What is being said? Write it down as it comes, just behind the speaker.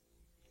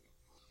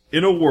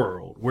In a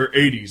world where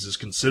 80s is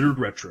considered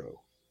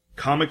retro,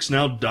 comics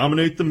now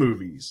dominate the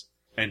movies,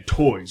 and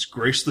toys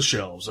grace the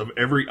shelves of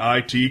every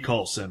IT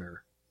call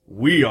center,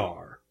 we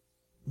are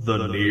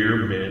the Near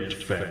Mint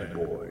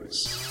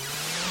Fanboys.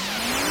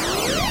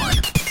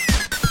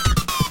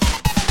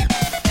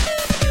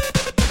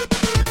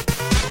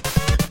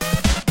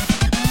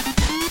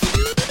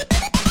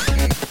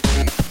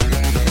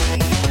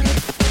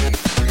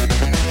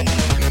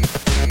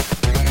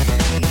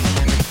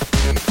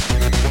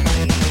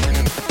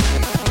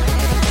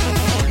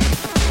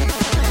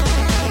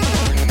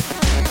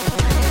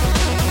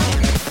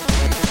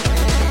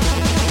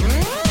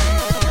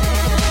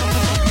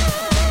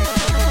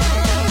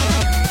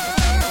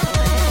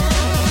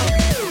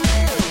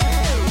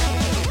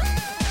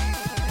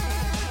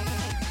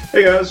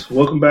 Hey guys,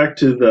 welcome back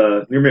to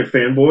the Near Mint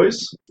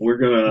Fanboys. We're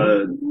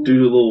gonna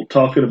do a little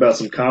talking about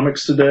some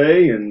comics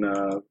today, and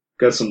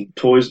got some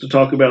toys to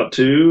talk about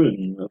too.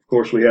 And of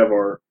course, we have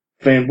our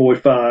Fanboy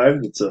 5.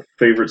 It's a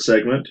favorite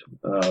segment,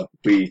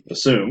 we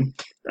assume.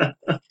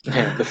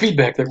 Yeah, the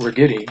feedback that we're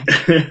getting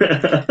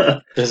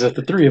is that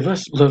the three of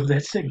us love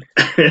that segment.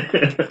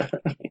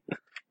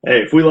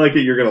 Hey, if we like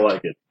it, you're gonna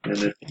like it, and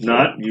if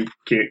not, you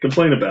can't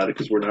complain about it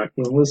because we're not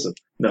gonna listen.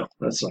 No,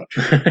 that's not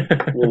true.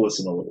 We'll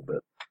listen a little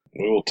bit.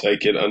 We will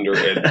take it under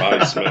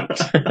advisement.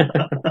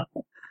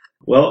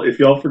 Well, if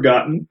y'all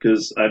forgotten,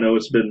 because I know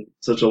it's been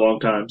such a long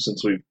time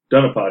since we've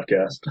done a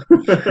podcast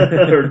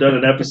or done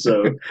an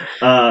episode,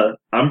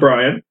 I'm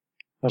Brian.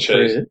 I'm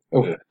Chase. Fred.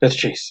 Oh, that's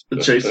Chase.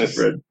 Chase is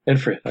Fred.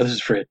 And Fred. Oh, this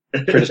is Fred.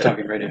 Fred is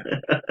talking right now.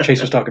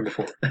 Chase was talking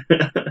before.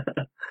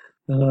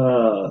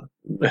 And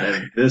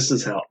this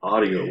is how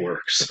audio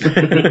works.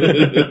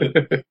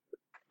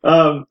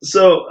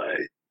 So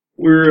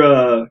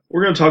we're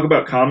going to talk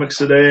about comics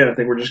today, and I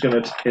think we're just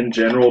going to, in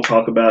general,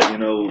 talk about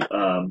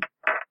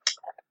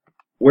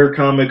where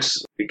comics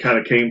kind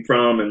of came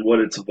from and what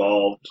it's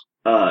evolved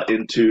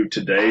into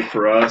today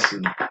for us,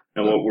 and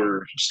what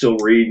we're still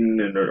reading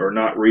and or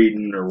not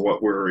reading, or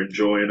what we're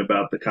enjoying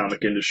about the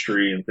comic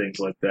industry and things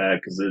like that.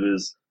 Because it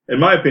is,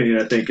 in my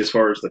opinion, I think as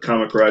far as the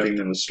comic writing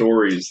and the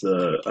stories,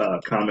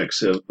 the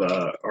comics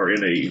are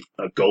in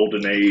a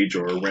golden age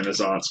or a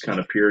renaissance kind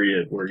of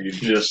period where you're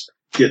just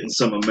getting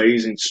some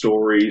amazing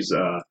stories.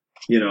 I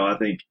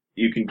think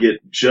you can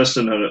get just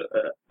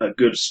a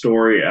good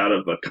story out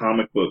of a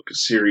comic book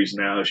series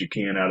now as you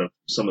can out of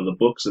some of the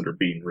books that are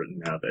being written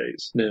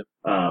nowadays. Yeah.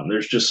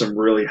 There's just some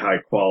really high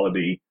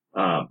quality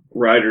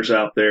writers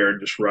out there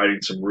just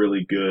writing some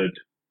really good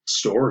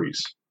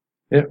stories.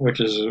 Yeah, which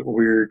is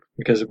weird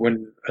because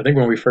when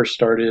we first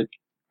started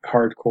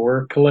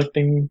hardcore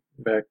collecting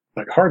back,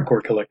 like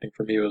hardcore collecting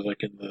for me was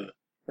like in the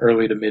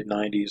early to mid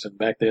 90s, and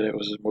back then it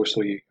was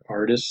mostly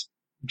artists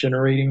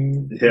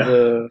generating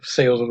the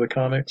sales of the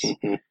comics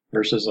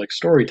versus like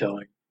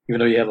storytelling. Even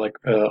though you had like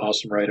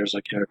awesome writers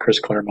like Chris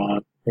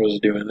Claremont was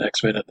doing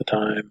X-Men at the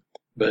time,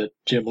 but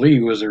Jim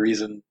Lee was the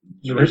reason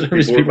people were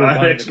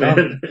buying the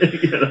comic.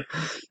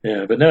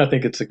 Yeah, but now I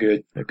think it's a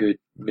good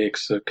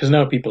mix because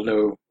now people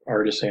know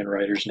artists and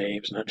writers'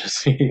 names, not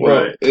just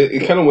Right.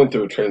 It kind of went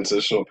through a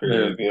transitional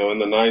period. In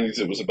the 90s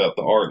it was about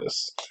the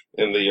artists.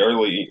 In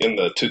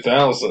the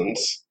 2000s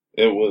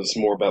it was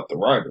more about the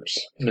writers.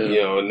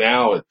 Yeah. And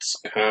now it's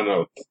kind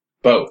of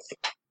both.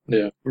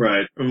 Yeah.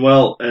 Right.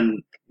 Well,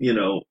 and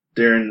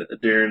during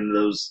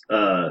those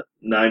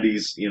 90s,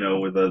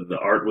 where the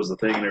art was the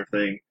thing and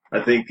everything,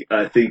 I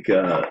think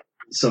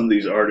some of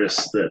these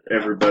artists that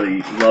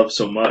everybody loved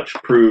so much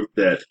proved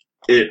that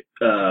it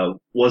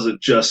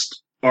wasn't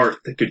just art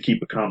that could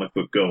keep a comic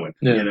book going.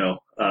 Yeah.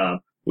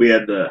 We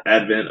had the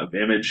advent of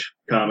Image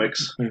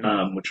Comics,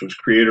 which was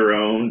creator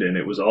owned, and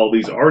it was all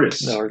these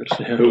artists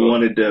who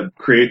wanted to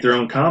create their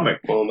own comic.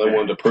 Well, they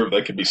wanted to prove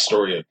they could be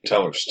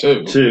storytellers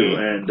too.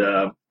 And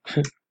then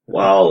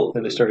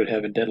they started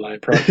having deadline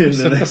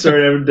problems.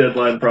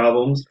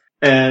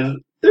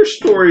 And their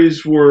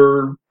stories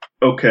were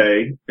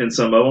okay in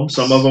some of them.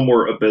 Some of them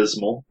were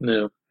abysmal.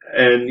 Yeah.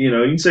 And you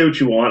can say what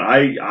you want.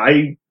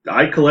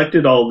 I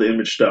collected all the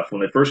Image stuff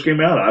when they first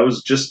came out. I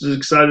was just as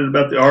excited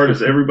about the art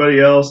as everybody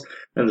else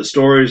and the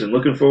stories and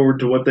looking forward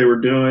to what they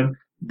were doing.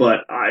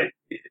 But I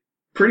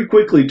pretty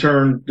quickly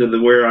turned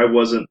to where I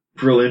wasn't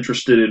real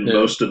interested in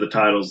most of the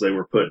titles they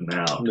were putting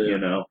out.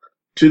 Yeah.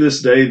 To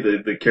this day,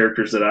 the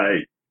characters that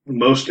I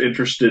most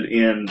interested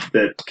in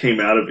that came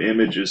out of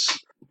Image is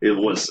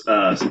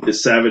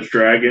Savage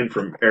Dragon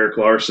from Eric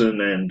Larson,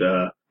 and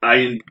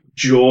I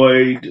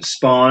enjoyed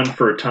Spawn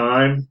for a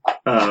time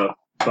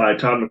by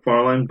Todd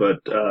McFarlane, but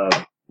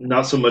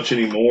not so much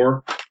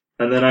anymore.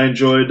 And then I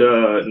enjoyed,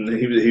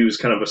 he was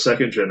kind of a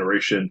second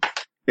generation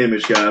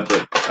Image guy,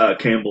 but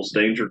Campbell's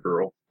Danger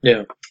Girl.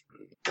 Yeah.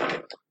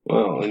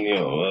 Well,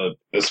 and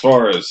as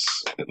far as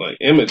like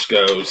Image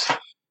goes,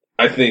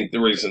 I think the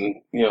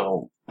reason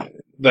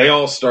they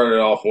all started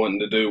off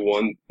wanting to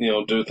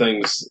do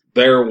things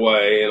their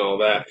way and all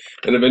that,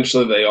 and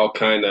eventually they all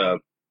kind of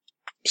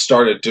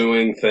started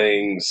doing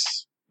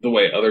things the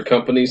way other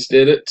companies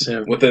did it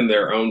within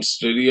their own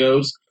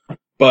studios.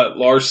 But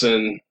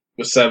Larson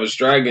with Savage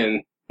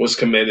Dragon was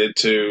committed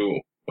to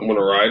I'm going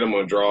to write, I'm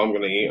going to draw, I'm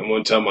going to eat, I'm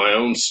going to tell my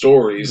own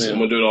stories. Yeah. I'm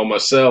going to do it all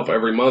myself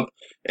every month.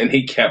 And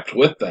he kept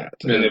with that.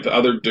 Yeah. And if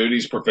other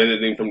duties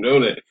prevented him from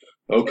doing it,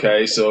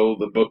 okay, so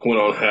the book went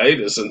on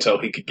hiatus until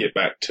he could get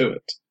back to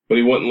it. But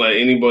he wouldn't let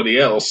anybody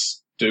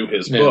else do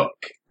his book,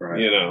 right.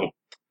 you know.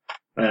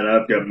 And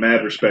I've got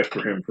mad respect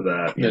for him for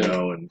that, you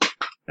know,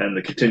 and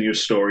the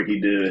continuous story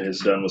he has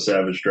done with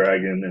Savage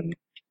Dragon and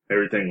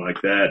everything like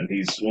that. And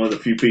he's one of the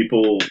few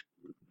people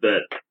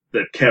that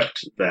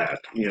kept that,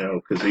 you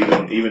know, because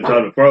even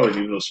Todd McFarlane,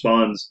 even though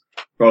Spawn's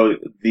probably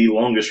the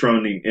longest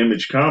running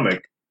Image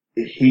comic,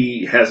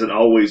 he hasn't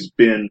always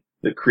been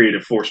the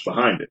creative force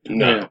behind it.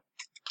 No.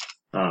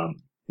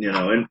 You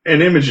know,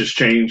 and Image has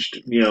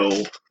changed, you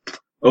know,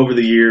 over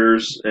the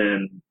years,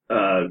 and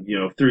you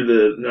know, through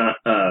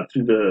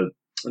the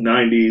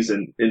 90s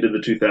and into the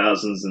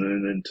 2000s and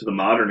then into the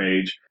modern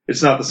age,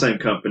 it's not the same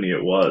company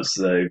it was.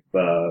 They've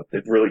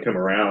really come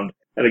around.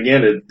 And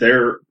again,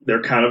 they're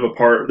kind of a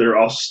part. They're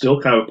all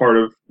still kind of a part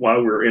of why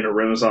we're in a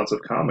renaissance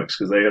of comics,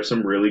 because they have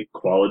some really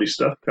quality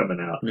stuff coming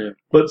out. Yeah.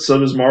 But so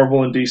does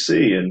Marvel and DC,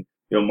 and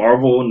you know,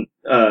 Marvel and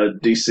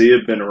DC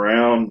have been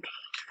around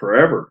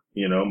forever.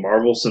 You know,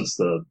 Marvel since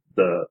the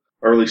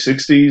early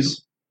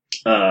 '60s,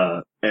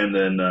 and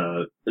then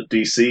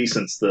DC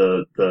since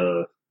the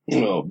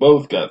Well,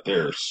 both got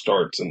their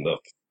starts in the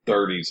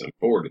 30s and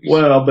 40s.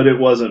 Well, but it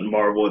wasn't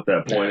Marvel at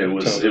that point. Yeah,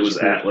 it was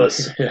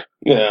Atlas.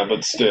 Yeah,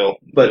 but still.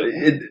 But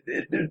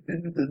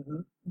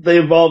they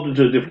evolved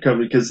into a different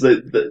company because they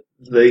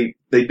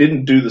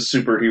didn't do the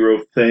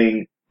superhero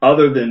thing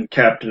other than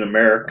Captain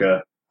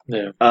America.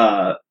 Yeah.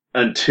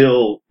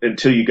 Until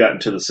you got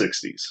into the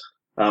 60s,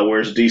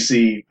 whereas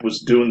DC was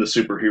doing the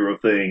superhero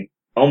thing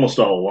almost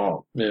all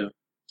along. Yeah.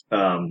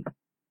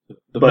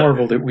 The but-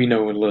 Marvel that we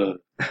know and love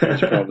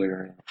is probably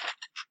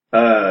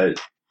right.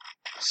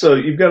 So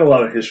you've got a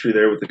lot of history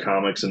there with the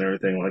comics and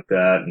everything like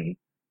that, and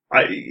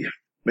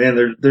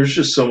there's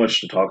just so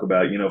much to talk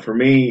about. You know, for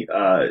me,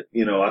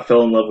 you know, I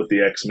fell in love with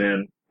the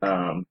X-Men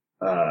in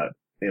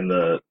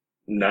the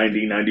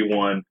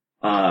 91,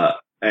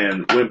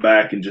 and went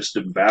back and just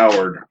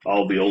devoured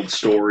all the old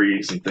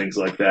stories and things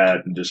like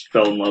that, and just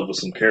fell in love with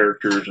some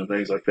characters and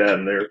things like that.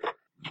 And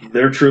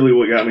they're truly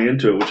what got me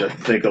into it, which I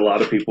think a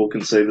lot of people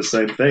can say the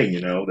same thing. You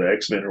know, the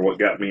X-Men are what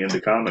got me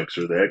into comics,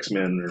 or the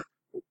X-Men are,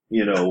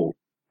 you know,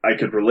 I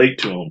could relate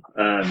to them.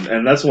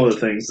 And that's one of the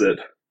things that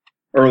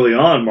early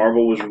on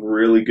Marvel was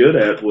really good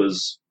at,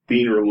 was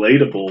being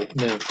relatable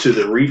to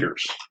the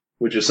readers,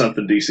 which is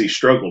something DC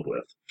struggled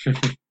with.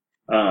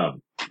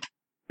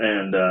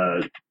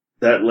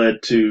 That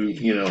led to,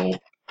 you know,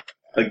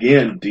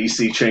 again,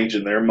 DC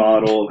changing their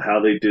model of how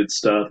they did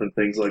stuff and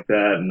things like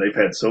that. And they've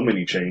had so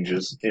many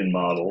changes in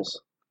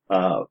models.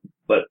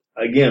 But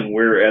again,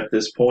 we're at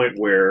this point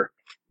where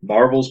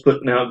Marvel's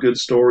putting out good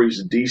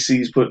stories,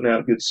 DC's putting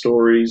out good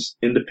stories,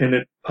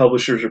 independent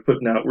publishers are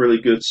putting out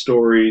really good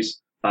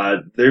stories.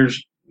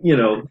 There's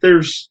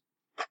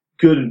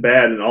good and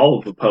bad in all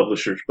of the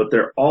publishers, but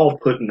they're all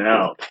putting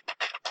out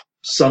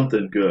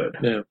something good.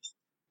 Yeah.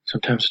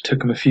 Sometimes it took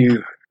them a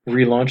few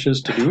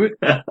relaunches to do it.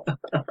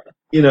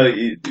 You know,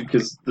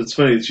 because it's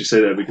funny that you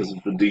say that, because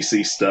of the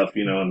DC stuff,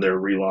 you know, and their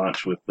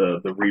relaunch with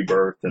the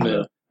Rebirth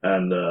and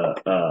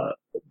the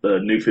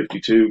New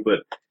 52. But,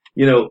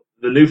 you know,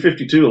 the New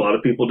 52, a lot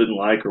of people didn't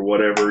like or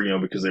whatever, you know,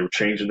 because they were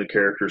changing the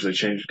characters, they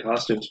changed the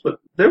costumes. But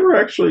they were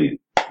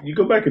actually, you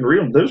go back and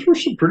read them, those were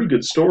some pretty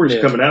good stories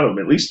coming out of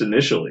them, at least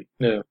initially.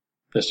 Yeah.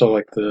 I saw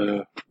like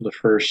the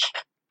first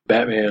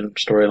Batman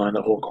storyline,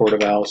 the whole Court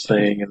of Owls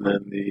thing, and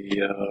then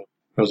the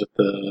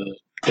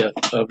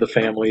Death of the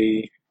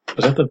Family.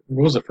 What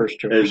was the first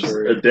Joker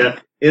story?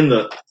 Death in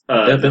the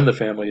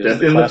Family. Is Death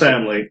the in classic. The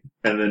Family,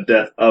 and then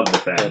Death of the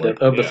Family. Yeah,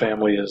 Death of the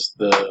Family is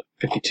the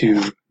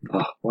 52.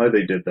 Oh, why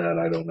they did that,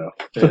 I don't know.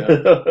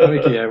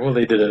 Well,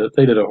 they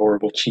did a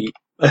horrible cheat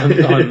in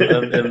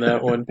that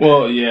one.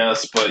 Well,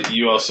 yes, but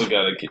you also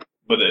got to.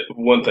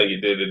 One thing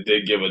it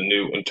did give a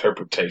new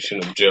interpretation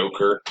of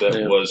Joker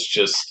that was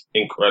just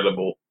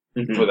incredible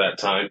for that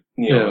time.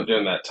 You know,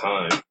 during that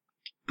time.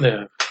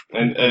 Yeah.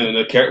 And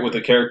with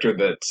a character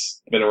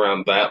that's been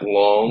around that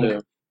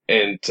long,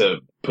 and to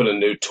put a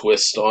new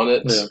twist on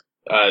it,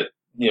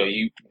 you know,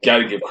 you got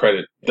to give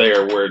credit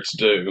there where it's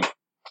due.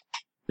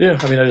 Yeah,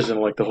 I mean, I just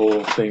didn't like the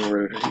whole thing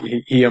where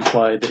he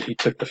implied that he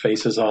took the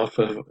faces off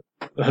of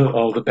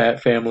all the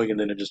Bat family, and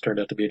then it just turned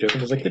out to be a Joker.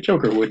 I was like, the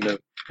Joker wouldn't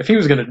have. If he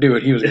was going to do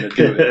it, he was going to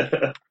do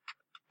it.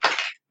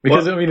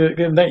 Because, I mean,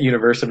 in that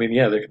universe, I mean,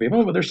 yeah, there could be,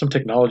 but there's some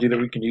technology that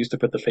we can use to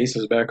put the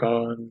faces back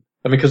on.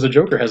 I mean, because the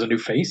Joker has a new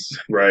face.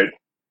 Right.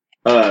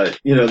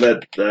 You know,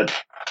 that's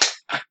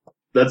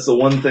the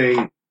one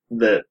thing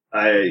that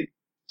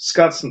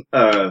Scott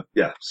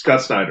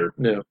Snyder.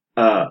 Yeah.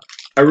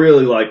 I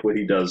really like what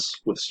he does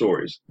with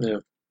stories. Yeah.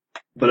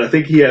 But I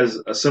think he has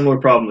a similar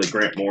problem that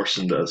Grant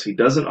Morrison does. He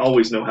doesn't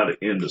always know how to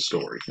end a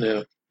story.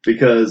 Yeah.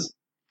 Because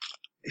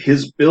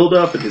his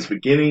build-up and his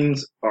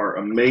beginnings are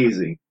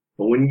amazing.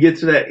 But when you get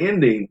to that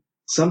ending,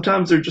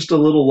 sometimes they're just a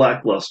little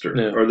lackluster.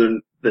 Yeah. Or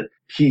that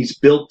he's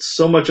built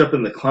so much up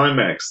in the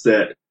climax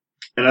that,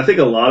 and I think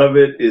a lot of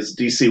it is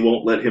DC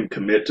won't let him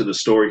commit to the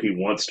story he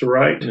wants to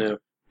write. Yeah.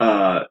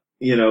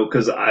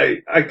 Because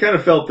I kind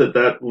of felt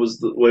that was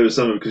the way with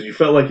some of it, because you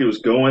felt like it was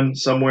going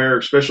somewhere,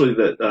 especially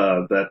that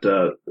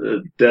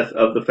death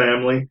of the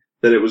family,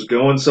 that it was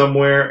going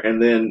somewhere,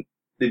 and then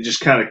they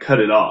just kind of cut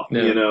it off.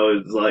 Yeah.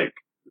 It's like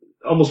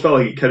almost felt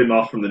like he cut him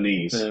off from the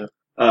knees. Yeah.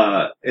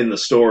 In the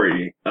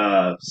story.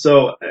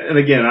 So, and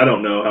again, I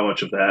don't know how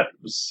much of that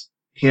was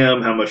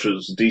him, how much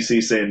was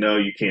DC saying, no,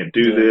 you can't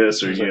do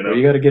this, or, like, well,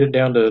 you got to get it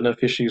down to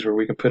enough issues where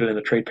we can put it in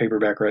a trade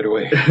paperback right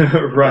away.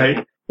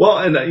 Right. Well,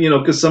 and,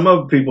 because some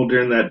of people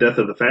during that Death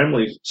of the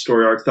Family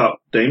story arc thought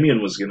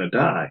Damian was going to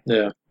die.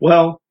 Yeah.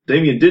 Well,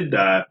 Damian did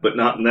die, but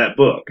not in that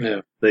book.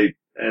 Yeah.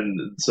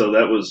 And so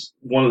that was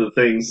one of the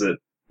things that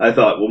I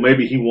thought, well,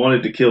 maybe he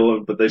wanted to kill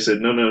him, but they said,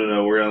 no,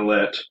 we're going to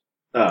let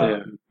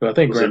but I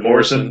think Grant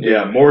Morrison.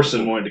 Yeah,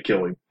 Morrison wanted to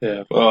kill him.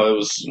 Yeah. Well, it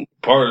was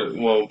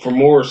for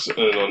Morrison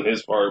on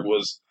his part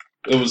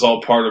it was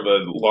all part of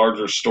a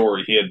larger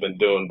story he had been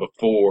doing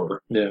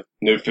before. Yeah.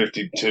 New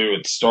 52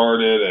 had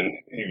started, and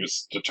he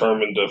was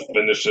determined to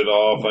finish it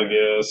off, I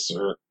guess.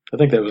 Or I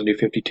think that was New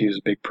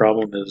 52's big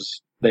problem,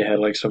 is they had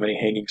like so many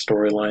hanging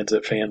storylines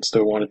that fans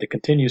still wanted to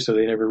continue, so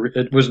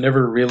it was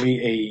never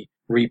really a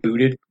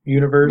rebooted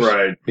universe.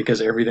 Right.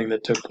 Because everything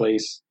that took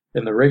place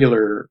in the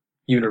regular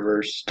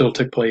universe still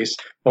took place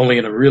only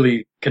in a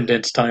really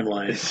condensed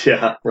timeline.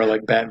 Yeah. Where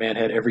like Batman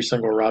had every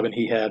single Robin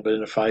he had, but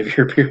in a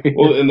 5-year period.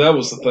 Well, and that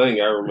was the thing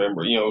I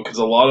remember, because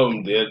a lot of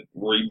them did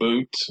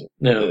reboot.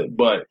 Yeah.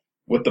 But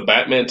with the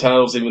Batman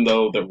titles, even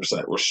though there was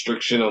that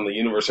restriction on the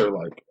universe, they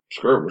were like,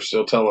 screw it, we're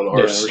still telling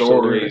our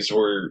stories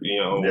where,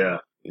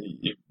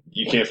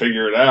 you can't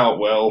figure it out.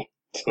 Well,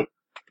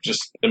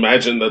 just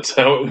imagine that's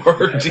how it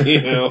worked,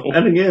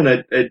 And again,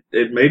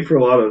 it made for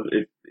a lot of,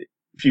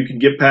 if you can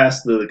get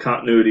past the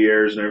continuity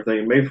errors and everything,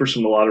 it made for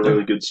a lot of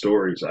really good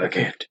stories. I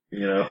can't.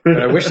 What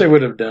I wish they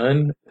would have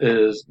done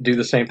is do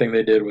the same thing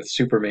they did with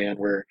Superman,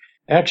 where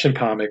Action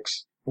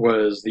Comics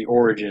was the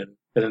origin,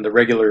 and then the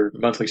regular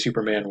monthly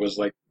Superman was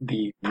like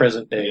the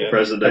present day. Yeah.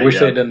 Present day. I wish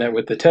they had done that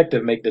with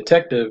Detective. Make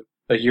Detective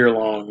a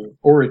year-long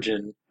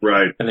origin,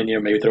 right? And then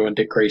maybe throw in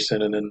Dick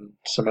Grayson and then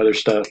some other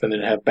stuff, and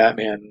then have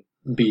Batman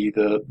be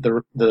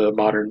the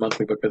modern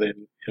monthly book. But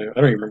then I don't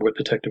even remember what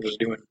Detective was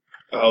doing.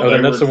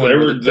 That's the one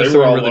where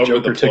the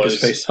Joker took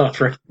his face off,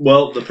 right?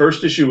 Well, the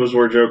first issue was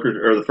where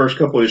the first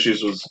couple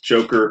issues was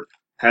Joker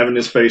having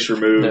his face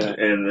removed,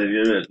 and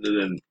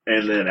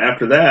then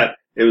after that,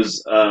 it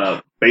was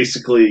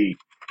basically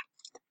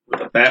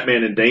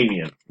Batman and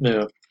Damian.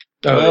 Yeah.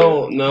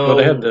 No. Well,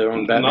 they had their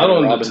own Batman. Not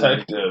on Robin.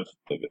 Detective.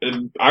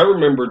 I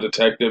remember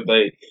Detective.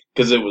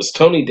 Because it was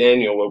Tony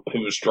Daniel who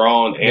was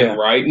drawing and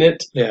writing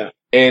it. Yeah.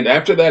 And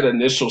after that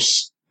initial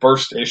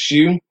first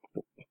issue,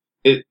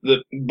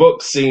 the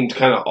book seemed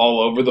kind of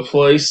all over the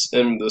place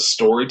in the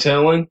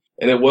storytelling,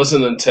 and it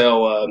wasn't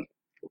until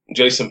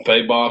Jason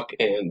Fabok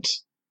and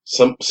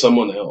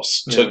someone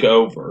else took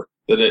over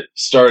that it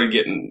started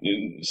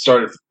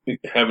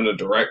having a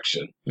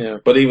direction. Yeah.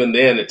 But even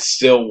then, it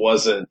still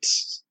wasn't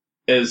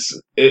as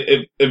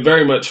it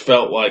very much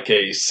felt like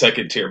a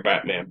second tier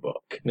Batman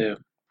book. Yeah.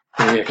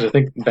 Yeah, because I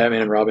think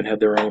Batman and Robin had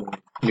their own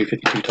New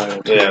 52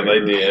 title too. Yeah, they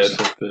did. Just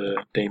like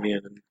the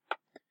Damian and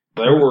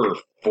there were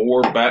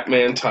 4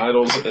 Batman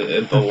titles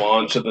at the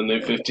launch of the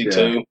New 52.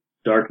 Yeah.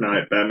 Dark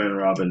Knight, Batman,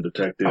 Robin,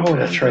 Detective. Oh,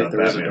 that's right.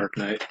 There was Batman. a Dark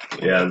Knight.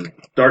 Yeah,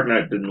 Dark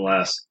Knight didn't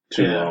last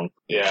too long.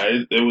 Yeah,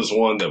 it was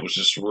one that was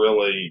just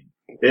really...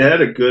 It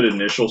had a good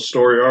initial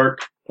story arc.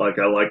 Like,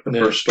 I liked the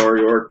first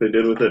story arc they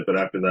did with it, but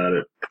after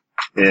that,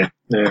 Yeah,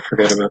 I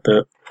forgot about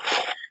that.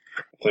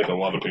 I think a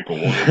lot of people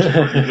wanted to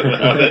forget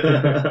about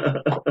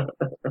it.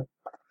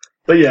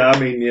 But yeah, I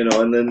mean,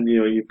 and then,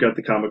 you've got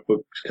the comic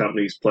book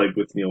companies plagued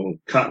with,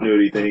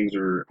 continuity things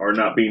or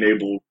not being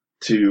able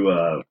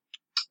to,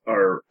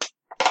 or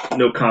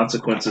no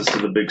consequences to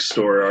the big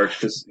story arc.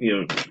 Because,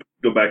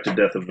 go back to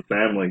Death of the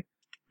Family.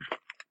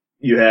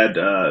 You had,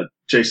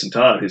 Jason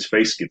Todd, his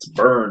face gets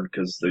burned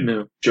because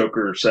the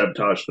Joker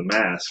sabotaged the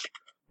mask.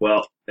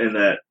 Well, in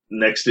that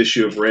next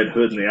issue of Red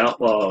Hood and the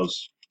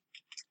Outlaws,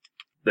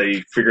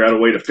 they figure out a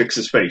way to fix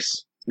his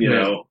face,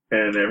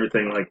 and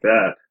everything like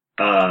that.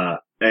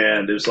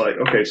 And it's like,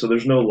 okay, so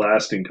there's no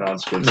lasting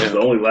consequences. Yeah. The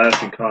only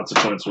lasting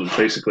consequence was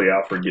basically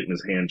Alfred getting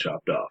his hand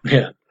chopped off.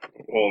 Yeah.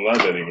 Well, that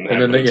didn't even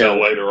happen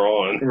until later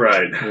on.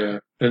 Right. Yeah.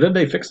 And then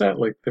they fixed that?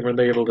 Like, were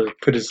they able to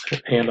put his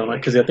hand on it?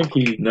 Because I think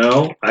he...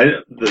 No. I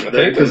think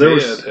they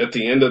did. At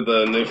the end of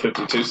the New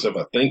 52 stuff,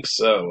 I think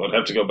so. I'd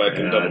have to go back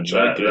and double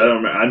check it. I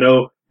don't remember. I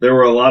know there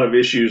were a lot of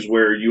issues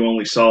where you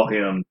only saw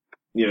him,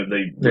 they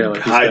would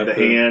hide the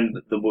hand,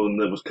 the one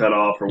that was cut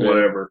off or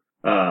whatever.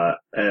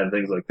 And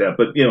things like that.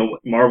 But,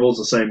 Marvel's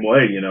the same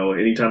way,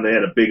 anytime they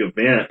had a big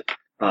event,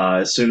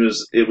 as soon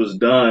as it was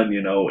done,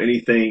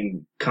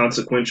 anything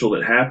consequential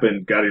that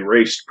happened got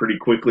erased pretty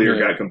quickly or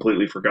got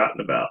completely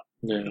forgotten about.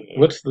 Yeah.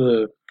 What's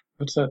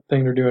that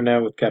thing they're doing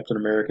now with Captain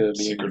America?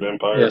 Secret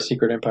Empire. Yeah,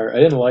 Secret Empire. I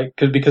didn't like,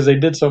 because they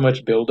did so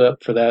much build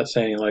up for that,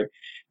 saying like,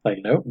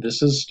 nope,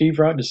 this is Steve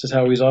Rogers. This is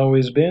how he's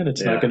always been.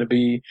 It's not going to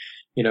be,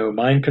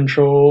 mind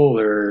control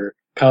or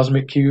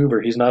cosmic cube,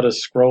 or he's not a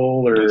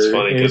Skrull, or It's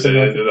funny because it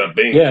anything like ended up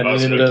being yeah, and it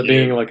Cosmic ended up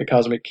being Cube. like a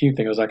cosmic cube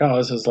thing. I was like, oh,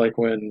 this is like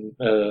when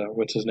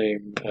what's his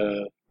name?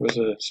 Was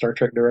a Star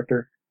Trek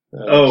director?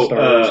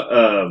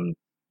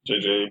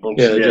 J.J. Abrams.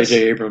 Yeah, Yes.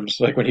 J.J. Abrams.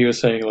 Like when he was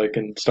saying, like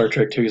in Star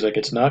Trek 2, he's like,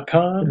 it's not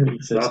Khan.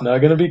 It's not- not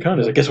going to be Khan.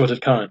 He's like, guess what? It's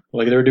Khan.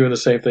 Like they were doing the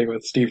same thing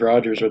with Steve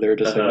Rogers, where they were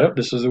just saying, nope,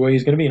 this is the way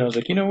he's going to be. And I was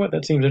like, you know what?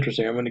 That seems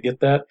interesting. I'm going to get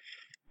that.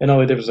 And all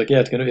they did was like,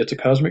 yeah, it's a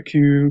cosmic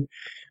cube.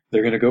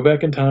 They're going to go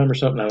back in time or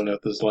something. I don't know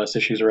if those last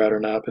issues are out or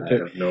not, but I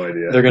have no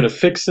idea. they're going to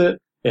fix it,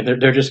 and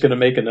they're just going to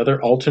make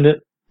another alternate,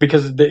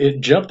 because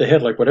it jumped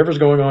ahead. Like whatever's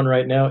going on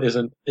right now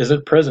isn't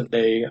present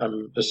day,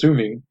 I'm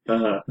assuming,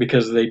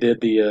 because they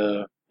did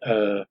the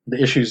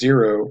issue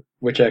 0,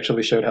 which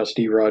actually showed how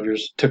Steve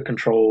Rogers took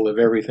control of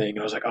everything. And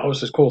I was like, oh,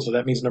 this is cool. So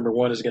that means number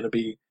 1 is going to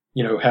be,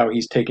 how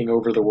he's taking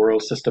over the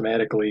world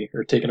systematically,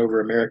 or taking over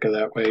America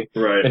that way.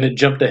 Right. And it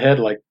jumped ahead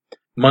like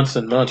months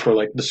and months, where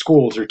like the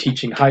schools are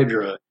teaching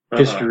Hydra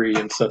history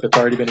and stuff. It's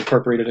already been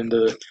incorporated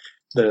into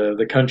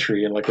the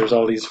country, and like there's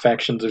all these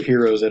factions of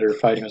heroes that are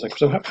fighting. I was like,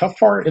 so how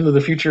far into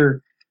the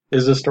future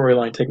is this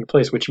storyline taking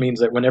place? Which means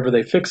that whenever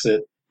they fix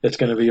it, it's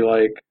going to be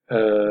like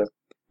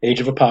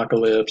Age of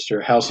Apocalypse or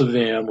House of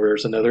M, where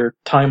there's another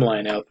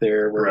timeline out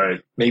there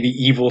where maybe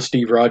evil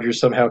Steve Rogers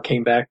somehow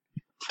came back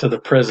to the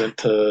present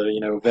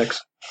to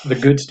vex the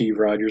good Steve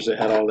Rogers that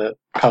had all that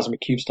cosmic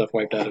cube stuff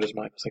wiped out of his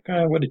mind. I was like,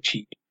 oh, what a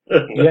cheat.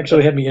 You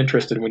actually had me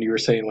interested when you were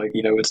saying, like,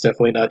 it's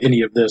definitely not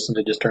any of this, and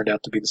it just turned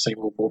out to be the same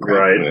old bullcrap.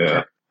 Right.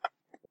 Yeah.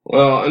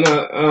 Well, and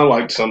I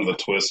liked some of the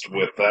twist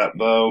with that,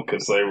 though,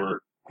 because they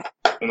were,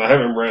 and I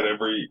haven't read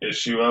every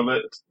issue of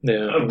it,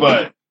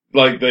 but,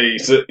 like,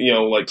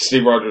 like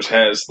Steve Rogers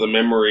has the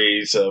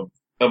memories of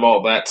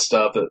all that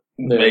stuff that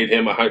made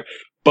him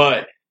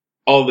but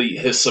all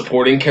his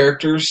supporting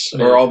characters,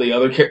 or all the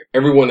other,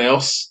 everyone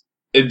else,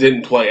 it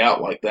didn't play out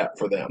like that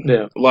for them.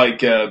 Yeah.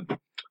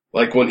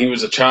 Like when he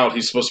was a child,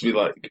 he's supposed to be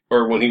like,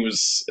 or when he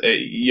was a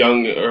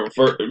young, or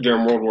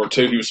during World War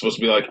II, he was supposed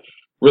to be like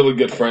really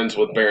good friends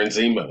with Baron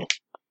Zemo.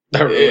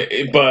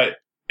 But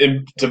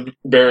to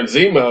Baron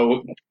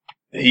Zemo,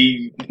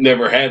 he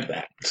never had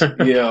that,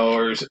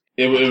 or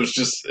it was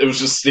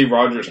just Steve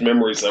Rogers'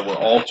 memories that were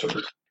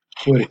altered.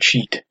 What a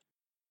cheat!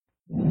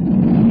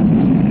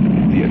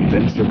 The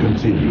adventure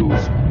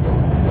continues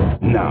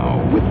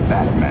now with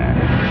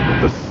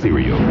Batman, the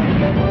Serial.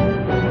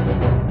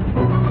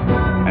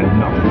 And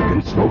nothing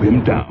can slow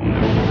him down.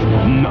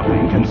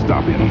 Nothing can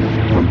stop him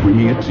from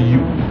bringing it to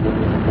you.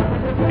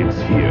 It's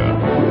here.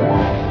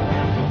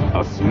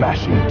 A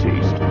smashing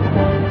taste.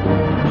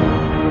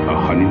 A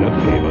honey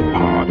nut flavored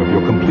part of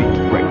your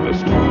complete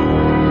breakfast.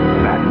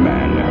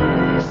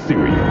 Batman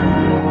Cereal.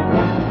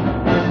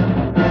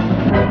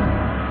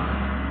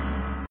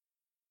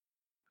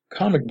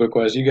 Comic book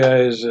wise, you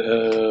guys,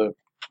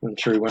 I'm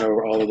sure we went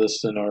over all of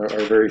this in our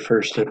very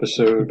first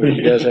episode, but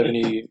you guys have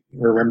any,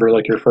 remember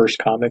like your first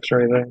comics or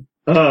anything?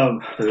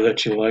 Or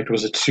that you liked?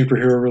 Was it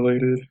superhero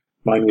related?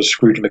 Mine was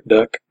Scrooge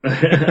McDuck.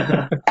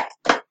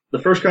 The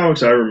first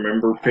comics I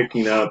remember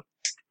picking up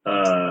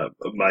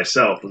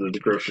myself at the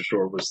grocery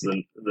store was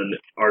the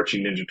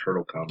Archie Ninja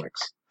Turtle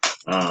comics.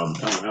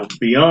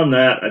 Beyond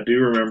that, I do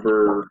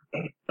remember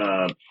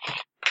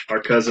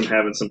our cousin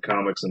having some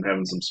comics and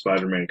having some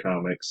Spider-Man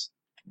comics,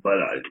 but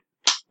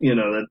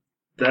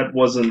that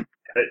wasn't.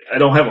 I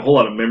don't have a whole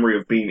lot of memory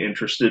of being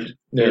interested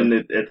in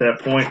it at that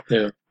point.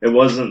 Yeah. It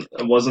wasn't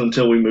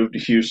until we moved to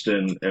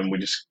Houston and we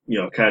just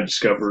kind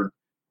of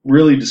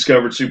really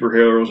discovered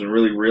superheroes and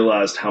really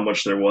realized how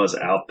much there was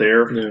out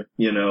there. Yeah.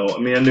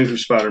 I knew who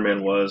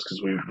Spider-Man was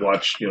because we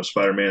watched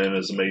Spider-Man and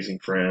His Amazing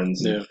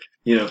Friends, and,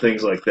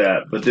 things like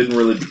that, but didn't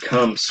really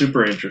become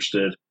super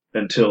interested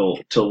until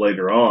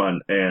later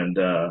on. And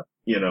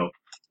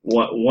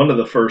one of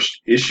the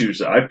first issues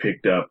that I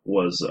picked up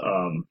was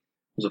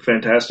a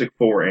Fantastic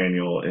Four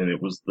annual, and it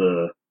was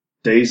the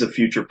Days of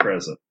Future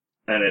Present,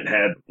 and it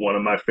had one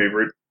of my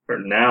favorite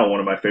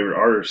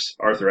artists,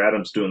 Arthur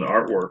Adams, doing the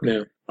artwork.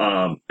 Yeah.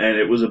 And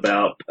it was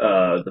about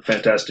the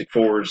Fantastic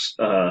Four's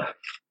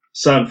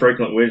son,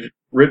 Franklin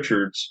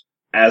Richards,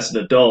 as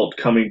an adult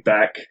coming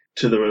back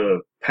to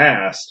the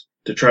past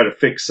to try to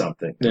fix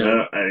something.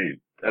 Yeah.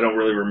 I don't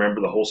really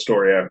remember the whole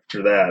story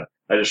after that.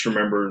 I just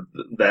remember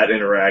that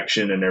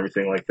interaction and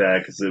everything like that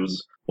because it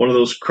was one of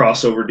those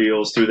crossover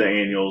deals through the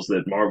annuals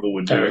that Marvel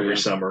would do every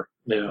summer.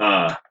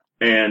 Yeah.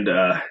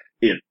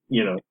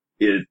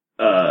 It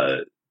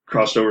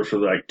crossed over for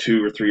like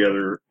 2 or 3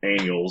 other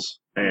annuals.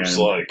 And it's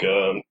like,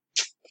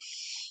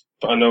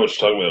 I know what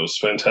you're talking about. It was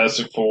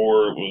Fantastic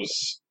Four, it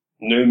was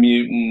New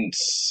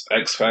Mutants,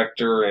 X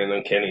Factor, and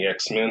Uncanny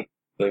X-Men.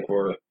 I think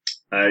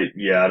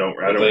I don't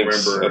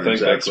remember. I think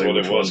that's what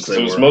it was.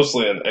 It was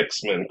mostly an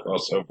X-Men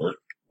crossover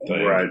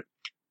thing. Right.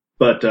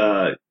 But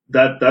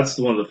that's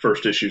one of the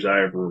first issues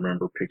I ever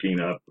remember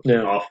picking up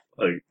off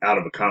out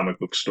of a comic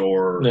book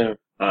store,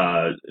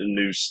 a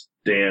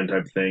newsstand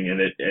type thing,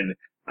 and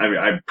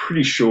I'm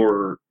pretty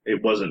sure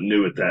it wasn't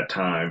new at that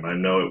time. I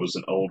know it was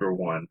an older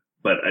one,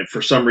 but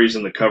for some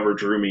reason the cover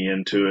drew me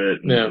into it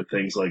and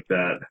things like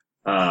that.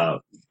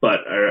 But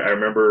I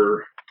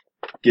remember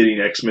getting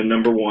X-Men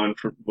 #1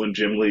 from when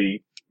Jim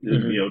Lee,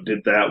 Mhm.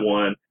 did that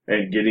one,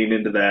 and getting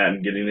into that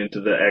and getting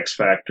into the X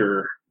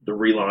Factor, the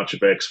relaunch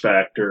of X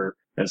Factor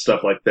and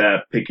stuff like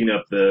that, picking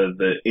up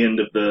the end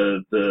of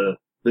the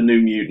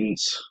New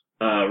Mutants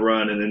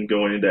run, and then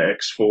going into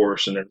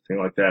X-Force and everything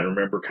like that. I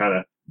remember kind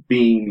of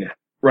being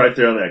right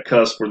there on that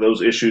cusp where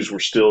those issues were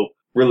still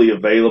really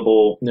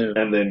available, Yeah.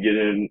 and then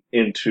getting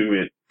into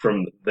it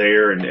from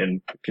there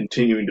and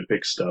continuing to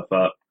pick stuff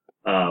up.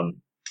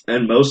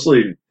 And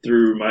mostly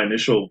through my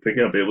initial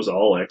pickup, it was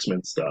all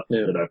X-Men stuff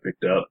that I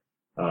picked up.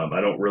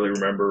 I don't really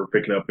remember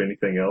picking up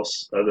anything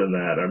else other than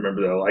that. I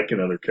remember that I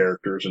liking other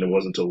characters, and it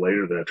wasn't until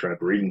later that I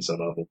tried reading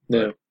some of them.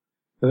 Yeah.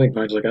 I think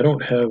mine's like I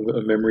don't have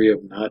a memory of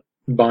not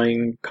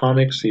buying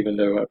comics, even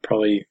though I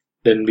probably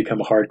didn't become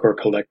a hardcore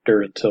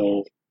collector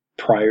until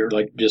prior,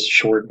 like just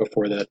short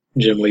before that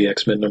Jim Lee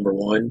X-Men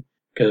 #1.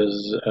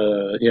 Because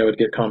I would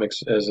get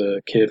comics as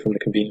a kid from the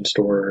convenience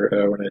store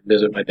when I'd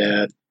visit my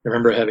dad. I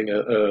remember having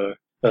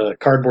a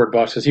cardboard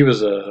box because he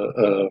was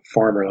a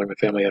farmer. Like my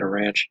family had a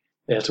ranch,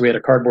 and so we had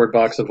a cardboard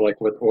box of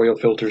like what oil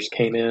filters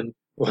came in,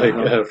 like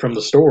from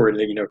the store.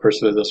 And of course,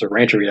 there's a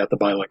rancher, you have to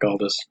buy like all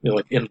this,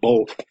 like in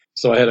bulk.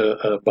 So I had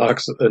a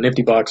box, an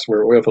empty box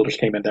where oil filters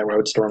came in that where I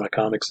would store my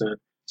comics in.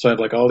 So I have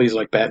like all these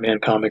like Batman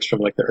comics from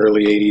like the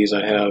early '80s.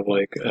 I have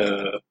like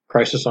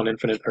Crisis on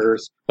Infinite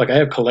Earths. Like I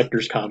have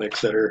collector's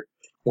comics that are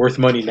worth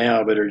money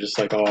now, but are just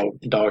like all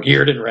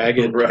dog-eared and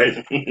ragged. Right.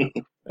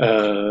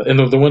 And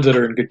the ones that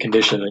are in good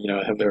condition,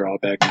 I have they're all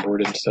bagged and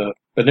boarded and stuff.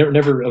 But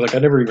never like I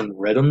never even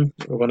read them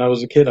when I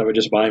was a kid. I would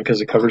just buy them because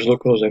the covers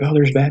look cool. I was like, oh,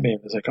 there's Batman.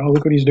 It's like, oh,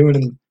 look what he's doing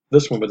in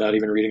this one, but not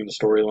even reading the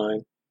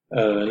storyline.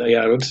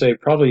 I would say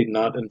probably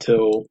not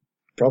until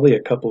probably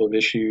a couple of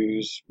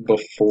issues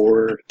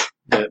before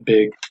that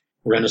big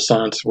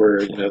renaissance where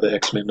the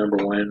X-Men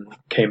 #1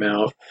 came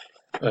out.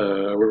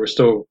 Where we're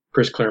still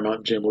Chris Claremont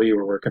and Jim Lee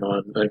were working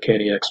on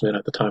Uncanny X-Men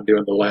at the time,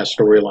 doing the last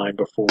storyline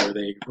before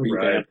they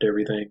revamped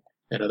everything.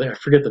 And I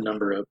forget what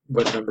number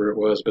it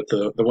was, but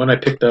the one I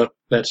picked up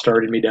that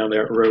started me down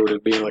that road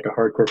of being like a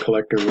hardcore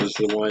collector was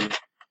the one.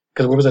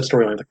 Because what was that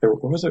storyline? Like,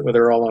 what was it? Where they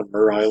were all on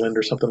Mur Island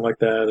or something like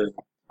that,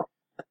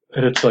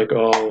 and it's like it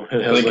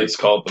has I think like it's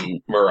called the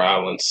Mur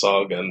Island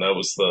Saga, and that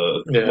was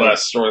the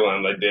last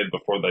storyline they did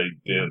before they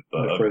did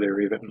before they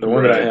revamped. The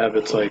one that I have,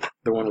 it's like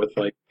the one with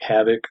like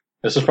Havoc.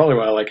 This is probably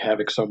why I like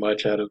Havoc so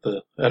much out of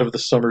the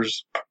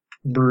Summers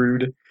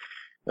Brood.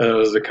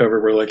 Was the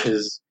cover where like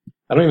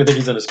I don't even think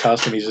he's in his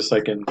costume. He's just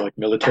like in like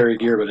military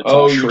gear, but it's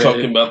all shredded. You're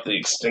talking about the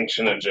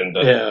Extinction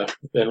Agenda. Yeah,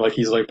 and like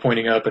he's like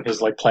pointing up, and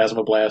his like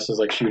plasma blast is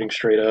like shooting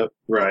straight up.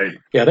 Right.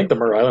 Yeah, I think the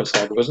Mur Island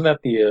saga wasn't that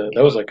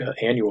that was like an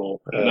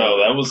annual. No,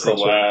 that was the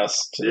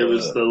last. It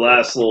was the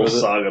last little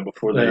saga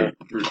before they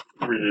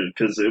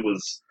because it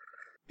was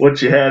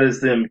what you had is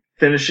them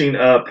finishing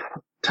up,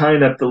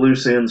 tying up the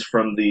loose ends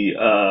from the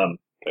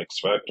X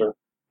Factor.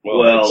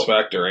 Well, X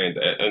Factor and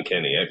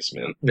Uncanny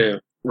X-Men. Yeah.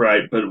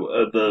 Right, but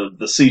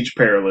the Siege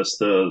Perilous,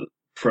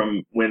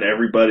 from when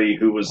everybody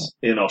who was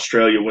in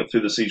Australia went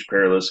through the Siege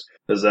Perilous,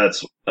 because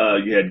that's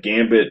you had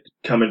Gambit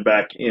coming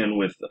back in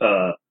with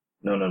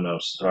no,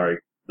 sorry,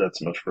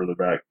 that's much further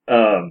back.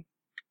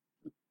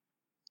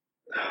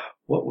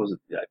 What was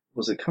it?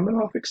 Was it coming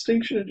off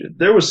Extinction?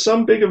 There was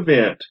some big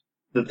event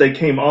that they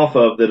came off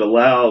of that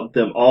allowed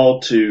them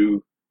all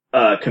to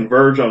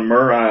converge on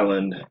Mur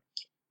Island.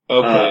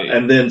 Okay.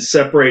 And then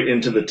separate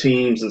into the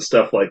teams and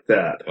stuff like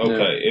that.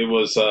 Okay, It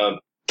was,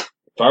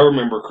 if I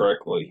remember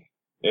correctly,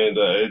 and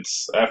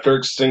it's after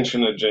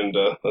Extinction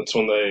Agenda, that's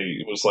when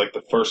it was like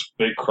the first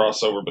big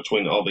crossover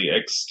between all the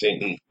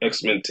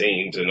X-Men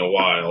teams in a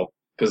while,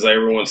 because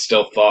everyone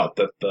still thought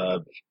that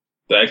the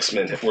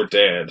X-Men were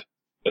dead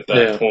at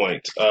that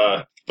point.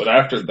 But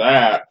after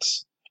that,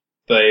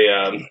 they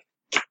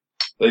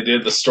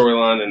did the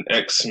storyline in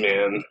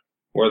X-Men,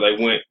 where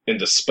they went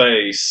into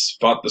space,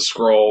 fought the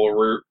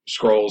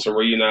Skrulls, and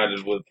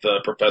reunited with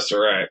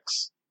Professor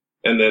X,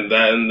 and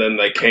then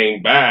they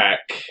came back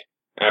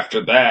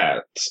after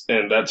that,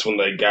 and that's when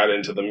they got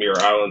into the Muir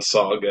Island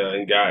saga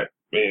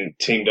and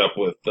teamed up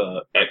with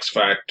X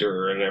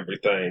Factor and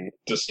everything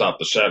to stop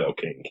the Shadow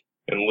King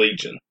and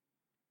Legion.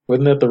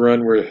 Wasn't that the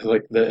run where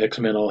like the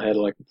X-Men all had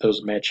like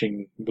those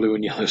matching blue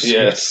and yellow suits?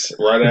 Yes,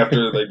 right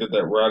after they did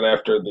that. Right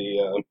after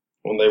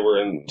when they were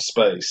in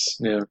space.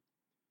 Yeah.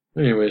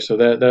 Anyway, so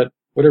that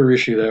whatever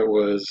issue that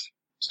was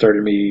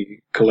started me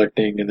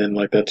collecting, and then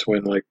like that's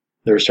when like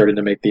they were starting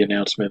to make the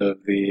announcement of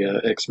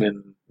the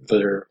X-Men.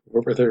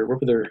 What were their?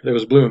 There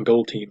was blue and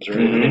gold teams, right?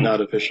 Mm-hmm. I mean,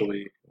 not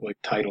officially like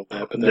titled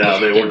that, but no,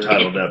 they weren't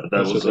titled that. But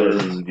that was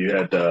you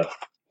had.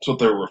 That's what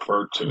they're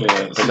referred to.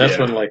 Yeah, and that's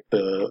when like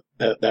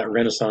that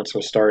renaissance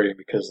was starting,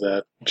 because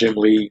that Jim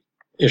Lee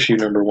issue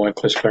 #1,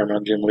 Chris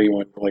Claremont Jim Lee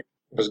one, like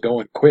was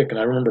going quick, and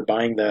I remember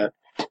buying that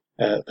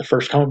at the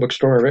first comic book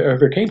store I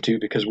ever came to,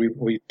 because we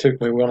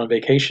went on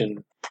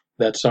vacation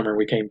that summer.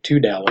 We came to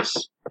Dallas,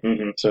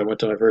 so I went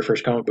to my very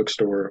first comic book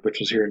store, which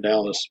was here in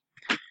Dallas,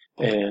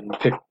 and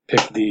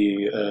picked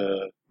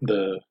the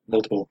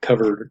multiple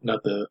cover,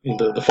 not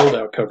the fold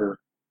out cover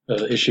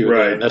issue of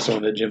Right. that, and that's the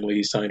one that Jim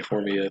Lee signed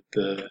for me at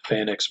the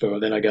Fan Expo.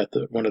 And then I got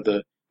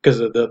because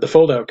the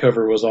fold-out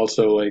cover was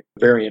also like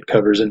variant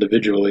covers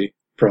individually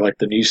for like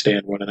the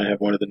newsstand one, and I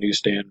have one of the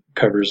newsstand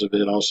covers of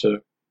it also.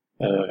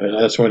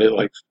 And that's when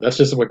that's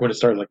just like when it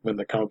started, like when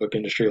the comic book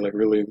industry like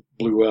really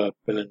blew up.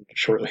 And then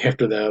shortly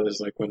after that was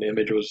like when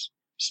Image was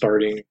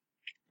starting,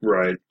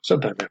 Right.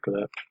 sometime after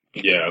that,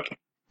 Yeah.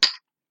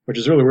 which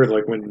is really weird.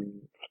 Like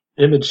when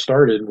Image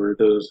started, were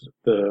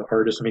the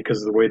artists, I mean,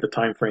 because of the way the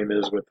time frame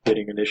is with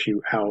getting an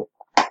issue out,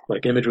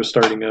 like Image was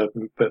starting up,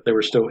 but there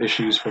were still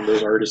issues from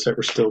those artists that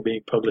were still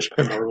being published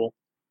by Marvel.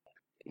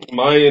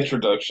 My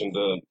introduction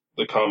to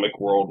the comic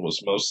world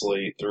was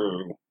mostly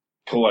through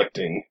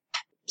collecting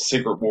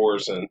Secret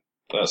Wars and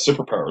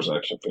Superpowers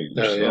action figures.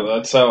 Oh, yeah. So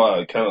that's how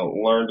I kind of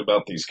learned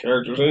about these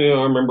characters. And,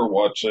 I remember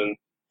watching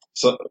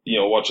old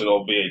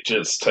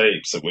VHS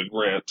tapes that we'd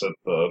rent at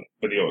the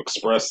Video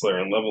Express there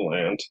in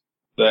Levelland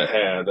that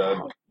had,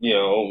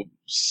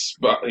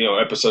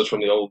 episodes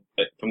from the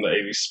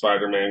 80s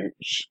Spider-Man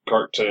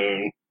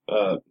cartoon.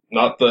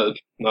 Not the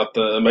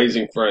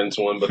Amazing Friends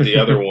one, but the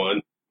other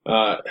one.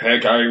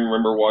 Heck, I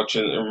remember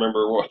watching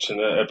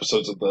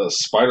episodes of the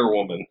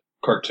Spider-Woman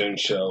cartoon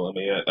show. I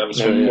mean, I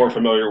was more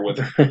familiar with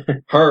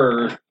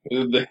her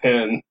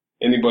than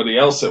anybody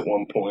else at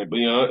one point.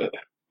 But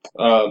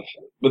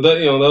but that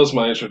was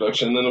my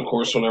introduction. And then of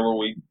course, whenever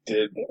we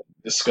did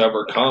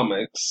discover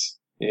comics,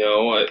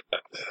 I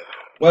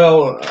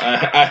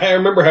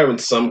remember having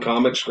some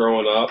comics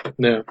growing up.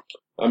 Yeah.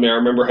 I mean, I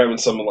remember having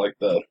some of like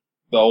the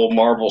old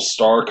Marvel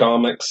Star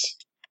comics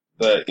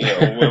that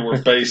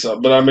were based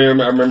on. But I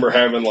remember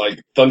having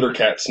like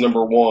Thundercats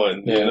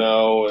 #1,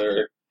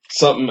 or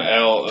something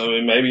else. I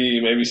mean,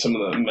 maybe some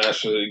of the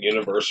Master of the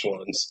Universe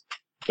ones.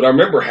 But I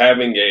remember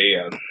having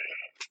a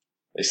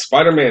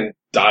Spider-Man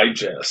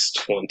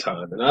digest one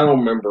time, and I don't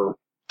remember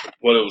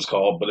what it was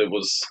called, but it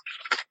was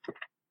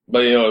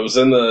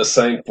in the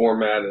same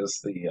format as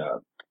the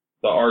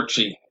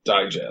Archie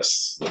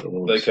digests.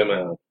 They come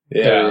out,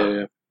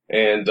 yeah.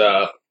 And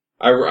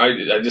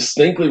I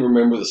distinctly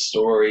remember the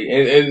story,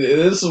 and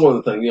this is one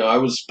of the things. I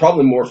was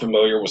probably more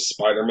familiar with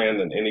Spider-Man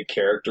than any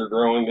character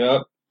growing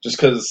up, just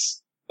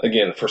because,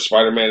 again, for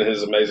Spider-Man and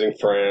His Amazing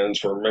Friends,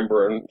 from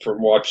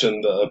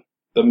watching the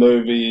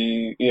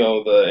movie,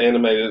 the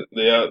animated,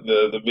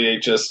 the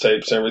VHS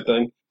tapes, and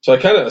everything. So I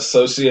kind of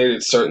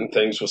associated certain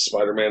things with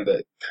Spider-Man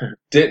that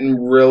didn't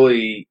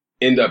really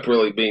end up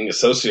really being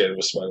associated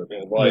with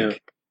Spider-Man.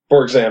 Like,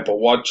 for example,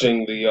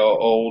 watching the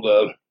old,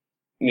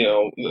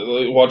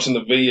 watching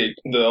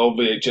the old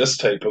VHS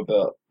tape of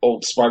the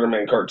old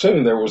Spider-Man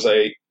cartoon, there was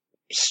a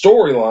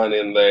storyline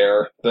in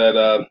there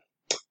that,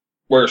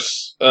 where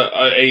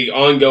a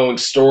ongoing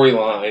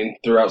storyline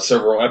throughout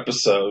several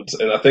episodes,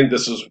 and I think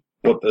this was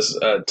what this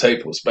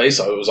tape was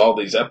based on. It was all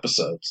these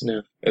episodes,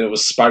 and it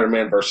was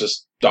Spider-Man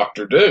versus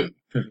Dr. Doom.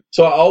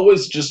 So I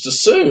always just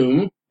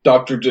assumed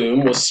Dr.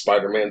 Doom was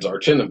Spider-Man's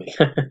archenemy.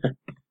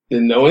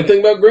 Didn't know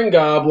anything about Green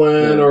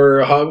Goblin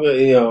or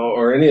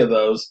any of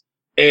those,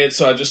 and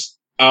so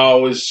I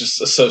always just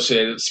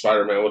associated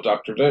Spider-Man with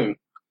Dr. Doom.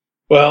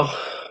 Well,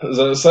 as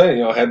I was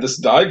saying, I had this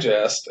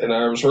digest, and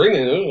I was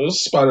reading it. It was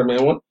a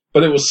Spider-Man one,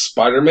 but it was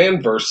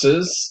Spider-Man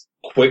versus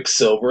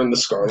Quicksilver and the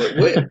Scarlet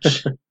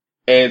Witch.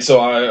 And so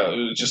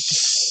I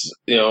just,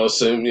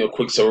 assumed,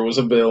 Quicksilver was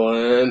a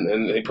villain,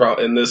 and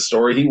in this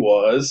story he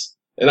was.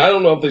 And I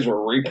don't know if these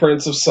were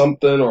reprints of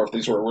something or if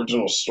these were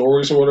original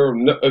stories or whatever.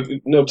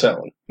 No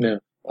telling. Yeah.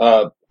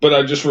 But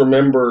I just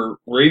remember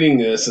reading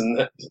this, and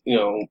it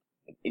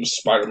was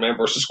Spider-Man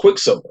versus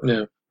Quicksilver.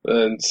 Yeah.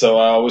 And so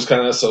I always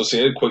kind of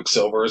associated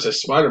Quicksilver as a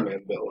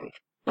Spider-Man villain.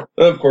 And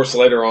of course,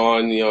 later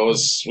on,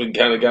 as we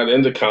kind of got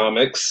into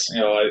comics,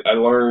 I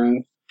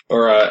learned,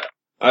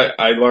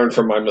 I learned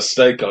from my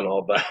mistake on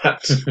all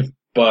that.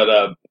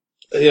 But,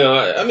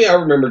 I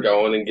remember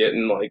going and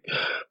getting,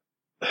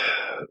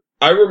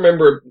 I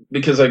remember,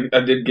 because I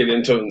did get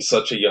into it in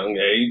such a young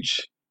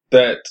age,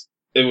 that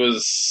it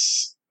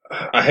was,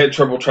 I had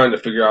trouble trying to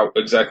figure out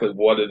exactly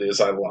what it is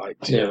I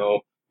liked,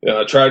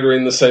 I tried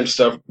reading the same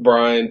stuff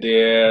Brian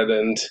did,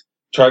 and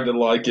tried to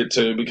like it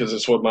too, because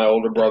it's what my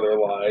older brother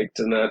liked,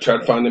 and then I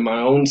tried finding my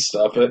own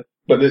stuff.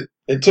 But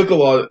it took a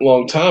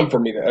long time for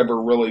me to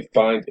ever really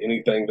find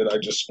anything that I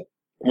just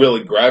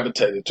really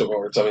gravitated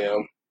towards. I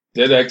mean,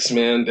 did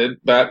X-Men,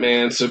 did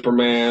Batman,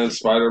 Superman,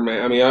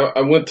 Spider-Man. I mean,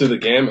 I went through the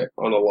gamut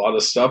on a lot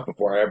of stuff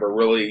before I ever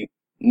really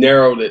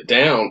narrowed it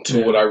down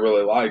to what I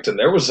really liked. And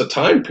there was a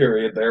time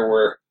period there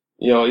where,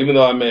 even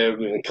though I may have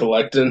been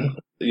collecting,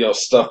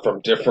 stuff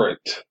from different,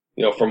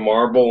 from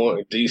Marvel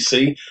and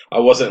DC, I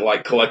wasn't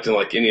collecting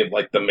any of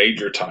the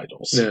major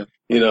titles. Yeah.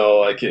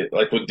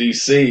 Like with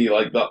DC,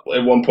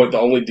 at one point the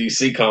only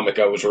DC comic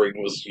I was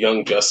reading was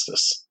Young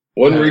Justice.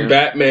 Wouldn't read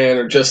Batman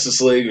or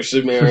Justice League or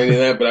Superman or any of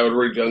that, but I would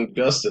read Young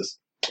Justice.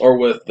 Or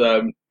with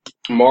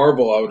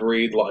Marvel, I would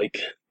read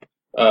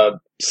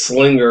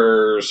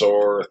Slingers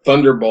or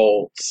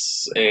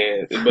Thunderbolts,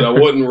 but I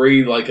wouldn't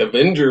read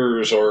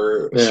Avengers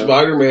or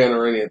Spider-Man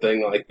or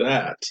anything like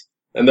that.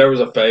 And there was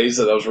a phase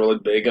that I was really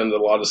big on a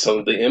lot of some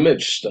of the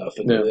Image stuff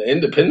and the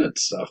independent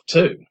stuff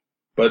too.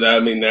 But I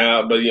mean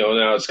now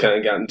it's kind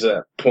of gotten to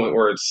that point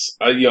where it's,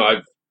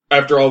 I've,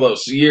 after all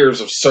those years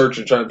of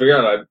searching, trying to figure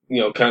out,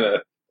 I've, kind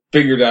of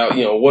figured out,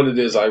 what it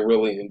is I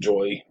really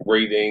enjoy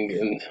reading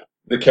and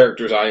the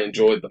characters I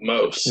enjoyed the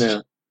most. Yeah.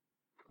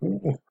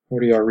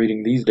 What are y'all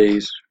reading these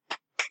days?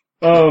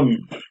 Well,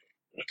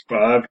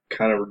 I've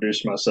kind of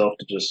reduced myself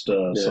to just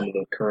some of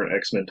the current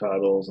X-Men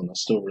titles, and I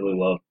still really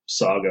love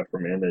Saga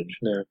from Image.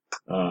 Yeah.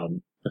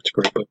 That's a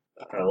great book.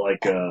 I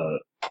like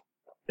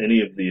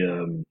any of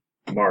the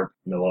Mark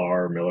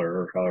Millar,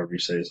 or however you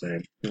say his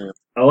name. Yeah.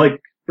 I like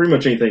pretty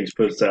much anything he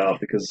puts out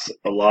because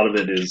a lot of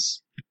it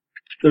is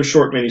they're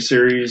short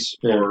miniseries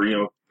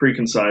or pretty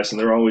concise, and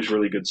they're always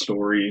really good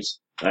stories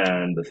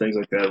and the things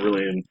like that. I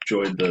really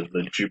enjoyed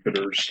the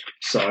Jupiter's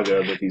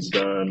saga that he's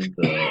done.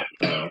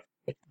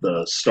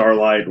 The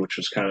Starlight, which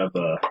was kind of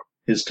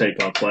his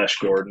take on Flash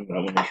Gordon.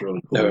 That one was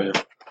really cool.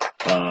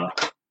 Oh, yeah.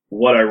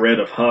 What I read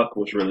of Huck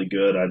was really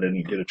good. I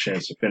didn't get a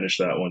chance to finish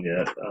that one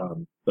yet,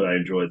 but I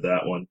enjoyed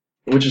that one.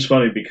 Which is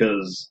funny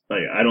because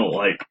I don't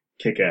like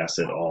Kick-Ass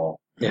at all.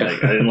 Yeah.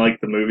 I didn't like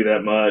the movie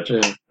that much.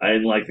 Yeah. I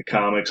didn't like the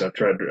comics. I've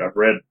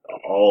read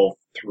all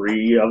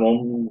 3 of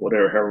them,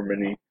 however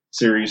many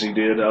series he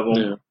did of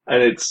them, Yeah.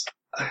 and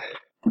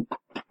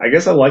I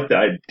guess I like the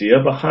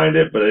idea behind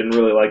it, but I didn't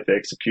really like the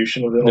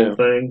execution of the whole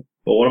thing.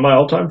 But one of my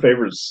all-time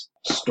favorite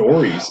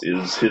stories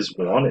is his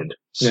Wanted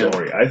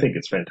story. Yeah. I think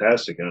it's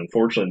fantastic, and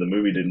unfortunately the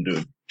movie didn't do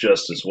it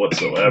justice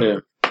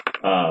whatsoever.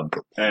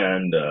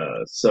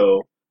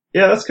 So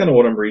yeah, that's kind of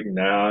what I'm reading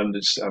now.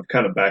 I've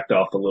kind of backed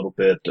off a little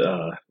bit,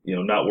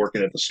 not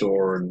working at the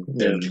store and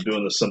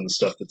doing some of the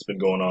stuff that's been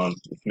going on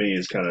with me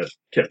has kind of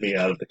kept me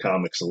out of the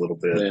comics a little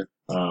bit. Yeah.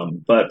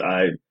 But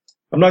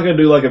I'm not going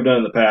to do like I've done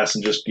in the past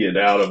and just get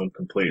out of them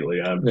completely.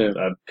 I'm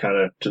kind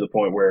of to the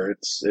point where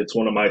it's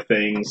one of my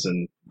things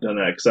and done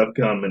that because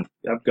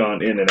I've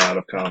gone in and out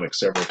of comics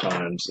several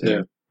times.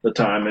 Yeah. The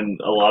time, and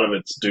a lot of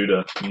it's due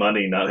to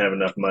money, not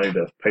having enough money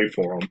to pay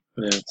for them.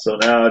 Yeah. So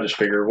now I just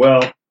figure,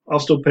 well, I'll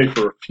still pay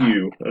for a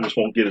few. I just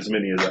won't get as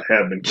many as I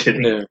have been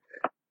getting. Yeah.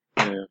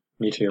 Yeah.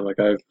 Me too. Like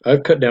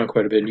I've cut down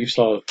quite a bit. And you've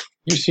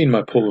seen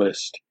my pull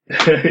list.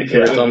 Where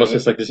it's almost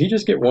just like, does he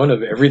just get one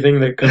of everything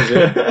that comes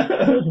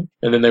in?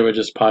 And then they would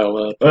just pile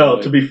up.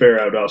 Well, to be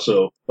fair, I would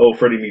also,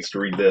 Freddie needs to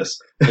read this.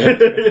 Yeah.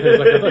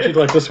 I thought you'd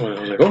like this one. I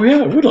was like, oh yeah,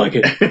 I would like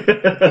it.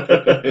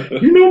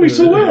 You know me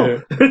so well.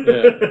 Yeah.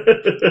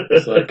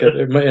 It's like,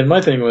 and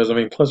my thing was,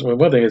 plus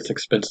one thing, it's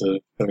expensive.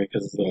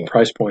 Because the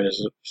price point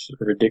is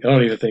ridiculous. I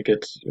don't even think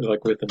it's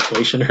like with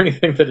inflation or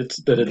anything that it's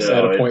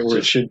at a point where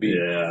it should be.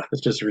 Yeah.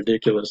 It's just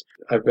ridiculous.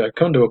 I've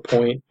come to a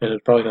point, and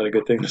it's probably not a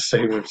good thing to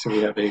say when we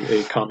have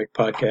a comic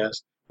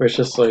podcast, where it's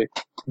just like,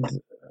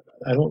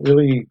 I don't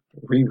really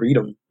reread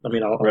them.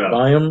 I'll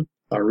buy them,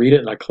 I'll read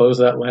it, and I close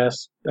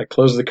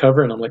the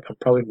cover, and I'm like, I'm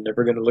probably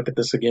never going to look at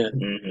this again.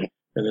 Mm-hmm.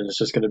 And then it's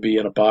just going to be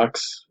in a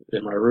box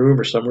in my room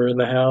or somewhere in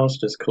the house,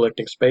 just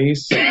collecting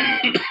space.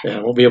 And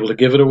I won't be able to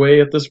give it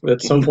away at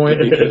some point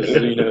because,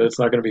 it's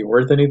not going to be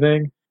worth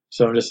anything.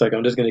 So I'm just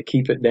going to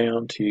keep it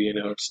down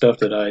to, stuff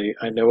that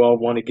I know I'll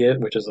want to get,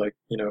 which is like,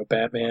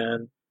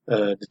 Batman,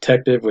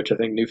 Detective, which I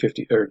think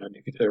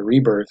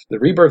Rebirth. The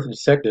Rebirth of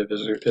Detective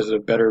is a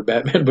better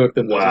Batman book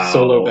than the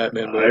solo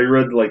Batman book. I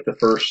read like the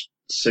first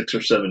 6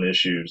 or 7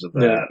 issues of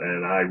that,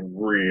 and I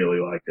really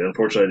liked it.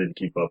 Unfortunately, I didn't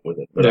keep up with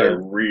it, but I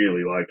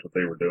really liked what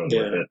they were doing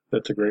with it.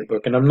 That's a great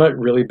book, and I'm not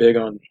really big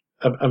on.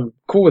 I'm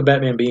cool with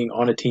Batman being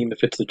on a team that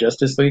fits the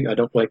Justice League. I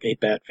don't like a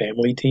Bat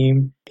Family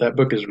team. That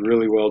book is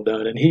really well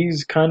done, and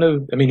he's kind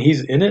of,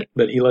 he's in it,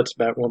 but he lets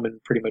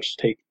Batwoman pretty much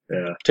take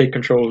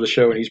control of the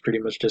show, and he's pretty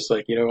much just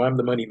like, I'm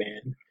the money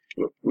man.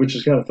 Which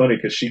is kind of funny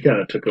because she kind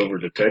of took over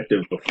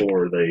Detective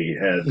before they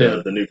had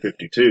the New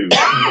 52.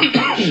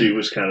 She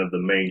was kind of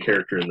the main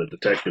character in the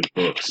Detective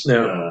books.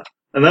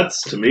 And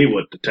that's, to me,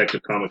 what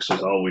Detective Comics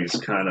is always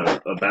kind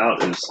of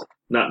about, is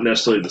not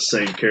necessarily the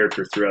same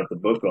character throughout the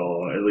book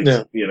at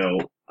least,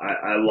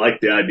 I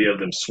like the idea of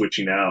them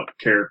switching out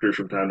characters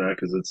from time to time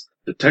because it's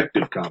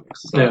Detective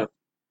Comics. It's not,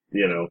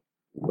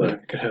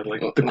 But could have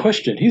the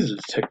question, he's a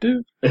detective?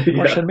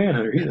 Martian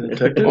Manhunter, he's a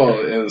detective? Well,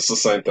 and it's the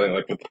same thing,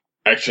 like with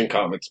Action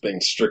Comics being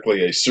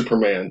strictly a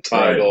Superman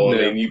title.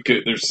 Right.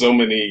 There's so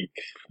many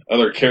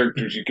other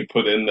characters you could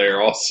put in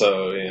there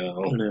also,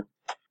 Yeah.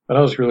 But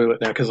I was really let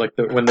down because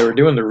when they were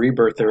doing the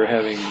Rebirth, they were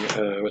having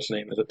what's his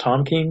name? Is it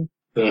Tom King,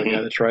 the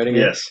guy that's writing it?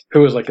 Yes. Who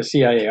was like a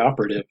CIA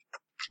operative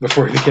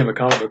before he became a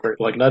comic book writer.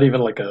 Like not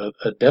even like a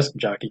desk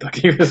jockey. Like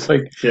he was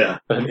like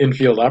an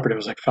infield operative. I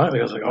was like, finally,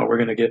 I was like, we're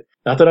gonna get.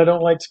 Not that I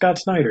don't like Scott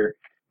Snyder,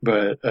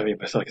 but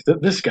it's like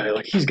this guy,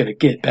 like he's gonna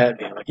get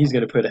Batman. Like he's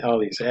gonna put all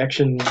these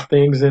action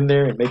things in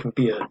there and make him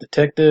be a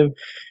detective.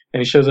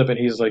 And he shows up and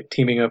he's like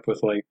teaming up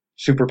with like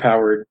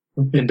superpowered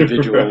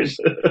individuals.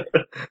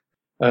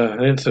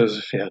 And it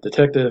says,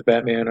 Detective,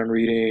 Batman, I'm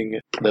reading.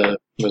 Was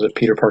it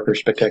Peter Parker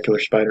Spectacular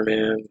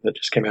Spider-Man that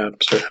just came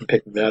out? So I'm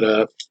picking that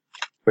up,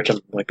 which I'm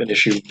like an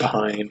issue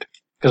behind.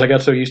 because I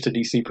got so used to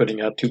DC putting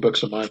out 2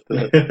 books a month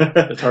that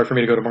it's hard for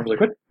me to go to Marvel. Like,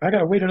 what? I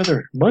gotta wait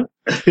another month.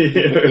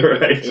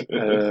 Right.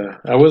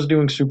 I was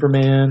doing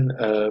Superman.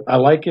 I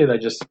like it. I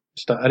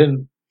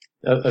didn't.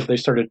 They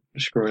started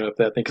screwing up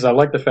that thing because I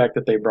like the fact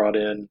that they brought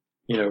in,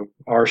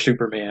 our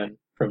Superman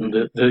from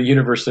the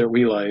universe that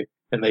we like,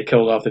 and they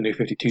killed off the New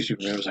 52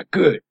 Superman. I was like,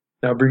 good.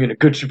 Now bring in a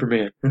good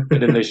Superman. And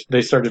then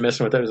they started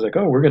messing with that. It was like,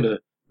 oh, we're gonna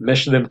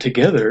mesh them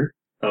together.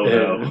 Oh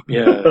no.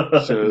 Yeah.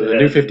 So the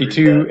New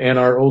 52 and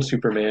our old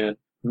Superman,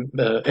 and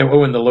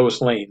the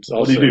Lois Lanes. Also,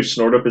 What do you do?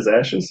 Snort up his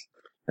ashes?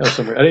 I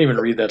didn't even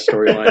read that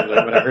storyline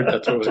when I heard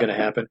that's what was going to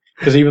happen.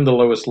 Because even the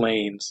Lois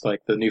Lanes,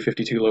 like the New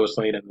 52 Lois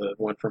Lane and the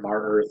one from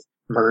Our Earth,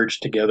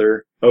 merged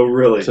together Oh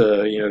really?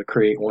 to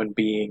create one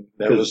being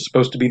that was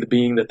supposed to be the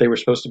being that they were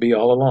supposed to be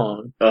all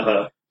along.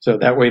 Uh-huh. So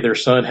that way their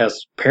son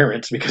has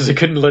parents because they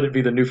couldn't let it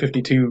be the New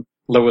 52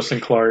 Lois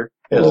and Clark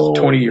as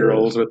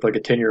 20-year-olds with like a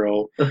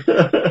 10-year-old.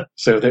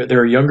 So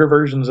they're younger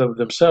versions of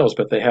themselves,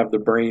 but they have the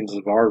brains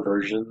of our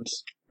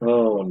versions.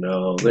 Oh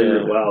no!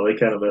 Yeah. Wow, they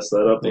kind of messed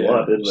that up a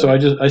lot, didn't So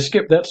I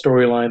skipped that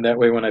storyline. That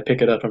way, when I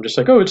pick it up, I'm just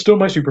like, oh, it's still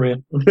my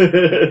Superman.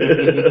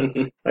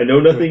 they? I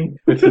know nothing.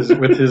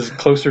 with his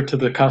closer to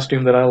the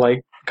costume that I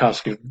like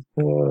costume.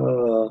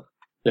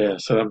 Yeah,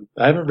 so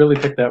I haven't really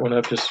picked that one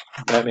up. Just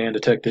Batman,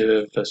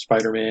 Detective,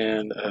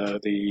 Spider-Man,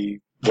 the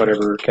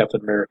whatever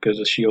Captain America's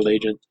a Shield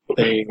agent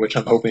thing, which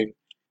I'm hoping.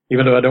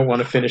 Even though I don't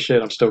want to finish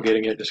it, I'm still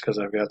getting it just because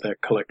I've got that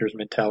collector's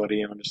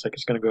mentality, and I'm just like,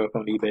 it's going to go up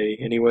on eBay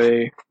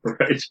anyway.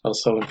 Right. I'll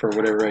sell them for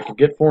whatever I can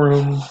get for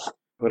them.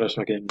 What else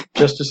am I getting?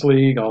 Justice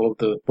League, all of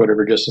the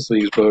whatever Justice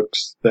League's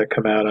books that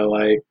come out I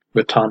like.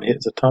 With Tom Hitch.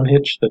 Is it Tom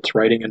Hitch that's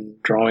writing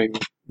and drawing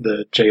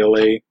the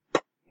JLA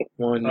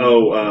one?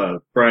 Oh,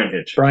 Brian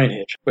Hitch. Brian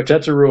Hitch. Which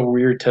that's a real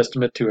weird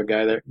testament to a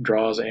guy that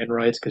draws and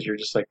writes because you're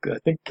just like, I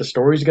think the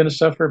story's going to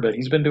suffer, but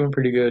he's been doing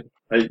pretty good.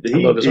 He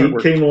love his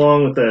artwork. came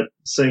along with that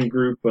same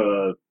group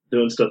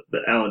doing stuff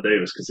that Alan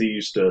Davis, because he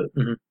used to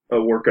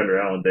work under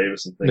Alan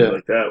Davis and things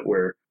like that,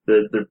 where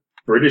the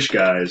British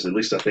guys, at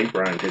least I think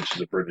Brian Hitch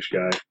is a British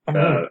guy. I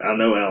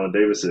know Alan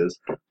Davis is,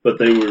 but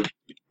they would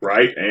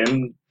write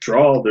and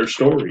draw their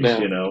stories,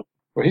 Well,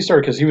 he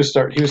started because he was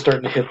starting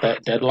to hit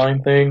that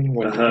deadline thing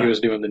when he was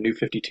doing the New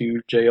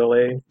 52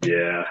 JLA.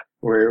 Yeah.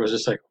 Where it was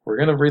just like, we're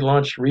going to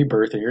relaunch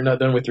Rebirth and you're not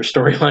done with your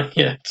storyline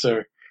yet,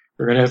 so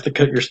we're going to have to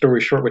cut your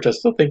story short, which I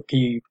still think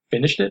he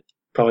finished it.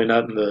 Probably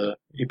not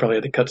he probably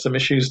had to cut some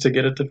issues to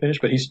get it to finish,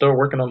 but he's still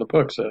working on the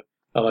book, so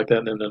I like that.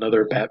 And then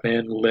another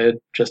Batman-led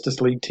Justice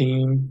League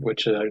team,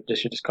 which I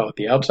guess you just call it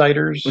the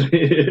Outsiders,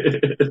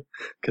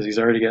 because he's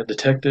already got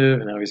Detective,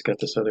 and now he's got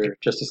this other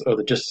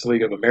the Justice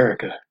League of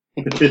America,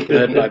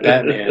 led by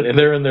Batman. And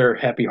they're in their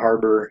Happy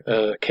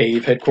Harbor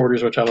cave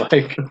headquarters, which I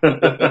like.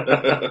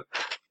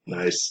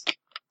 Nice.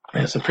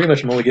 Yeah, so pretty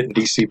much I'm only getting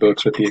DC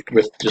books with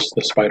just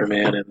the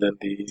Spider-Man and then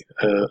the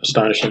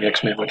Astonishing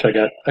X-Men, which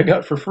I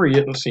got for free,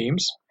 it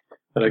seems.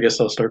 But I guess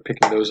I'll start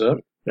picking those up.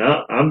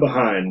 Now I'm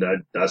behind.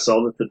 I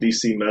saw that the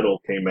DC Metal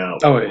came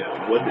out. Oh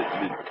yeah. What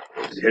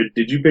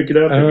did you pick it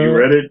up? Have you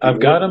read it? I've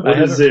got them. What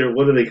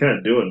are they kind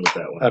of doing with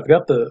that one?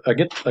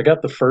 I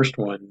got the first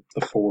one,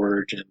 The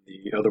Forge, and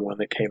the other one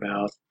that came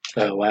out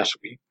last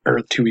week or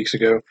 2 weeks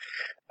ago.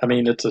 I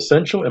mean, it's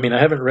essential. I mean, I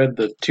haven't read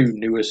the 2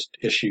 newest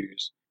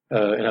issues.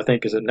 And I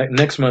think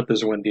next month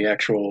is when the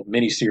actual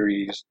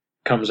miniseries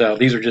comes out.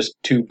 These are just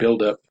 2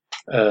 build-up,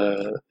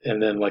 and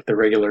then like the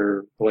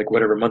regular, like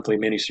whatever monthly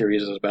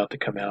miniseries is about to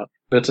come out.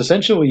 But it's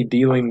essentially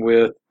dealing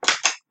with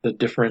the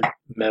different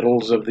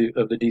metals of the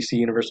DC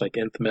universe, like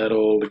Nth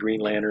Metal, the Green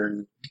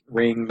Lantern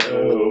ring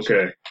metals. Oh,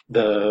 okay.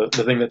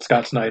 The thing that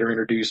Scott Snyder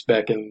introduced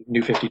back in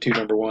New 52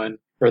 #1,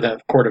 or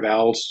that Court of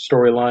Owls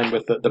storyline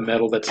with the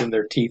metal that's in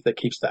their teeth that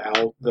keeps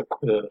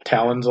the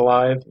talons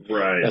alive.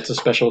 Right. That's a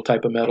special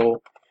type of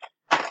metal.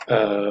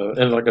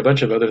 And like a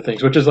bunch of other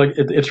things, which is like,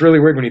 it's really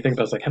weird when you think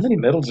about it. It's like, how many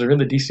metals are in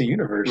the DC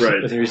universe?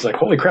 Right. And he's like,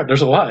 holy crap,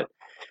 there's a lot.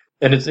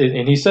 And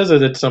and he says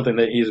that it's something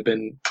that he's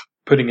been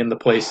putting into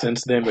place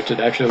since then, which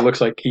it actually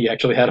looks like he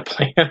actually had a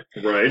plan.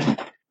 Right.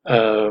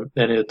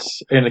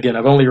 And again,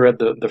 I've only read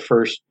the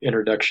first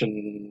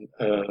introduction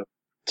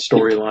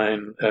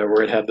storyline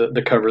where it had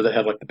the cover that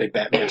had like the big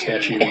Batman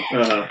statue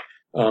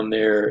on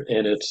there,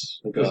 and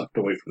I'll have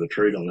to wait for the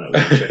trade on that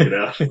one to check it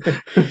out,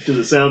 because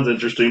it sounds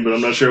interesting, but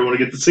I'm not sure I want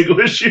to get the single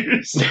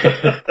issues.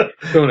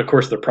 And of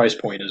course the price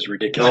point is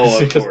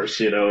ridiculous. Oh, of course,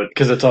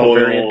 because it's all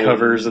variant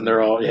covers, and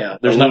they're all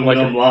there's not like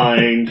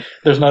lined.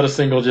 There's not a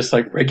single just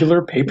like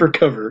regular paper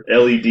cover,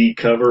 LED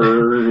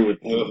cover with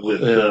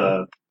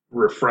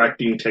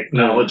refracting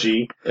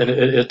technology. And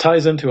it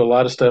ties into a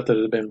lot of stuff that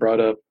has been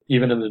brought up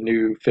even in the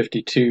New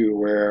 52,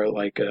 where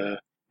like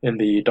in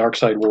the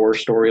Darkseid War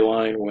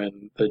storyline,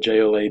 when the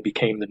JLA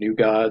became the New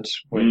Gods,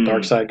 when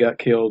Darkseid got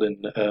killed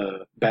and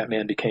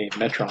Batman became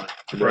Metron.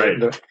 Right.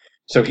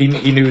 So he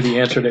knew the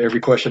answer to every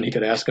question he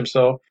could ask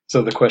himself.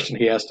 So the question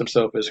he asked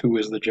himself is, who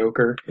is the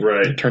Joker?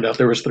 Right. It turned out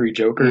there was 3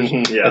 Jokers.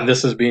 Mhm. Yeah. And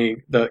this is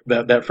being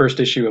that first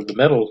issue of the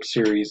Metal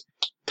series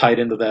tied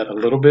into that a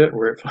little bit.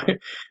 Where I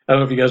don't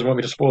know if you guys want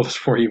me to spoil this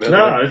for you, but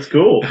No, it's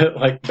cool.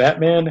 like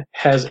Batman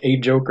has a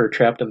Joker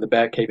trapped in the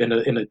Batcave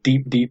in a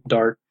deep,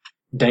 dark,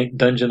 dank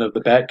dungeon of the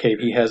Batcave.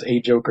 He has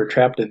a Joker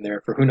trapped in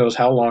there for who knows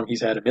how long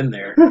he's had him in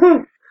there.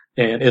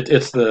 And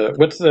it's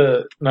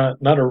the not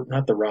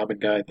the Robin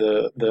guy,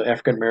 the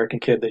African American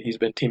kid that he's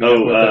been teaming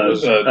up with. That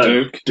was,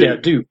 Duke. yeah,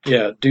 Duke.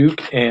 Yeah,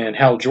 Duke and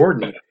Hal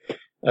Jordan.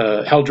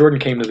 Hal Jordan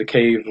came to the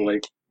cave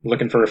like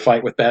looking for a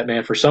fight with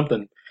Batman for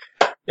something,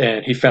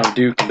 and he found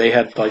Duke, and they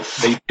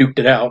duked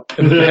it out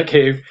in the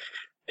Batcave,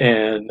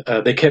 and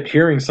they kept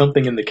hearing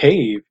something in the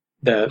cave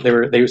that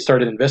they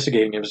started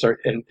investigating him,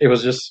 and it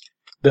was just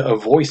a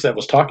voice that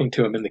was talking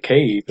to him in the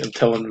cave and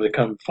telling him to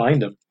come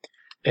find him.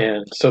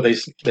 And so they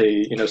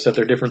set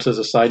their differences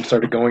aside and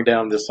started going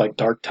down this like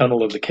dark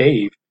tunnel of the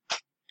cave,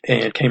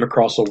 and came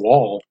across a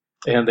wall.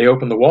 And they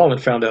opened the wall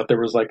and found out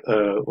there was like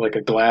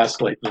a glass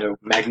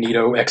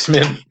Magneto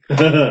X-Men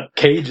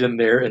cage in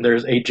there, and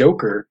there's a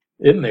Joker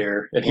in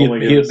there, and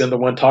he had been the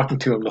one talking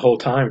to him the whole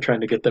time,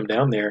 trying to get them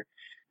down there.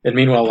 And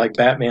meanwhile, like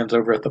Batman's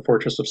over at the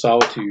Fortress of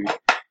Solitude.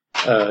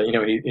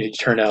 He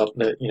turned out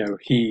that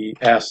he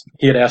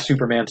had asked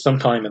Superman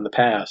sometime in the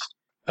past.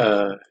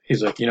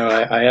 He's like,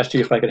 I asked you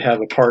if I could have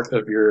a part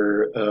of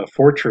your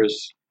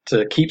fortress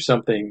to keep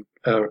something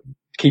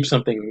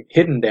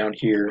hidden down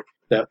here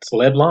that's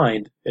lead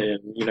lined, and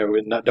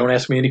don't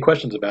ask me any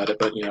questions about it,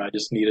 but I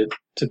just need it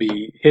to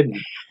be hidden.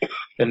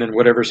 And then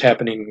whatever's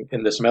happening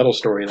in this Metal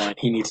storyline,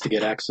 he needs to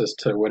get access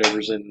to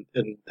whatever's in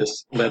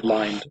this lead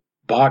lined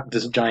box,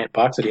 this giant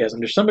box that he has.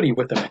 And there's somebody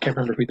with him. I can't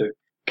remember who the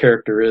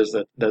character is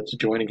that's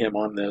joining him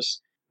on this.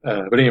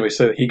 But anyway,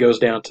 so he goes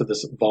down to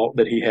this vault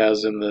that he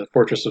has in the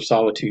Fortress of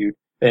Solitude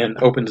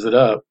and opens it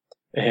up.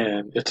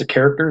 And it's a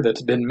character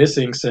that's been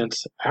missing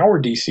since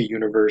our DC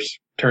universe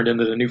turned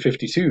into the New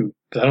 52.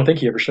 Because I don't think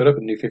he ever showed up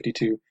in New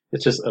 52.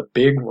 It's just a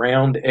big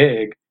round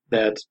egg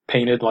that's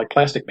painted like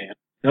Plastic Man.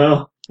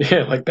 Oh.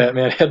 Yeah, like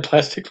Batman had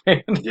Plastic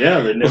Man.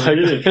 Yeah, they never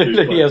did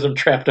introduce He has him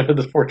trapped under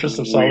the Fortress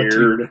of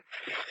Solitude. Weird.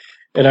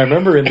 And I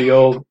remember in the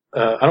old,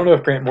 I don't know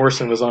if Grant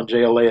Morrison was on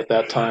JLA at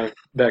that time,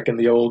 back in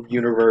the old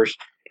universe,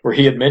 where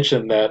he had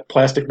mentioned that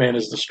Plastic Man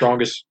is the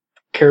strongest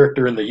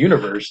character in the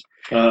universe.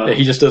 That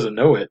he just doesn't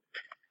know it.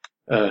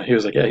 He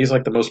was like, yeah, he's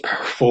like the most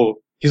powerful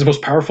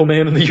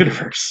man in the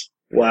universe.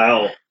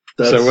 Wow.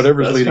 So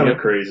whatever's that's leading kind of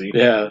it, crazy.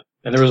 yeah.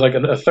 And there was like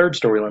a third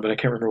storyline, but I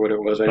can't remember what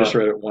it was. I just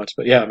read it once.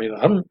 But yeah, I mean,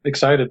 I'm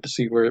excited to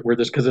see where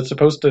this, because it's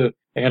supposed to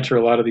answer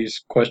a lot of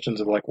these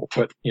questions of like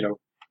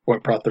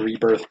what brought the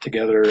Rebirth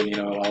together, and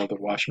a lot of the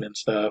Watchmen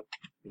stuff.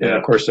 Yeah. And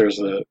of course, there's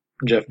the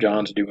Jeff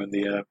Johns doing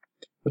the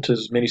what's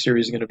his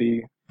miniseries going to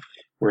be,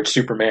 where it's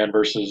Superman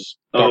versus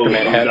Dr.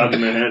 Manhattan. Dr.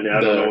 Manhattan. Yeah,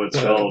 I don't know what it's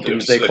called.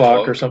 Doomsday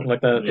Clock or something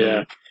like that.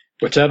 Yeah.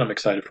 Which that I'm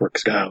excited for,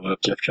 because God, I love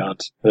Jeff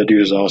Johns. That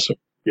dude is awesome.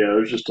 Yeah,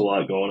 there's just a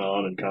lot going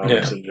on in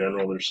comics in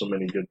general. There's so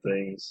many good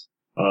things.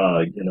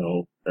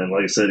 And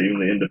like I said, even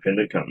the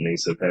independent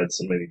companies have had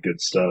so many good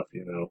stuff.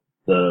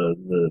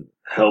 The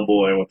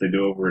Hellboy and what they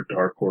do over at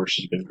Dark Horse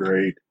has been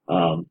great.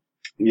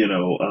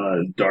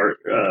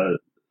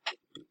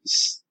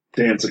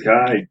 Dan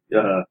Sakai,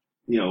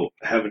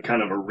 having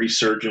kind of a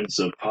resurgence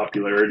of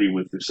popularity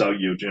with Usagi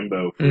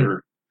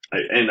Yojimbo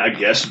and I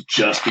guess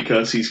just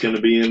because he's going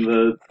to be in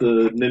the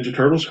Ninja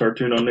Turtles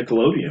cartoon on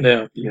Nickelodeon.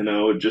 Yeah.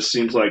 It just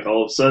seems like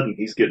all of a sudden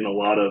he's getting a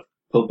lot of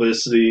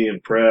publicity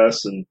and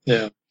press and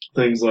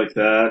things like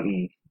that.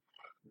 And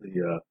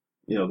the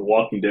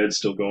Walking Dead's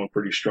still going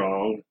pretty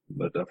strong,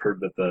 but I've heard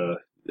that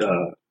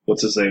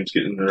what's his name's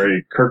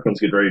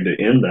Kirkman's getting ready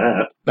to end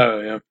that.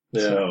 Oh, yeah.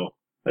 Yeah. So,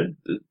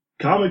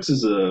 comics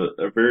is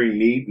a very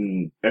neat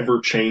and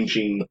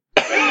ever-changing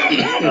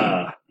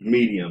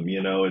medium.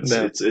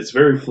 It's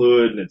very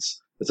fluid, and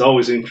it's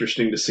always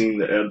interesting to see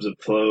the ebbs and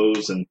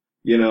flows. And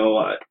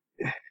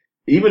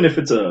even if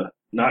it's a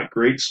not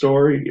great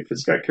story, if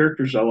it's got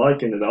characters I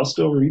like in it, I'll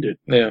still read it.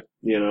 Yeah.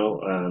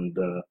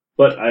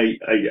 But I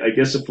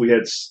guess if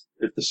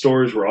the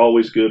stories were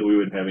always good, we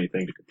wouldn't have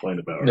anything to complain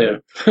about.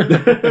 Right?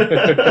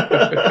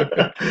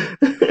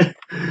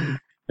 Yeah.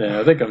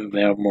 Yeah, I think I'm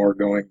now more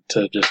going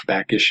to just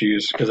back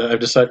issues, because I've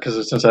decided,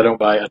 because since I don't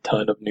buy a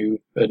ton of new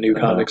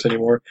comics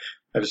anymore,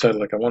 I've decided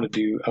like I want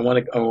to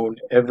own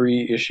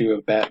every issue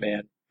of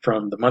Batman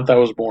from the month I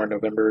was born,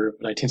 November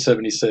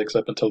 1976,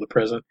 up until the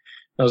present.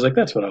 I was like,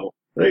 that's what I'll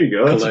there you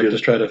go. collect.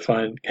 Just try to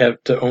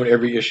have to own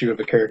every issue of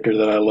a character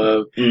that I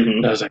love. Mm-hmm.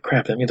 And I was like,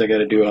 crap, that means I got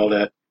to do all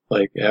that.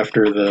 Like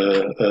after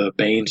the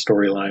Bane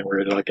storyline where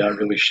it like got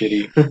really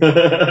shitty.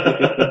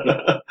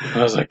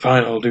 I was like,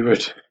 fine, I'll do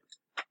it.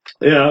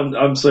 Yeah,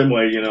 I'm the same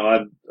way.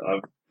 I'm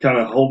kind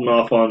of holding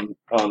off on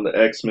the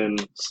X-Men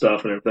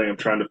stuff and everything. I'm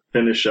trying to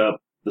finish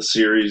up the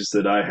series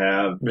that I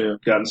have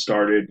gotten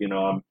started.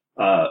 I'm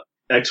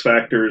X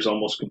Factor is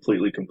almost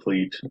completely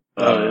complete.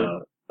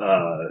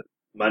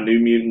 My New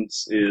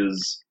Mutants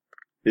is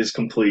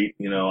complete.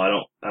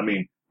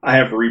 I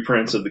have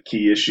reprints of the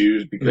key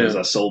issues because Yeah.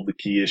 I sold the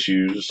key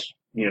issues,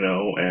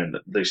 and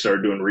they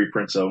started doing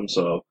reprints of them.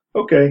 So,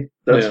 okay,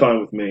 that's Yeah. fine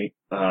with me.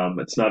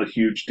 It's not a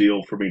huge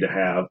deal for me to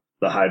have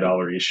the high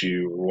dollar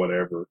issue or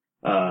whatever.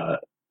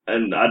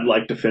 And I'd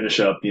like to finish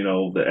up,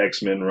 the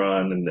X-Men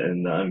run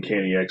and the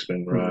Uncanny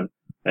X-Men run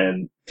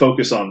and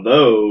focus on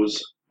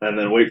those and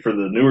then wait for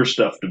the newer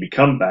stuff to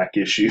become back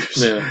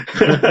issues Yeah.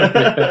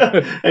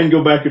 and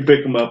go back and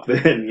pick them up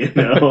then,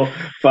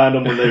 find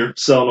them when they're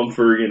selling them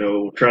for,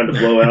 trying to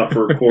blow out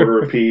for a quarter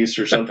a piece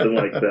or something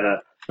like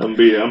that. I'm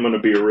going to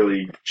be a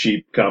really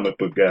cheap comic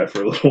book guy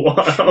for a little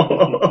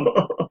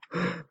while.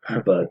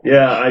 But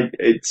yeah,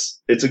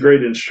 it's a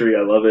great industry.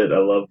 I love it. I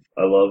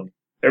love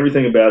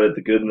everything about it,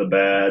 the good and the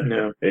bad.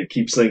 Yeah. It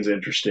keeps things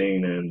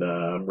interesting, and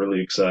I'm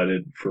really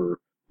excited for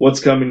what's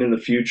coming in the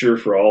future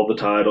for all the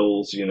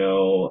titles.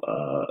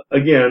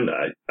 Again,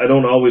 I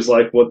don't always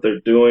like what they're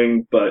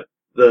doing, but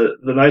the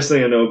nice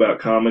thing I know about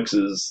comics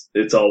is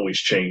it's always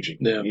changing.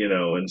 Yeah.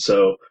 And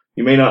so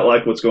you may not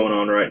like what's going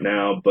on right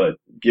now, but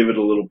give it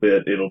a little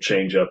bit, it'll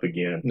change up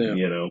again.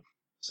 Yeah.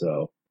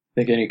 So. I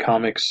think any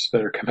comics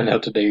that are coming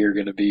out today are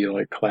going to be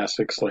like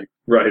classics, like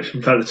right.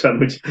 By the time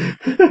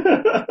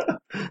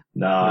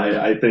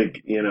I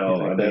think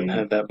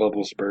that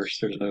bubbles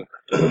burst. There's no.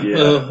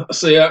 Yeah.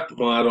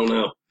 I don't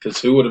know, because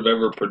who would have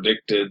ever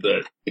predicted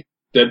that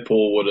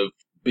Deadpool would have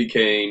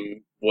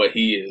became what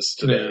he is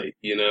today?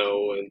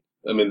 And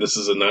I mean, this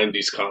is a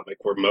 '90s comic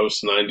where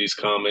most '90s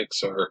comics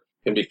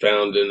can be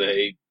found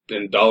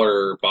in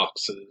dollar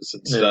boxes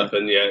and stuff,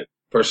 and yet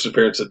first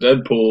appearance of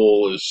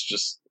Deadpool is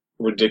just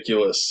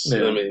ridiculous.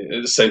 Yeah. I mean,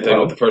 it's the same thing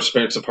with the first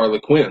appearance of Harley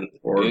Quinn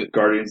or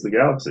Guardians of the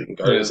Galaxy.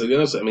 Guardians of the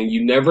Galaxy. I mean,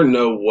 you never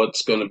know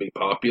what's going to be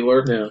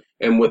popular,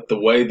 and with the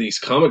way these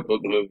comic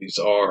book movies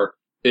are,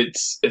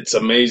 it's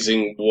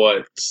amazing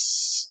what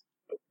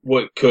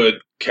could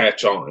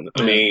catch on.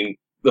 I mean,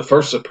 the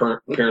first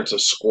appearance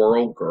of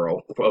Squirrel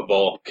Girl, of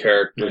all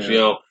characters,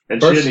 and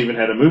she hadn't even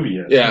had a movie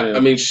yet. Yeah. I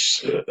mean,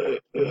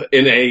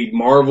 in a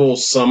Marvel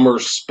summer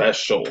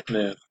special,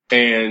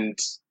 and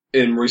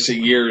in recent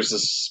years,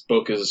 this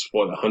book is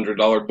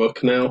 $100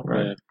 book now.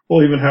 Right.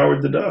 Well, even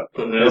Howard the Duck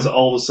has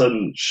all of a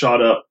sudden shot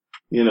up.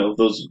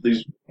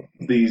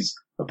 These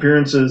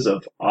appearances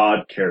of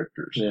odd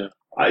characters. Yeah.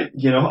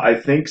 I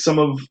think some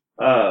of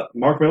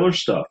Mark Miller's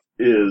stuff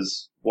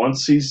is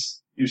once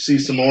you see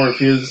some more of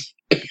his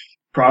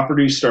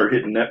properties start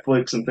hitting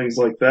Netflix and things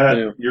like that,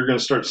 you're going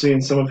to start seeing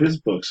some of his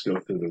books go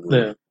through the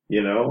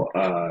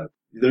roof.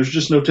 There's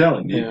just no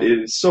telling.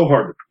 It's so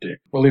hard to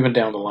predict. Well, even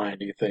down the line,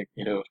 do you think,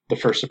 the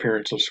first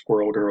appearance of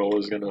Squirrel Girl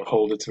is going to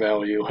hold its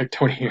value like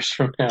 20 years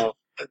from now?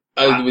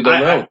 We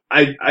don't know.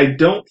 I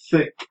don't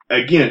think,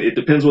 again, it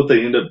depends what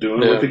they end up doing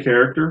with the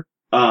character.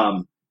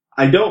 I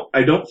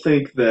don't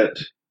think that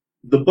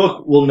the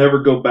book will never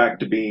go back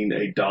to being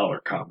a dollar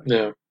comic.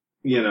 Yeah.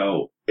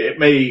 It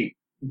may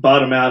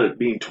bottom out at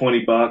being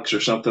 $20 or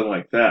something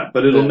like that,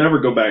 but it'll never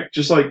go back,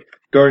 just like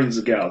Guardians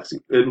of the Galaxy.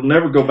 It'll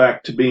never go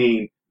back to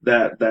being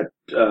that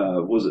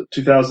was it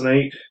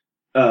 2008?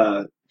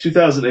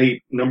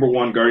 2008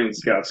 #1 Guardians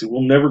of the Galaxy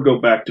will never go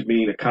back to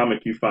being a comic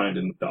you find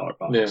in the dollar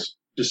box. Yeah.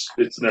 Just,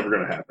 it's never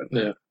going to happen.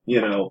 Yeah.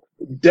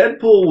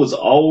 Deadpool was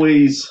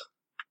always,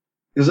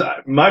 because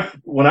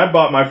when I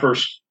bought my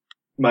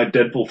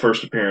Deadpool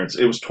first appearance,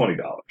 it was $20.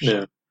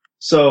 Yeah.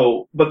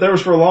 So, but there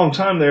was for a long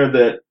time there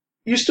that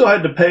you still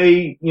had to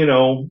pay,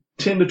 $10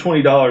 to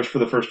 $20 for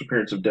the first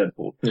appearance of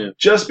Deadpool. Yeah.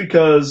 Just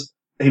because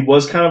he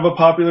was kind of a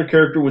popular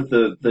character with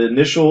the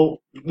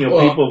initial,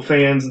 people,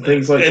 fans and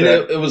things like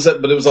that.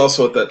 But it was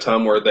also at that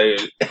time where they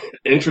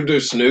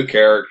introduced new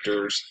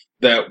characters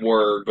that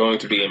were going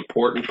to be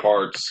important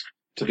parts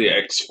to the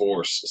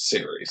X-Force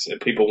series. And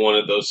people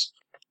wanted those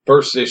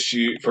first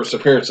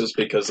appearances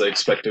because they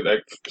expected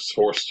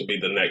X-Force to be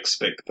the next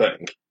big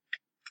thing.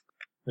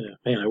 Yeah,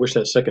 man, I wish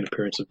that second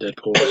appearance of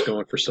Deadpool was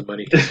going for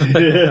somebody. I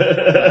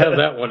have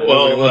that one.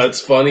 Well, that's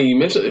funny you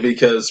mentioned it,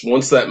 because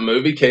once that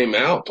movie came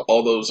out,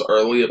 all those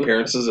early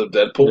appearances of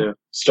Deadpool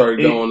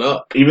started going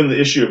up. Even the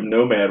issue of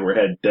Nomad where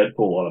it had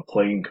Deadpool on a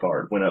playing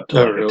card went up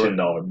to a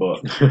 $10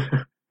 book.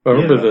 I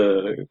remember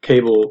the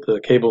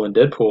Cable and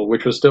Deadpool,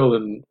 which was still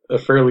in a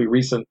fairly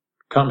recent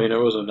comic. It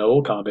was an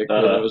old comic,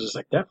 but it was just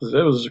like that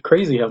was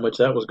crazy how much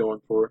that was going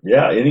for.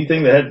 Yeah,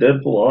 anything that had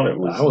Deadpool on it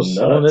was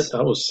nuts.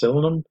 I was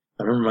selling them.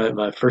 I remember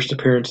my first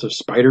appearance of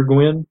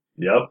Spider-Gwen.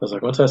 Yep. I was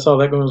like, once I saw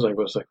that going, I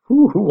was like,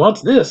 who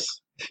wants this?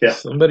 Yeah.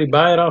 Somebody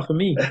buy it off of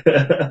me.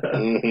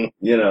 I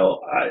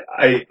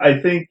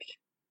think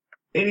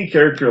any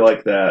character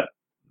like that,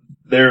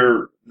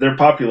 their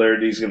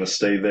popularity is going to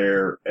stay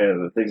there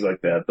and things like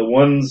that. The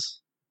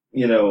ones,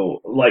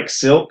 like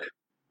Silk.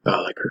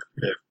 I like her.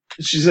 Yeah.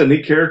 She's a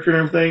neat character and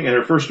everything, and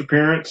her first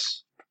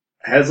appearance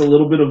has a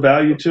little bit of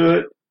value to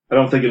it. I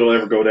don't think it'll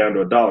ever go down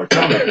to $1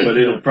 comic, but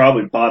it'll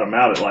probably bottom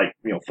out at like,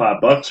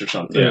 $5 or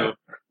something,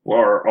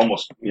 or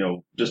almost,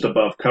 just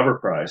above cover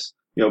price,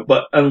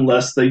 but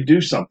unless they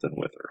do something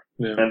with her,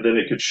 and then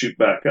it could shoot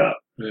back up.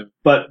 Yeah.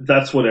 But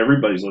that's what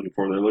everybody's looking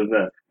for. They're looking at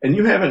that. And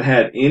you haven't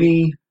had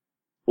any,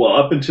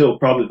 up until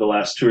probably the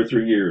last 2 or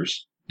 3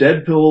 years,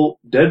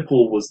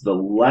 Deadpool was the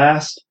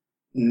last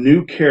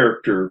new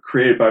character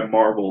created by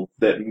Marvel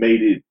that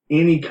made it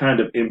any kind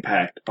of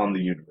impact on the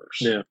universe.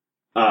 Yeah.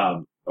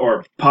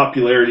 Or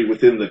popularity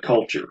within the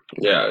culture.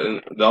 Yeah,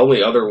 and the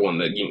only other one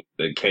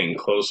that came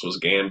close was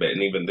Gambit,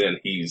 and even then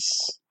he's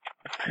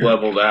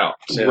leveled out.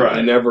 So Right.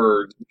 He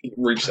never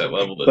reached that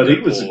level. But he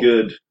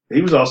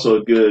was also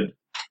a good,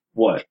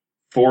 4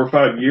 or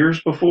 5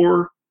 years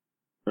before?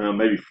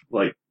 Maybe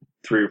like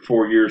 3 or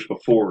 4 years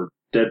before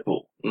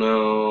Deadpool.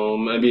 No,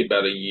 maybe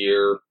about a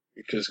year,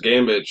 because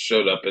Gambit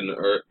showed up in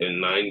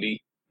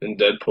 90, and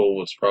Deadpool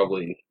was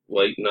probably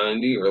late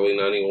 90, early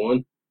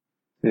 91.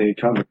 Any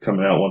comic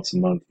coming out once a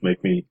month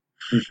make me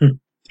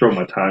throw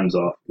my times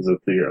off because I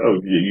figure,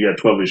 you got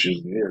 12 issues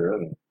in a year.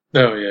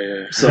 Oh,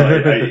 yeah. So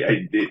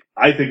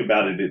I think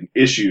about it in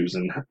issues,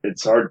 and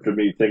it's hard for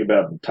me to think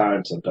about the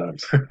time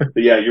sometimes. But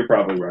yeah, you're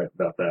probably right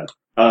about that.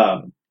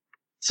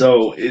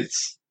 So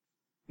it's,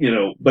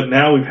 but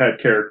now we've had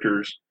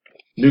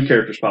new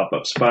characters pop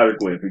up.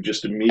 Spider-Gwen, who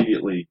just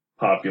immediately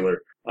popular.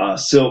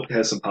 Silk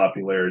has some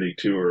popularity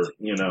to her.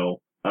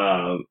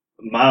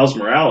 Miles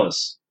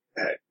Morales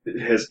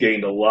has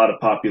gained a lot of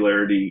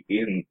popularity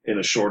in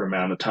a short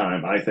amount of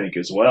time, I think,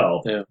 as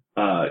well. Yeah.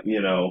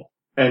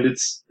 And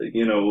it's,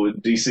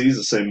 DC's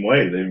the same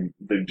way.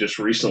 They've just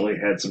recently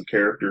had some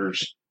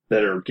characters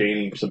that are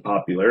gaining some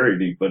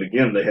popularity, but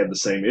again, they had the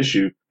same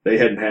issue. They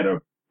hadn't had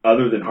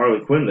other than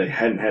Harley Quinn, they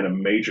hadn't had a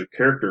major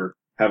character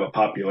have a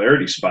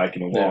popularity spike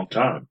in a long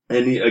time.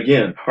 And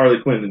again, Harley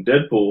Quinn and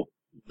Deadpool,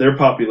 their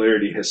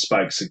popularity has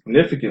spiked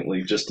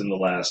significantly just in the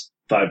last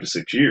 5 to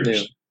 6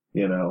 years.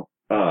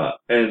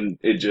 And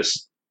it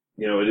just,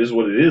 it is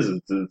what it is.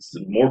 It's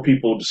more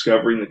people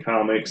discovering the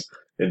comics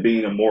and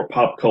being a more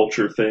pop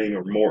culture thing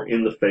or more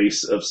in the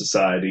face of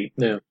society.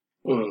 Yeah.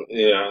 Well,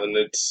 yeah, and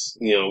it's,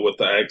 with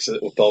the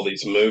accent, with all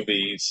these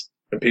movies,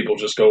 and people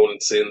just going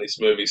and seeing these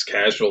movies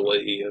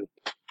casually,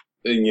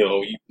 and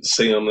you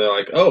see them, they're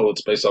like, oh,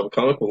 it's based off a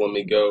comic, well, let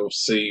me go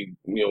see,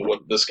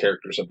 what this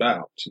character's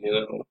about,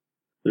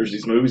 There's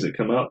these movies that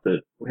come out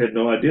that we had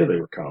no idea they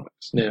were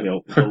comics. Yeah.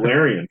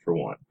 Valerian, for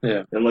one.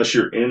 Yeah. Unless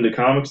you're into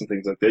comics and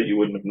things like that, you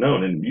wouldn't have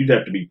known. And you'd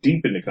have to be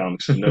deep into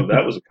comics to know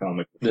that was a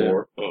comic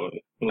before.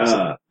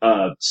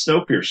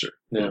 Snowpiercer.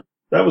 Yeah.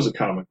 That was a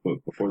comic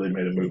book before they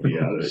made a movie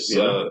out of it. It's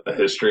A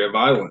History of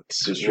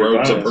Violence.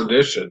 Roads of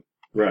Perdition.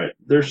 Right.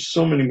 There's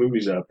so many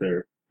movies out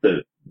there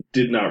that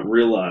did not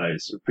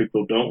realize, or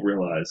people don't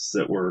realize,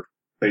 that were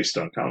based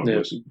on comic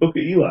books. Book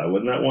of Eli,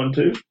 wasn't that one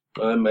too?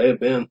 It may have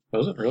been.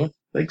 Was it really?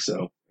 I think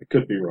so. It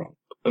could be wrong.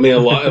 I mean, a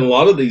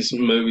lot of these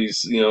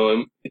movies,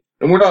 and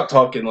we're not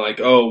talking like,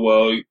 oh,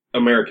 well,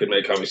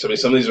 American-made comics. I mean,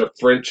 some of these are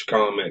French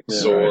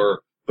comics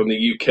or from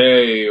the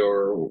UK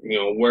or,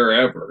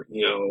 wherever,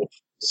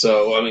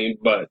 So, I mean,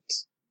 but,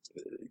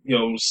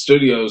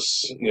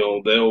 studios,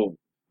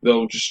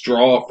 they'll just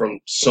draw from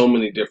so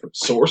many different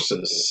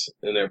sources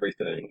and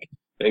everything.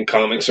 And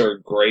comics are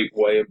a great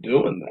way of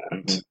doing that.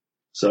 Mm-hmm.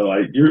 So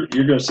you're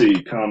going to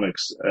see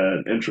comics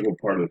an integral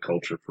part of the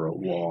culture for a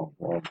long,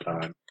 long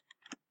time.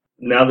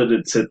 Now that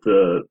it's hit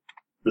the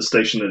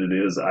station that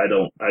it is, I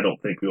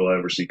don't think we'll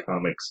ever see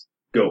comics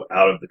go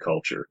out of the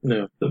culture.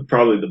 No.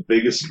 Probably the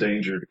biggest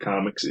danger to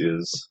comics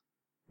is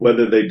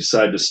whether they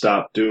decide to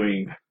stop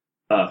doing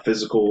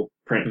physical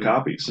print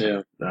copies.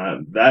 Yeah.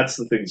 That's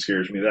the thing that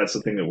scares me. That's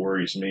the thing that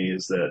worries me,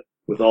 is that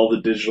with all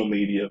the digital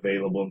media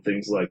available and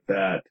things like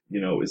that,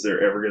 is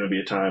there ever going to be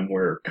a time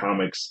where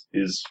comics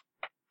is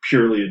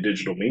purely a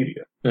digital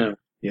media? Yeah.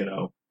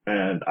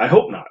 And I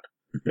hope not,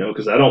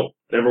 because I don't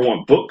ever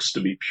want books to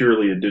be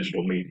purely a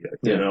digital media.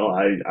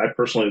 I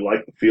personally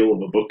like the feel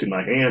of a book in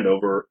my hand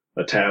over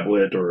a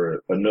tablet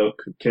or a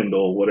Nook,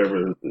 Kindle,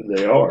 whatever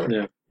they are.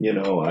 Yeah.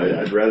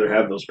 I'd rather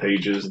have those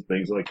pages and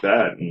things like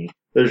that. And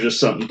there's just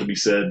something to be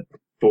said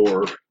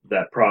for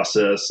that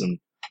process. And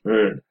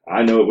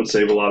I know it would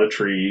save a lot of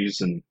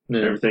trees and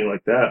everything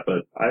like that,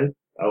 but I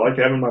like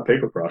having my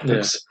paper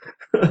products.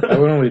 Yeah. I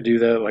would only do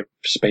that like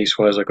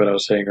space-wise, like what I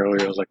was saying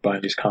earlier. I was like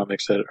buying these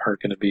comics that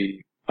aren't going to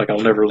be, like, I'll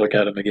never look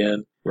at them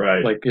again.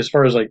 Right. Like, as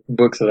far as like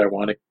books that I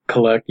want to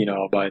collect,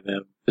 I'll buy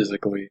them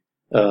physically.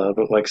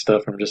 But like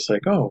stuff, I'm just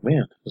like, oh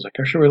man, I was like,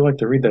 I sure would like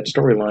to read that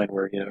storyline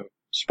where,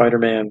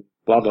 Spider-Man,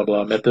 blah, blah,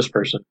 blah, met this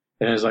person.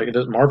 And it's like,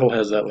 Marvel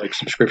has that like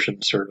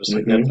subscription service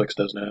like Netflix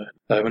does now.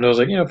 And I was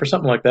like, for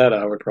something like that,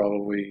 I would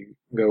probably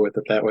go with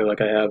it that way.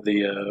 Like I have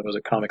the, was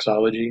it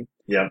Comixology?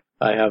 Yeah.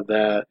 I have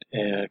that,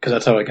 and because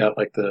that's how I got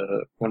like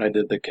when I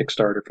did the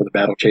Kickstarter for the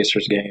Battle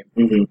Chasers game,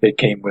 it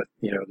came with,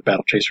 the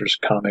Battle Chasers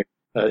comic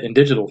in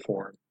digital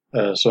form.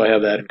 So I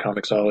have that in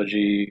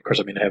Comixology. Of course,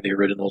 I have the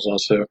originals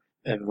also.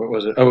 And what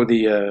was it? Oh,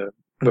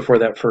 before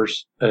that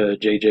first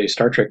JJ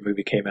Star Trek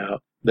movie came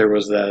out, there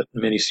was that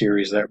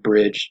miniseries, that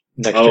Bridge,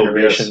 Next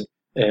Generation,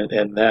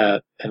 yes.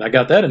 and I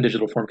got that in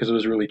digital form because it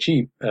was really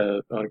cheap.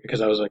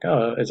 Because I was like,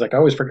 it's like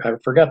I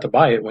forgot to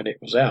buy it when it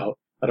was out.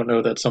 I don't know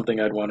if that's something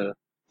I'd want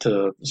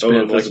to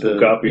spend like the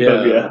copy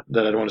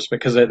that I'd want to spend,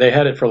 because they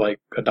had it for like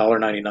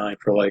 $1.99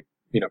 for like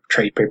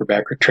trade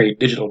paperback or trade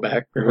digital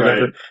back or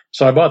whatever. Right.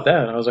 So I bought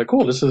that and I was like,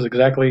 cool, this is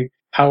exactly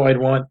how I'd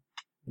want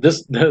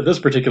this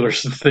particular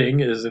thing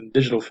is in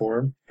digital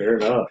form. Fair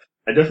enough.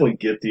 I definitely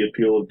get the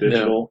appeal of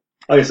digital.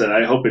 Like I said,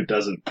 I hope it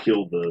doesn't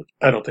kill the.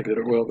 I don't think that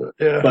it will, but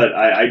yeah. But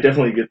I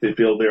definitely get the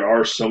appeal. There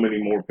are so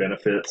many more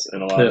benefits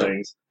and a lot of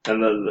things,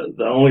 and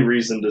the only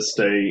reason to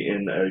stay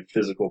in a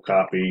physical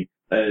copy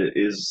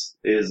is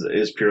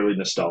purely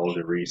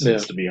nostalgia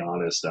reasons. To be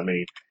honest, I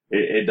mean,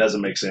 it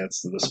doesn't make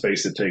sense. The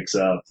space it takes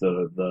up,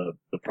 the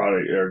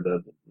product or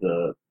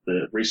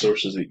the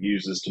resources it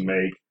uses to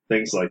make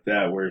things like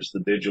that. Whereas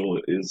the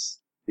digital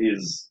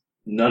is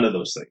none of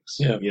those things.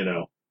 Yeah. You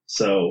know,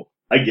 so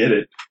I get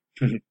it.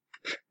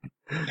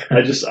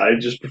 I just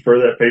prefer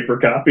that paper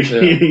copy.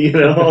 Yeah. You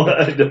know,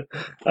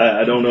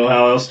 I don't know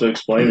how else to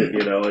explain it.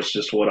 You know, it's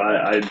just what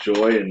I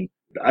enjoy, and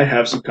I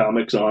have some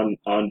comics on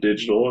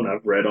digital, and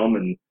I've read them,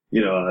 and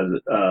you know,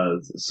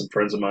 some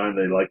friends of mine,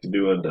 they like to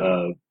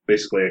do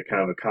basically a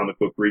kind of a comic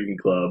book reading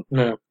club.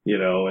 Yeah. You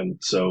know, and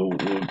so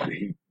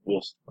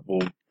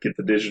we'll get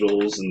the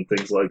digitals and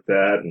things like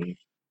that,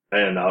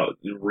 and I'll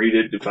read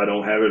it if I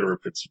don't have it, or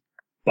if it's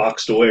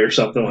boxed away or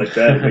something like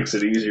that. It makes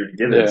it easier to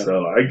get it. Yeah.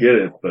 So I get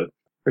it, but.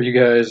 Do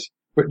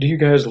you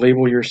guys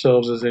label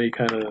yourselves as any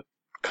kind of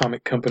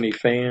comic company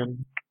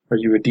fan? Are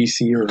you a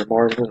DC or a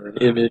Marvel or an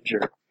Image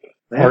or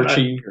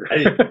Archie?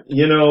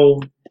 You know,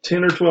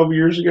 10 or 12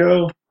 years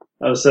ago,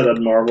 I said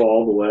I'd Marvel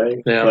all the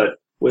way. Yeah. But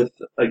with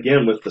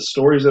the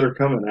stories that are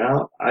coming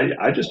out,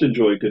 I just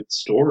enjoy a good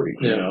story,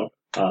 you know.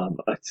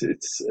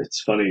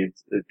 It's funny.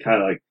 It's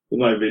kind of like with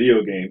my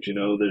video games, you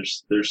know,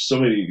 there's so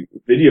many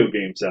video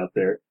games out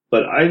there.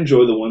 But I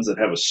enjoy the ones that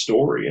have a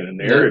story and a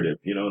narrative,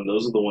 you know, and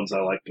those are the ones I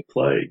like to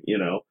play, you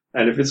know.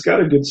 And if it's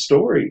got a good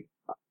story,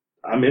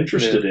 I'm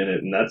interested in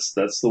it, and that's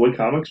the way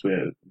comics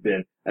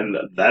been. And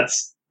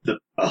that's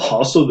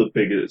also the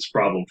biggest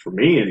problem for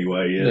me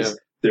anyway is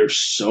there's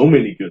so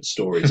many good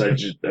stories.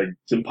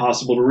 it's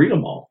impossible to read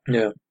them all.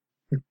 Yeah,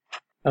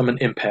 I'm an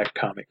Impact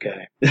comic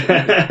guy.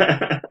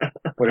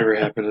 Whatever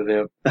happened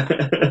to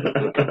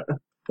them?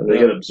 They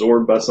get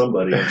absorbed by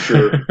somebody, I'm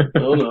sure.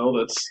 Oh no,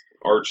 that's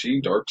Archie,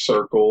 Dark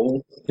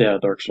Circle. Yeah,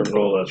 Dark Circle.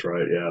 Oh, that's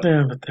right, yeah.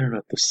 Yeah, but they're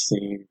not the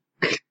same.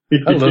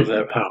 I love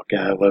that. Oh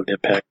god, I loved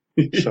Impact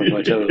so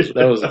much.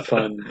 That was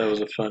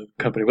a fun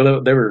company.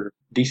 Well,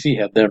 DC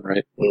had them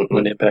right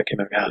when Impact came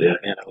out. God,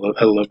 man,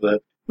 I love that.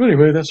 But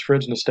anyway, that's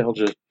Fred's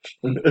nostalgia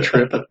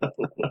trip.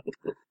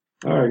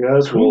 All right,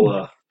 guys,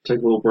 we'll take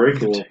a little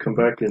break and we'll come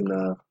back and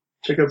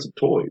check out some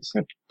toys.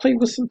 Play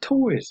with some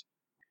toys.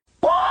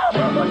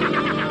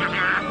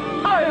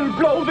 I'll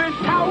blow this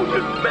town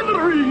to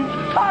smithereens!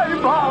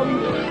 Time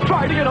bombs!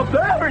 Try to get up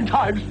there in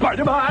time,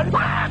 Spider-Man!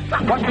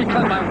 Watch me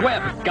cut my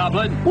web,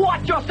 Goblin!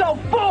 Watch yourself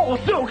fall,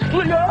 Silk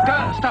Slinger!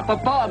 Gotta stop the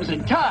bombs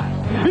in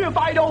time! If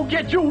I don't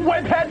get you,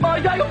 webhead, my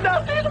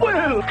diagnostics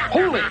will!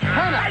 Holy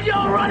Hannah! And you're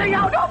running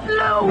out of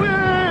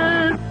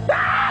fluid!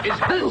 Is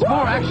this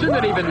more action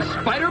than even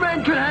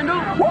Spider-Man could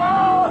handle?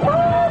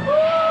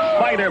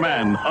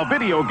 Spider-Man, a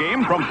video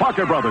game from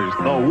Parker Brothers,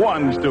 the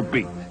ones to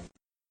beat.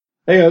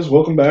 Hey guys,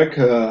 welcome back.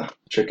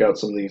 Check out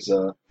some of these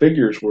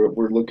figures. What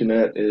we're looking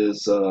at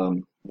is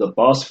the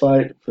Boss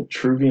Fight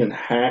Vitruvian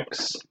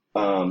Hacks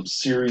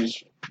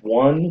Series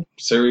 1.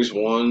 Series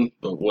 1,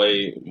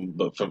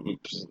 but from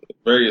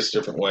various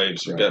different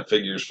waves. We've got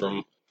figures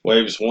from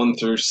waves 1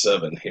 through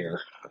 7 here.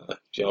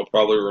 Y'all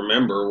probably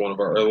remember one of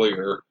our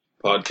earlier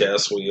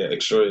podcasts, we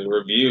actually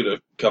reviewed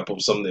a couple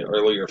of some of the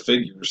earlier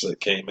figures that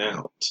came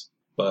out.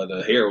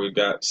 But here we've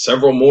got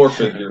several more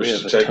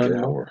figures to check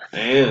out.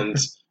 And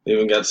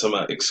even got some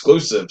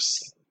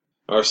exclusives,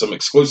 or some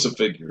exclusive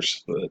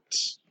figures that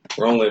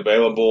were only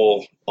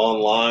available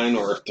online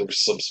or through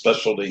some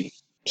specialty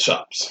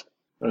shops.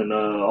 And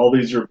all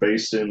these are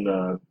based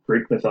in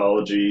Greek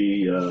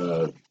mythology,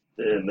 and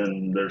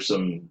then there's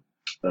some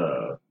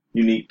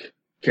unique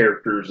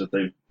characters that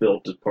they've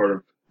built as part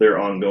of their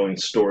ongoing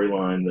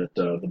storyline that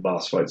the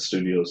Boss Fight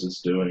Studios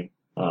is doing.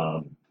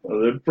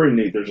 They're pretty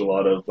neat. There's a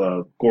lot of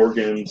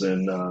Gorgons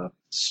and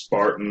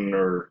Spartan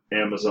or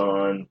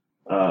Amazon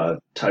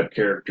type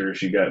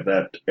characters. You got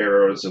that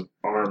arrows of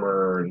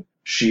armor and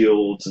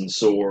shields and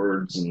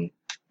swords and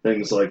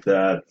things like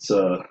that.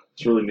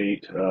 It's really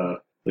neat.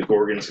 The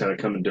Gorgons kind of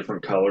come in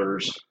different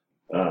colors.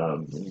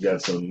 You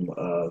got some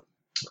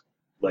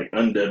like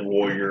undead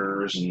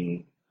warriors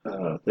and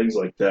things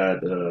like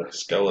that.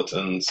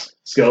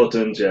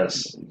 Skeletons,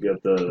 yes. You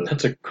got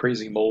That's a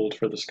crazy mold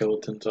for the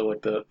skeletons. I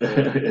like that.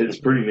 It's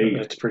pretty neat.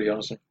 That's pretty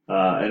awesome.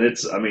 And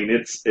it's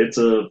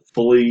a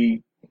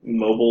fully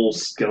mobile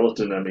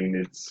skeleton. I mean,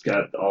 it's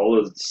got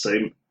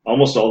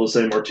almost all the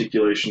same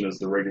articulation as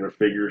the regular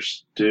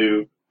figures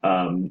do.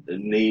 The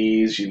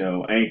knees,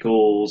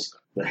 ankles,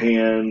 the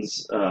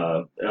hands,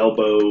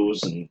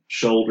 elbows, and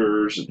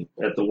shoulders, and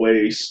at the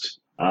waist.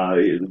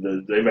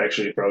 They've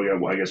actually probably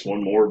got, I guess,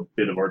 one more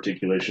bit of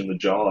articulation. The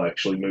jaw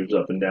actually moves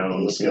up and down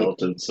on the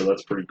skeleton, so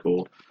that's pretty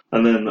cool.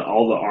 And then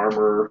all the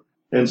armor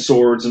and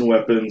swords and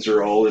weapons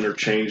are all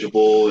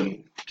interchangeable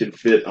and can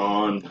fit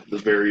on the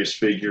various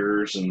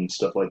figures and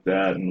stuff like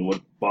that. And what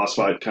Boss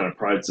Fight kind of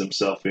prides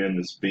himself in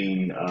is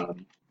being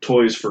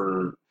toys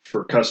for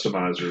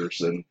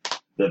customizers. And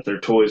that their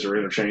toys are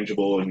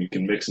interchangeable and you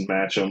can mix and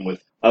match them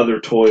with other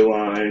toy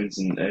lines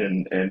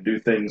and do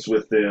things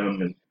with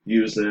them and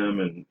use them.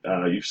 And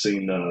you've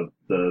seen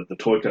the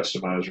toy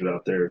customizers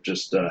out there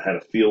just had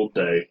a field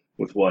day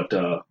with what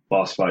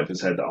Boss Fight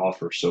has had to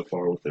offer so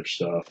far with their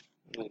stuff.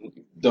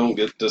 Don't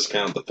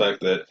discount the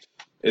fact that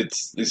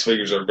these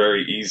figures are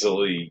very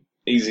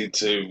easy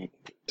to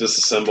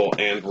disassemble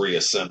and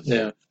reassemble.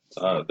 Yeah.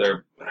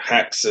 Their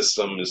hack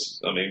system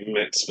is,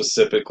 meant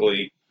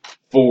specifically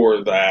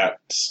for that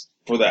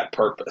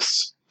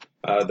purpose.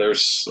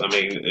 It's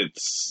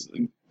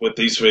with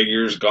these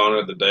figures, gone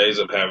are the days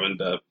of having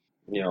to,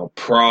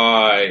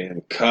 pry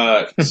and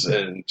cut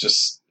and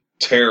just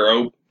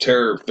tear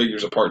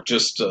figures apart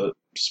just to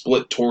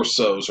split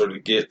torsos or to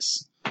get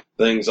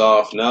things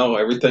off. No,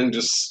 everything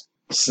just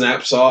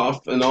snaps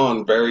off and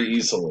on very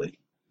easily.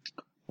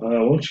 Why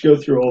don't you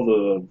go through all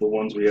the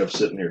ones we have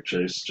sitting here,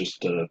 Chase,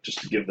 just to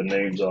give the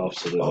names off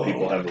so that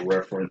people have a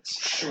reference.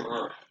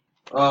 Sure.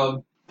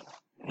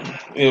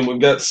 And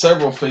we've got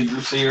several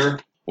figures here.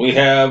 We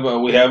have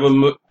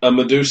a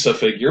Medusa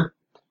figure.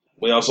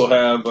 We also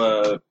have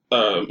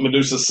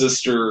Medusa's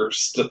sister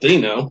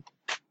Stathino.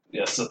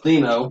 Yes,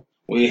 Stathino.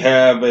 We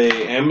have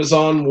a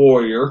Amazon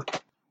warrior.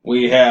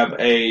 We have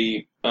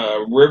a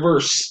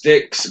River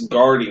Styx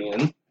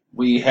guardian.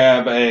 We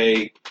have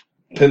a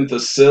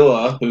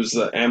Penthesilea, who's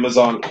the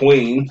Amazon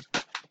queen.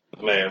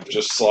 I may have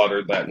just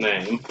slaughtered that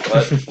name,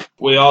 but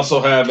we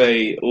also have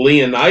a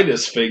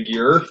Leonidas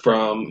figure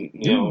from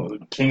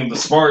King of the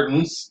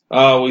Spartans.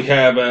 We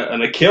have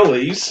an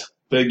Achilles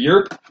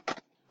figure.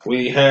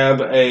 We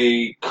have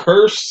a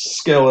cursed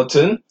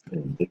skeleton.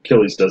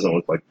 Achilles doesn't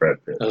look like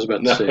Brad Pitt. I was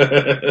about to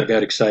say, I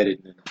got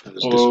excited and I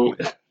was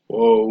disappointed.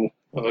 Whoa.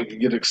 You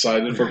get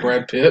excited for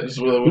Brad Pitt? Is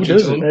what Who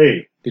doesn't?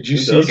 Hey, did you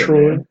see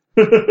Troy?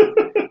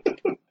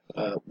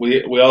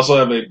 We also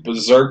have a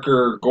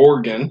Berserker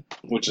Gorgon,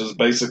 which is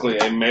basically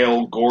a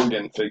male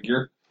Gorgon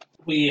figure.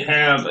 We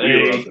have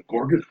the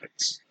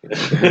Gorgonites.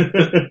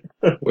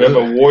 We have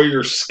a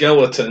Warrior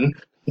Skeleton.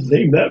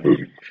 Name that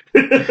movie.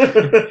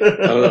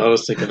 I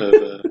was thinking of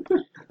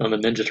on the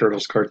Ninja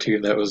Turtles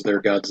cartoon, that was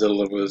their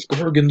Godzilla was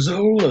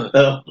Gorgonzola.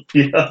 Oh,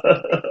 yeah.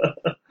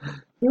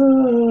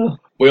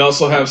 We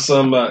also have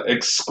some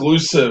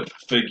exclusive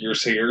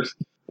figures here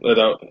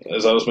that,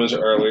 as I was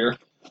mentioning earlier.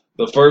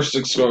 The first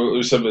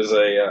exclusive is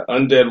a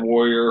Undead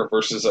Warrior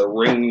versus a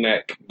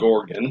Ringneck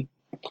Gorgon.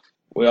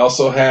 We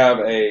also have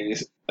a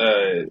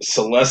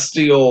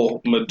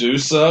Celestial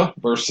Medusa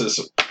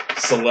versus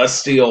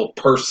Celestial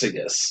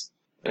Perseus.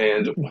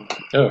 And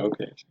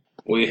okay.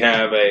 We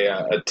have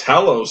a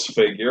Talos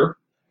figure,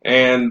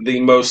 and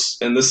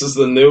this is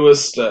the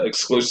newest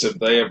exclusive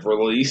they have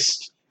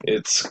released.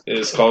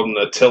 It's called an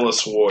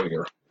Attilas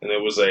Warrior, and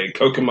it was a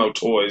Kokomo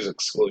Toys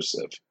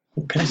exclusive.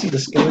 Can I see the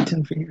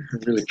skeleton figure? I'm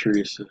really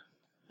curious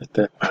at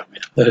that. Wow,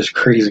 man, that is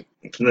crazy.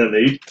 Isn't that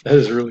neat? That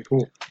is really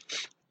cool.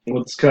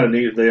 What's kind of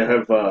neat, they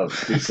have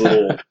these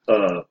little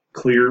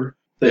clear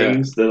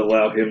things that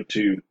allow him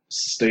to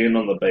stand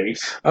on the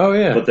base. Oh,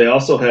 yeah. But they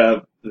also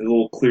have the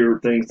little clear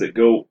things that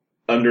go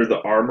under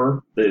the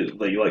armor. They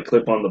like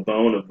clip on the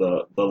bone of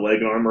the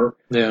leg armor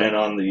and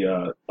on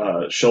the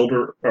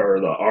shoulder or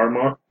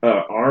the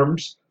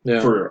arms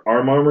for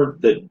arm armor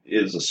that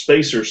is a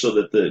spacer so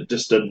that it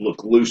just doesn't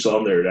look loose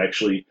on there. It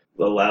actually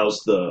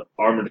allows the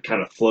armor to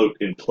kind of float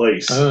in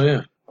place. Oh,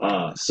 yeah.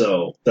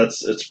 So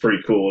it's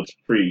pretty cool. It's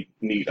a pretty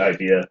neat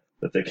idea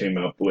that they came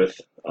up with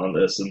on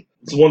this. And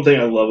it's one thing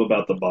I love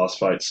about the Boss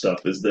Fight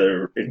stuff is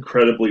they're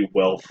incredibly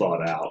well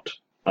thought out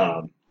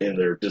in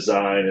their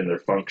design and their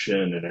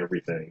function and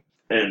everything.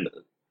 And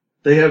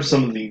they have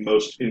some of the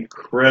most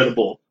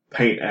incredible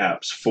paint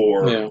apps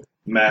for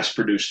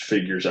mass-produced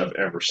figures I've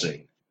ever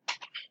seen.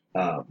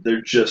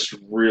 They're just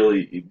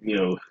really,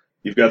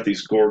 you've got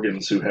these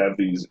Gorgons who have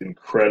these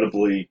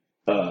incredibly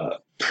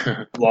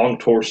long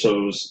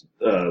torsos,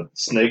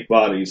 snake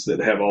bodies that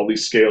have all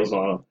these scales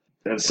on them.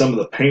 And some of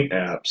the paint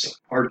apps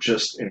are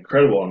just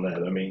incredible on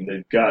that. I mean,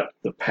 they've got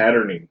the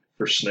patterning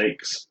for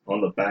snakes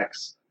on the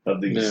backs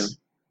of these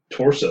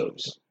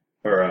torsos,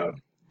 or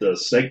the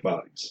snake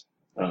bodies.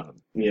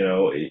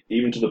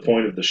 Even to the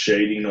point of the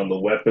shading on the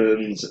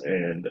weapons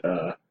and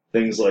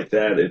things like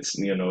that. It's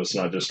it's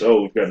not just,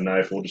 we've got a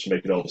knife, we'll just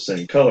make it all the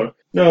same color.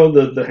 No,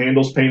 the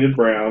handle's painted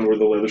brown where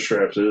the leather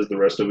straps is. The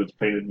rest of it's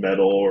painted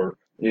metal or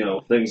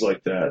things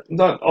like that.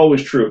 Not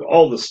always true of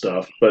all the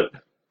stuff, but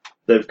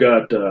they've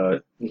got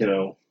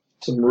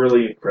some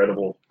really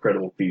incredible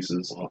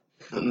pieces.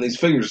 And these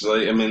figures,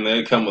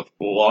 they come with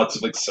lots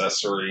of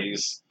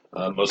accessories.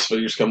 Most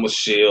figures come with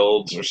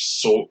shields or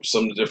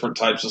some different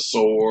types of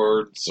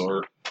swords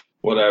or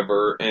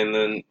whatever. And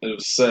then it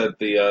was said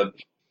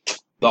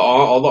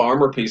all the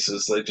armor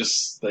pieces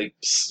they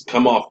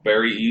come off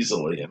very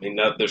easily.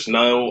 There's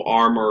no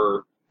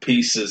armor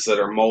pieces that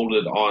are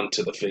molded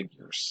onto the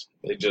figures.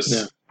 They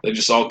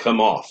just all come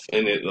off,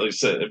 and like I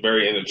said, they're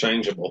very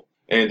interchangeable.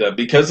 And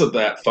because of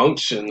that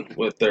function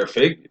with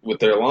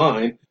their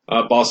line,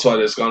 Boss Fight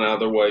has gone out of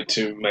their way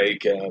to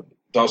make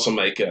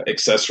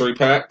accessory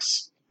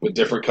packs with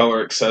different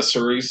color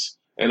accessories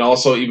and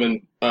also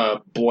even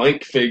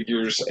blank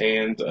figures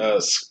and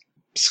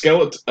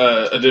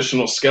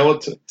additional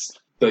skeletons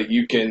that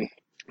you can.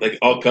 They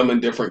all come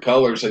in different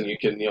colors, and you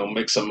can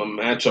mix them and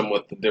match them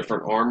with the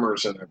different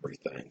armors and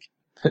everything.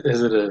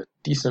 Is it a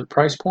decent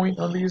price point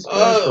on these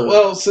guys?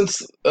 Well,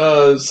 since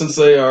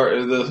they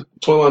are, the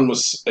toy line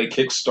was a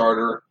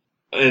Kickstarter,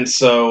 and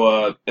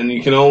so and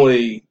you can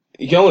only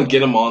get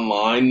them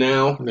online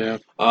now. Yeah.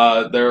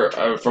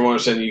 From what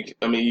I understand,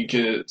 you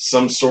could,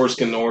 some stores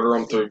can order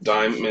them through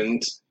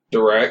Diamond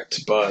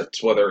Direct, but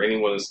whether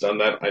anyone has done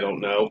that, I don't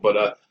know.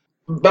 But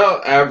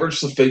about average,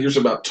 the figures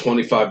are about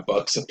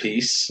 $25 a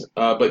piece.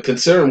 But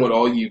considering what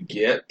all you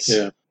get,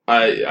 yeah.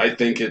 I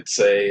think it's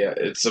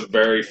a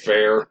very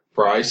fair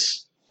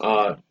price.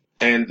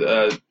 And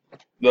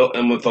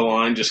with the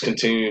line just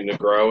continuing to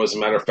grow, as a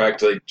matter of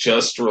fact, they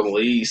just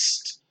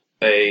released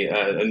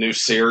a new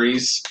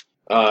series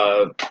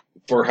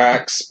for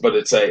hacks, but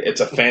it's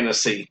a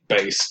fantasy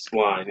based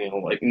line,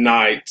 like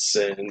knights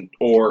and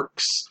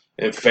orcs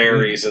and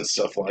fairies and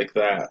stuff like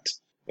that.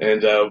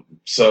 And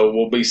so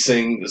we'll be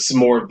seeing some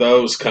more of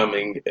those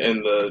coming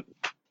in the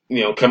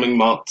coming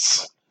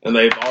months. And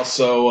they've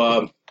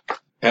also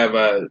have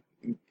gotten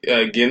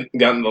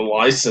the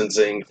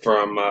licensing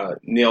from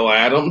Neil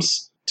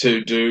Adams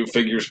to do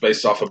figures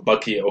based off of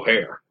Bucky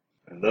O'Hare.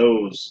 And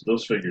those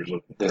figures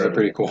look incredible. Those are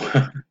pretty cool.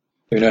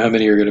 Do you know how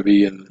many are going to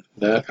be in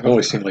that? I've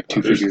only seen like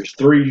two There's figures.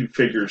 3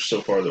 figures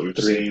so far that we've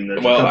seen.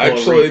 There's well,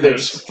 actually,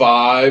 there's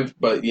 5,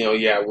 but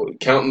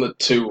counting the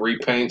 2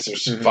 repaints,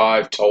 there's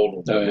 5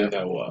 total that we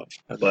know of.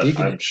 But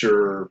I'm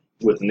sure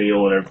with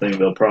Neil and everything,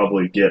 they'll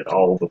probably get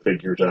all the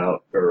figures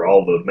out, or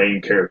all the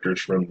main characters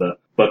from the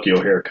Bucky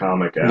O'Hare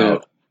comic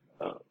out,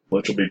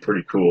 which will be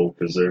pretty cool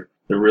because they're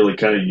really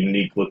kind of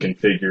unique looking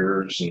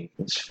figures, and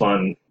it's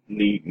fun,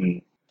 neat,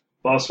 and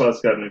Boss Fight's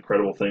got an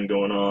incredible thing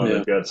going on. Yeah.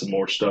 They've got some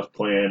more stuff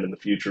planned in the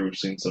future. We've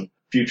seen some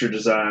future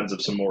designs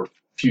of some more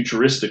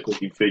futuristic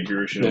looking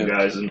figures,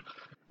 guys in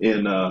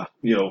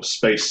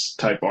space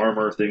type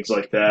armor, things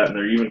like that. And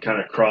they're even kind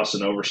of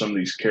crossing over some of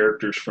these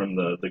characters from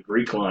the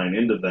Greek line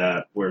into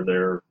that, where they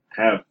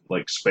have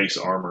like space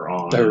armor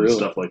on and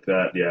stuff like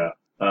that. Yeah,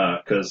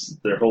 because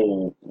their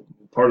whole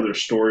part of their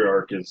story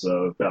arc is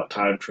about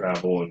time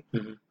travel and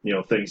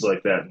things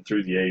like that, and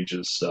through the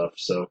ages stuff.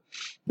 So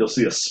you'll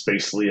see a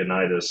space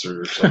Leonidas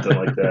or something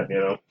like that,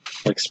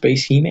 like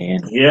Space He-Man.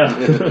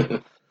 Yeah,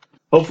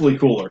 hopefully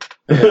cooler.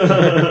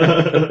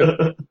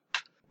 But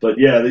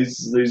yeah,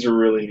 these are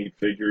really neat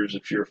figures.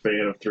 If you're a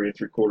fan of 3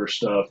 3/4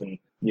 stuff, and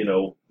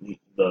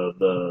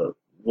the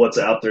what's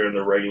out there in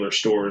the regular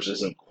stores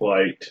isn't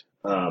quite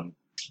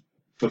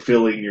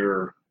fulfilling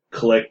your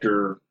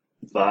collector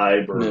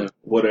vibe or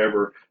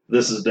whatever,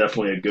 this is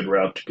definitely a good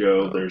route to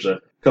go. There's a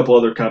couple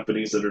other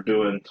companies that are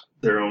doing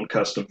their own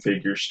custom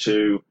figures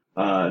too,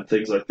 and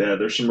things like that.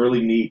 There's some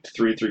really neat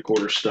 3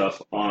 3/4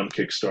 stuff on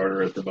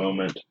Kickstarter at the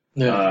moment,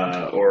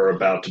 or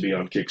about to be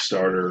on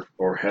Kickstarter,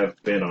 or have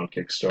been on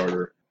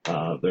Kickstarter.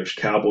 There's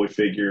cowboy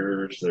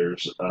figures.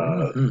 There's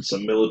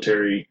some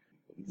very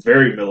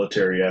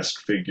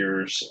military-esque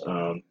figures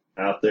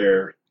out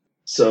there.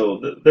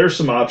 So there's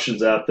some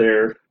options out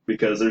there,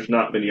 because there's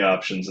not many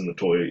options in the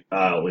toy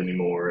aisle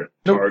anymore at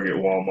Target,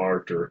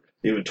 Walmart, or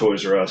even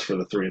Toys R Us for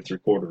the 3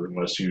 3/4,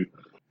 unless you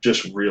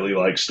just really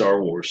like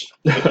Star Wars.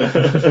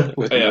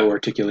 With no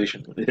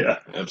articulation. Yeah,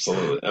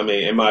 absolutely. I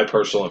mean, in my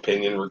personal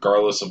opinion,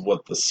 regardless of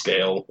what the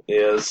scale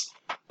is,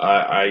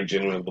 I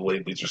genuinely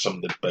believe these are some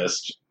of the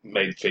best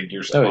made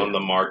figures on the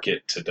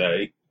market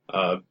today.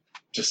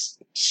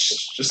 Just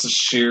the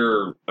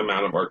sheer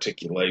amount of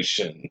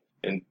articulation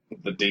and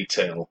the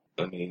detail.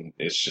 I mean,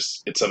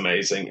 it's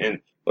amazing. And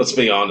let's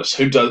be honest,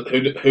 who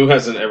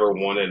hasn't ever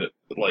wanted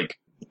like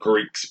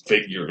Greek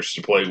figures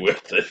to play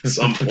with at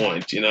some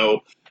point,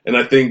 And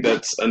I think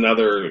that's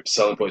another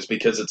selling point,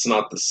 because it's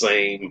not the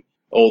same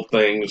old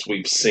things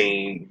we've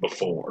seen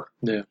before.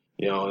 Yeah.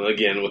 And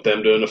again, with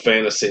them doing a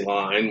fantasy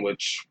line,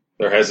 which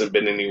there hasn't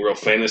been any real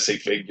fantasy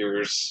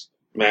figures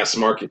mass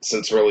market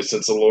since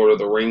the Lord of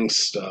the Rings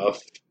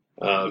stuff.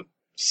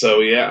 So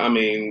yeah, I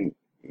mean,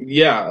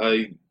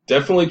 I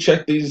definitely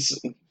check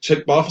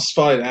Boss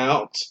Fight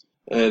out.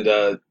 And,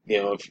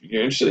 if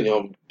you're interested,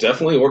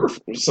 definitely order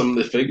some of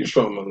the figures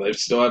from them. They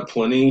still have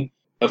plenty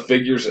of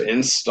figures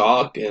in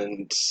stock.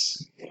 And,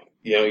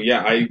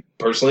 I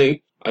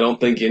personally, I don't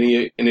think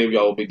any of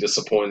y'all will be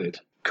disappointed.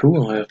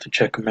 Cool. I have to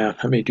check them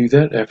out. I may do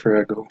that after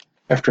I go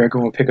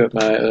and pick up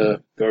my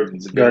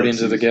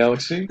Guardians of the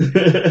Galaxy.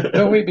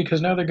 No, wait,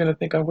 because now they're going to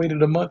think I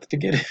waited a month to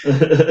get it.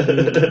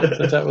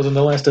 Since that was in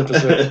the last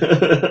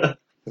episode.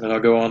 And then I'll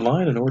go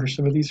online and order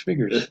some of these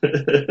figures.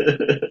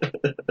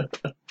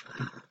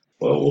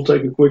 Well, we'll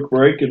take a quick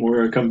break, and we're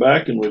going to come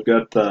back, and we've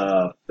got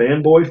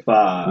Fanboy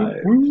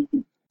 5.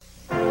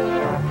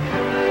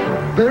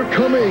 They're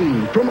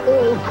coming from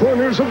all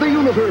corners of the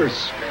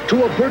universe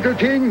to a Burger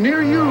King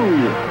near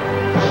you.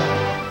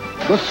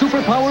 The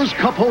Superpowers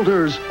Cup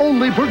Holders.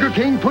 Only Burger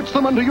King puts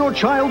them under your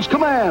child's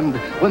command.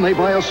 When they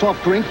buy a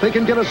soft drink, they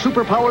can get a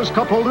Superpowers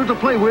Cup Holder to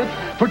play with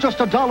for just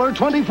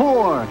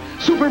 $1.24.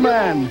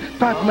 Superman,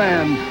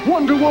 Batman,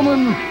 Wonder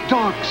Woman,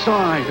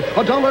 Darkseid.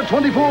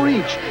 $1.24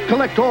 each.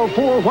 Collect all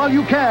 4 while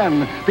you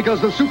can,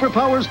 because the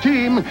Superpowers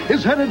team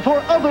is headed for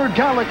other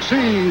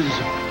galaxies.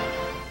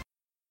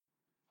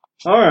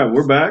 All right,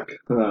 we're back.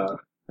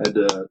 Had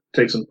to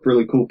take some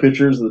really cool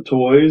pictures of the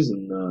toys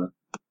and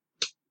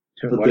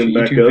put them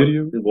back up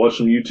and watch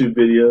some YouTube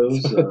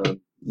videos.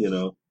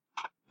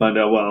 Find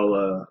out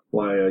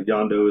why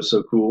Yondo is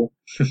so cool.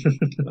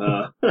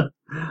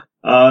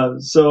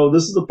 So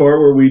this is the part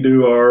where we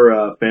do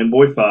our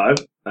Fanboy 5,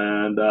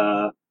 and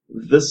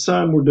this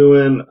time we're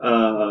doing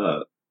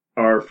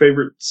our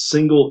favorite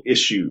single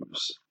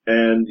issues.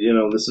 And,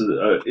 this is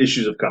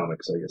issues of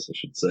comics, I guess I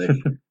should say.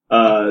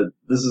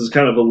 This is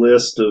kind of a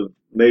list of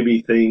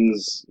maybe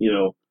things,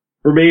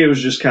 for me it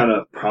was just kind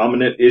of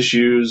prominent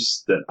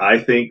issues that I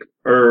think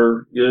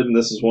are good. And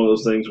this is one of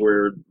those things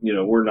where,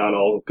 we're not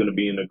all going to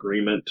be in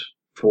agreement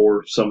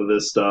for some of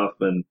this stuff.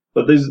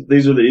 But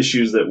these are the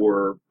issues that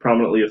were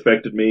prominently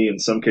affected me. In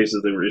some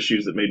cases, they were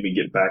issues that made me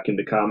get back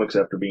into comics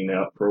after being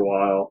out for a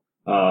while.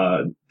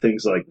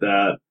 Things like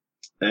that.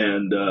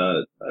 And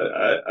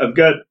I've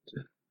got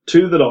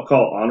 2 that I'll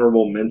call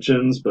honorable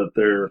mentions, but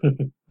they're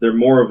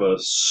more of a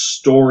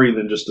story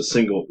than just a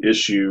single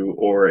issue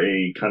or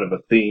a kind of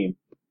a theme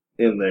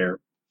in there.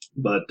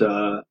 But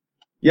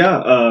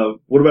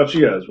what about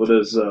you guys?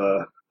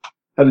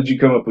 How did you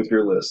come up with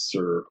your lists?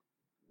 Or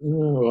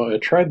well, I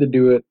tried to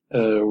do it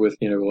with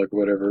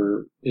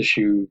whatever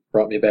issue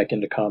brought me back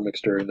into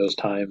comics during those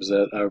times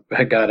that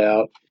I got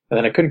out, and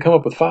then I couldn't come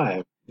up with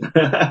 5.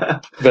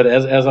 But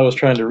as I was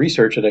trying to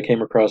research it, I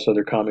came across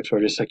other comics where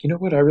I just like, I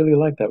really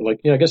like that.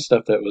 I guess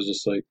stuff that was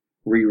just like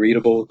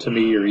rereadable to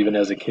me, or even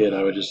as a kid,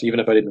 I would just, even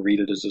if I didn't read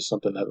it, it's just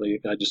something that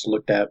I just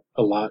looked at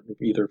a lot,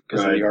 either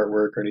because of the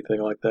artwork or anything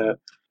like that.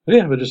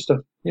 But just stuff,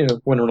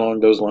 went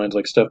along those lines,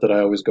 like stuff that I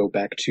always go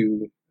back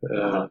to,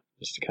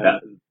 just to kind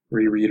of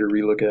reread or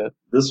relook at.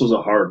 This was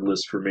a hard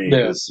list for me.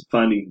 Because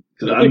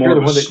I'm more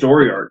of a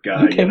story arc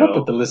guy. You came up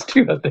with the list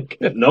too, I think.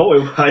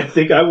 No, I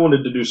think I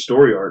wanted to do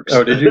story arcs.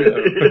 Oh, did you?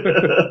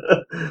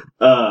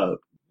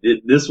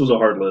 This was a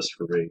hard list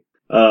for me.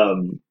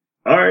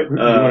 All right. You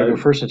want to go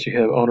first since you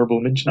have honorable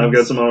mentions? I've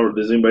got some honorable.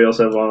 Does anybody else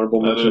have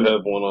honorable mentions? I do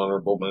have one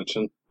honorable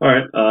mention. All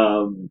right.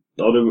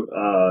 I'll do.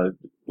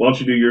 Why don't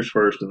you do yours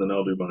first, and then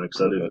I'll do mine,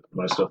 because I did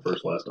my stuff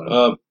first last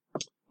time.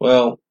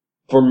 Well,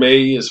 for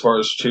me, as far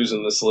as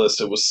choosing this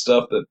list, it was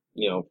stuff that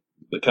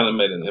that kind of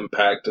made an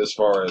impact, as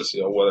far as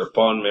whether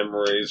fond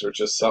memories or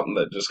just something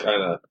that just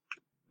kind of.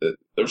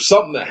 There's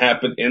something that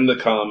happened in the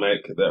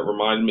comic that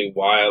reminded me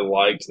why I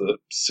liked the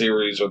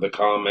series or the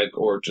comic,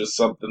 or just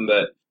something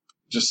that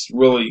just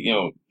really,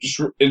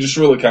 it just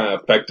really kind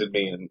of affected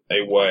me in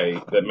a way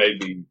that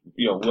made me,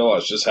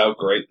 realize just how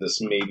great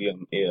this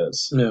medium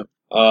is. Yeah.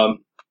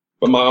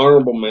 But my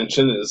honorable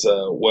mention is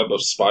Web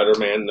of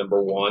Spider-Man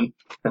 #1.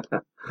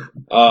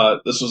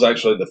 This was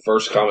actually the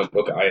first comic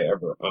book I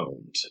ever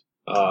owned.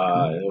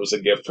 It was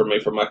a gift for me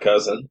from my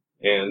cousin,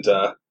 and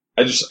I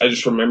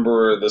just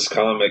remember this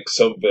comic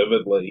so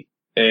vividly.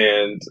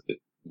 And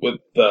with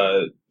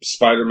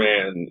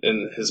Spider-Man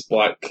in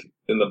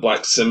the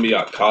black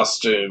symbiote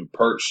costume,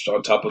 perched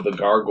on top of the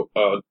gargoyle,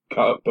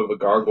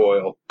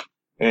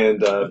 and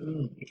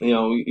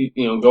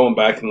going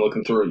back and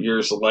looking through it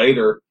years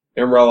later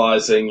and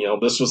realizing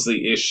this was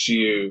the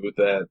issue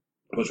that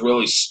was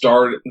really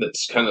started the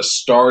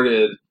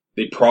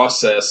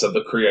process of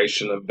the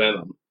creation of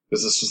Venom,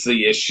 because this was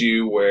the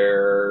issue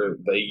where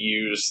they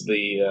used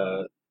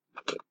and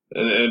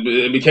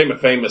it became a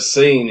famous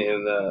scene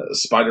in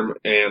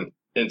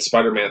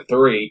Spider-Man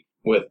 3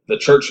 with the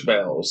church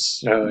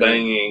bells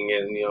banging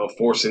and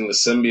forcing the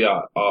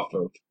symbiote off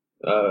of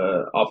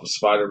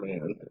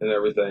Spider-Man and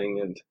everything.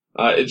 And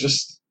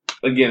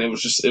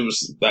it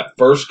was that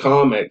first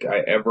comic I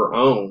ever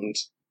owned,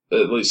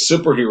 at least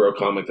superhero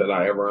comic that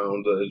I ever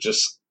owned.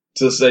 Just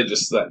to say,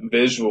 just that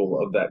visual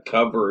of that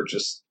cover, it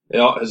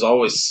has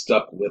always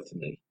stuck with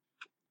me.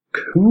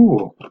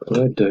 Cool.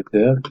 I dig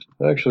that.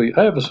 Actually,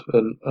 I have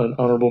an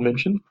honorable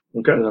mention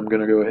that I'm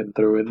going to go ahead and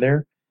throw in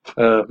there.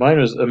 Mine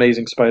was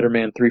Amazing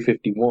Spider-Man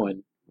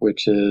 351,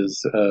 which is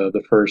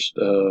the first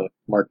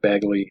Mark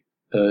Bagley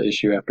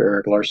issue after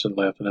Eric Larson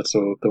left, and that's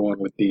the one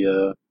with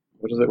the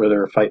what is it, where they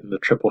were fighting the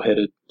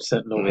triple-headed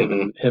Sentinel,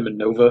 him and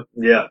Nova.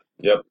 Yeah.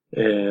 Yep.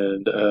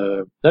 And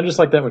I just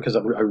like that one because I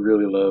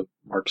really love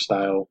Mark's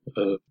style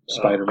of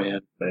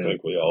Spider-Man. I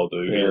think we all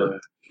do here.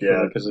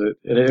 Yeah, because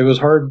it was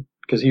hard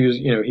because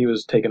he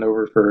was taking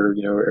over for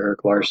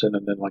Eric Larson,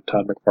 and then like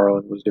Todd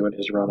McFarlane was doing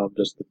his run on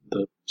just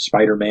the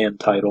Spider-Man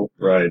title.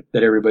 Right.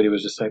 That everybody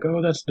was just like,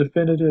 oh, that's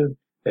definitive.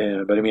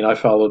 But I mean, I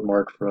followed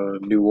Mark from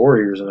New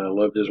Warriors, and I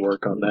loved his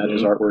work on that. Mm-hmm.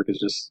 His artwork is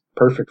just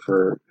perfect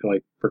for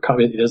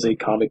comic. It is a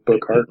comic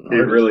book art. It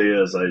really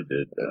is. I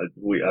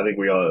think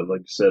we all,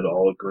 like you said,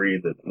 all agree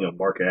that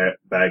Mark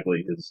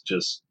Bagley has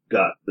just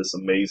got this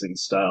amazing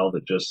style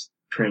that just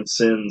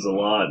transcends a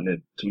lot, and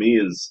it to me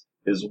is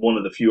is one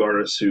of the few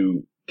artists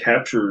who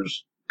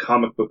captures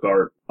comic book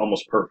art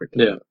almost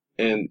perfectly. Yeah.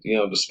 And,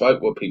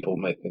 despite what people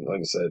may think, like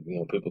I said,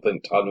 people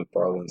think Todd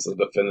McFarlane's the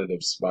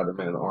definitive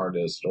Spider-Man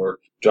artist, or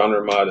John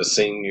Romita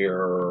Sr.,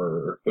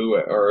 or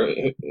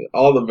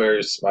all the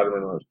various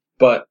Spider-Man artists.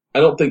 But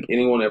I don't think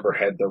anyone ever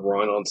had the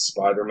run on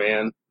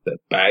Spider-Man that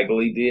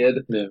Bagley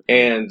did. Yeah.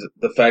 And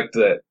the fact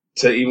that,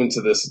 even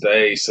to this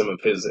day, some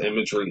of his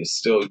imagery is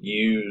still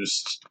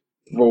used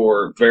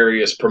for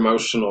various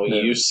promotional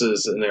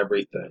uses and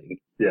everything.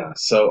 Yeah.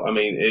 So, I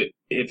mean,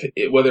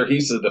 whether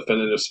he's a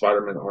definitive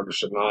Spider-Man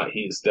artist or not,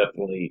 he's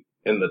definitely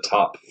in the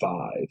top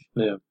 5.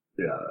 Yeah,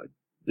 I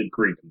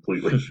agree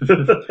completely.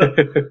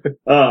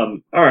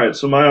 All right,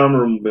 so my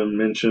honorable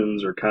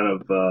mentions are kind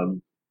of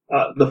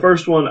the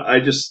first one. I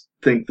just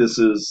think this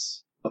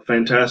is a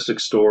fantastic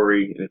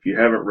story, and if you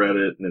haven't read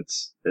it, and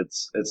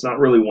it's not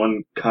really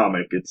one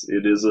comic.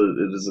 It is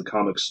a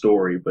comic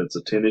story, but it's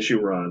a 10-issue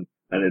run.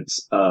 And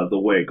it's The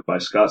Wake by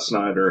Scott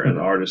Snyder, and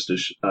the artist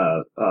is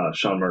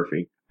Sean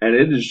Murphy. And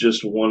it is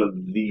just one of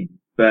the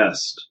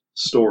best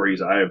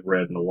stories I have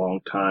read in a long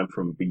time,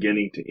 from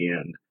beginning to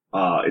end.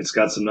 It's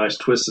got some nice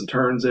twists and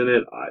turns in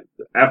it.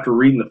 After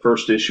reading the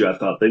first issue, I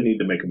thought they need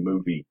to make a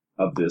movie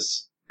of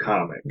this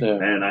comic. Yeah.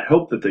 And I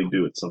hope that they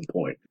do at some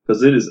point,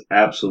 because it is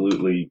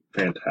absolutely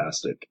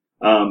fantastic.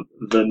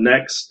 The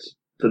next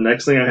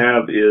thing I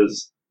have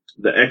is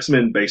the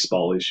X-Men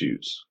baseball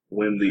issues,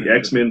 when the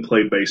X-Men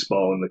played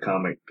baseball in the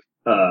comic.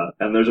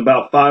 And there's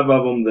about 5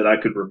 of them that I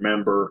could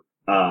remember.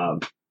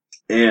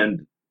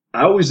 And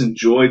I always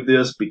enjoyed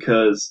this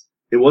because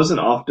it wasn't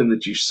often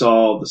that you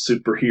saw the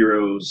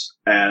superheroes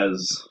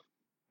as,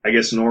 I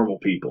guess, normal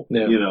people,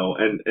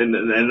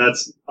 and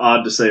that's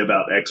odd to say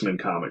about X-Men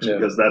comics,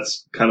 because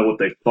that's kind of what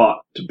they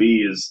fought to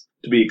be, is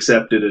to be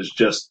accepted as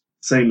just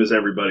same as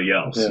everybody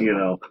else,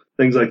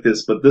 things like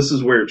this. But this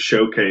is where it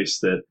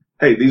showcased that,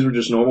 hey, these were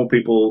just normal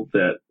people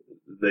that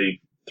they,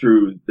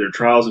 through their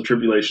trials and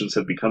tribulations,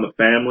 have become a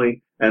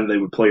family, and they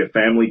would play a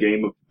family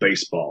game of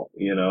baseball,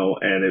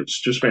 and it's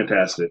just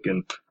fantastic.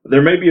 And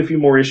there may be a few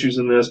more issues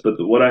in this, but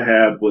what I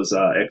had was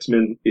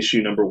X-Men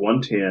issue number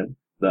 110,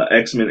 the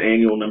X-Men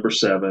annual number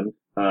 7,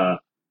 and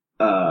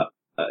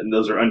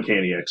those are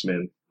Uncanny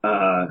X-Men,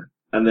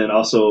 and then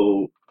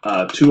also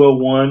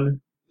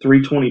 201,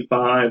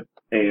 325,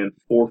 and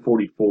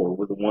 444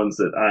 were the ones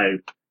that I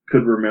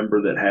could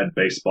remember that had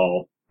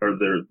baseball, or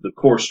the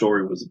core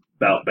story was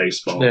about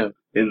baseball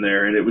in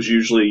there. And it was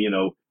usually,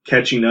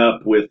 catching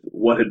up with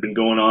what had been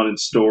going on in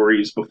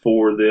stories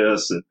before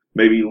this, and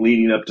maybe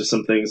leading up to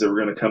some things that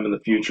were going to come in the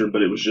future.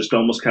 But it was just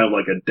almost kind of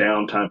like a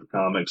downtime for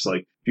comics.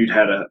 Like, if you'd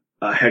had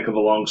a heck of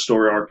a long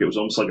story arc, it was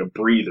almost like a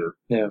breather,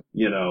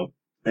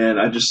 and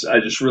I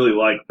just really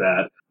liked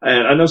that.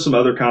 And I know some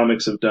other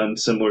comics have done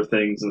similar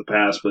things in the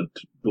past, but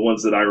the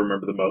ones that I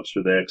remember the most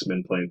are the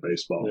X-Men playing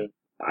baseball. Yeah.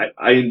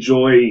 I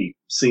enjoy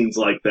scenes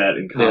like that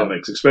in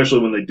comics, especially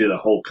when they did a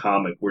whole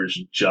comic where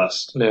it's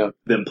just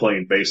them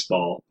playing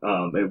baseball.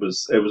 It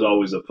was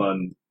always a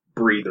fun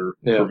breather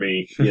for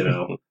me,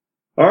 All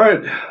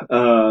right,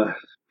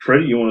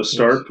 Freddie, you want to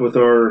start with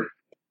our?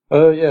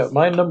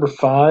 My number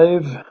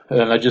 5,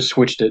 and I just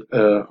switched it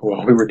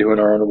while we were doing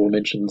our honorable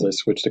mentions. I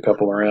switched a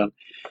couple around.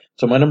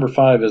 So my number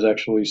 5 is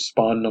actually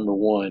Spawn number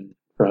 1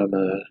 from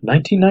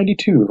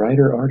 1992,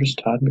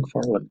 writer-artist Todd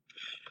McFarlane.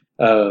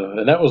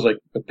 And that was like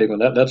a big one.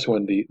 That's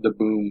when the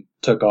boom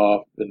took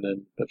off, and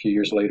then a few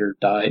years later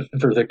died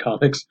for the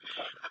comics.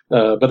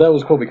 But that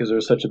was cool because there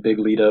was such a big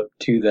lead up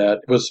to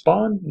that. Was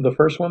Spawn the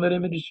first one that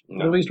Image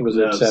released, or was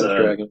it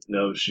Savage Dragon?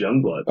 No, it was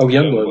Youngblood. Oh,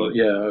 Youngblood.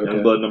 Yeah, okay.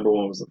 Youngblood number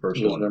 1 was the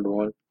first one. Number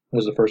 1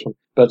 was the first one.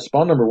 But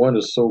Spawn number 1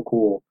 is so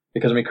cool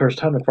because, of course,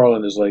 Todd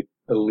McFarlane is like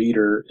a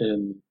leader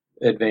in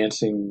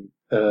advancing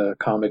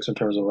comics in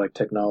terms of like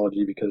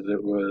technology, because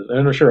it was,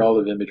 I'm not sure all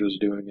of Image was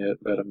doing it,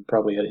 but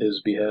probably at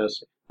his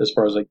behest as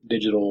far as like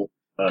digital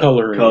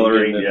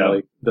coloring and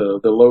like the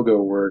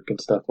logo work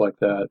and stuff like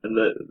that. And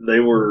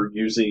they were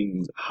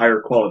using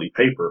higher quality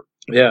paper.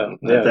 At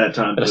that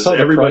time, because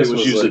everybody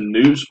was using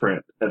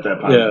newsprint at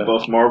that time. Yeah.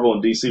 Both Marvel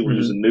and DC were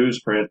using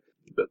newsprint.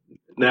 But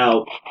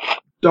now,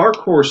 Dark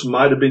Horse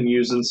might have been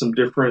using some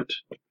different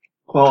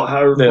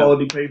higher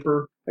quality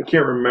paper. I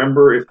can't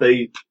remember if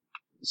they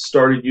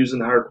started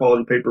using higher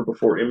quality paper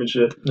before Image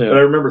did, but I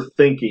remember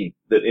thinking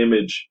that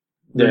Image,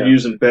 they're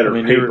using better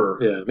paper.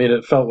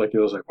 It felt like it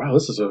was like, wow,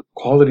 this is a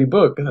quality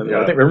book. And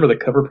I think, remember the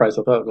cover price,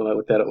 I thought when I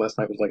looked at it last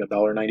night was like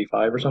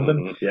 $1.95 or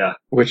something.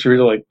 Which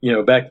really,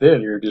 like, back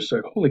then you're just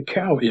like, holy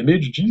cow,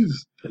 Image,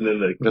 Jesus. And then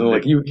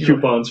the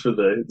coupons for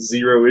the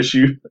 0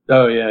 issue.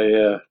 Oh,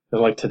 yeah.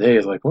 And like today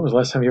is like, when was the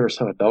last time you ever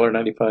saw a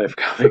 $1.95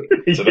 comic?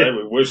 Today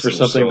we wish for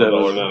something that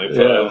was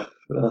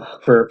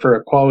 $1.95. For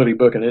a quality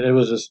book. And it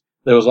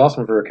was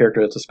awesome for a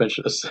character that's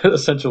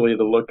essentially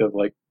the look of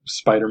like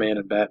Spider-Man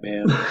and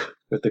Batman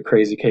with the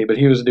crazy cape. But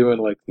he was doing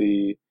like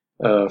the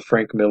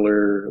Frank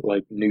Miller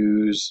like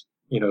news,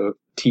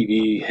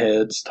 TV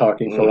heads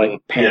talking for like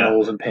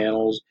panels and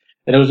panels.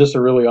 And it was just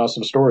a really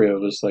awesome story. It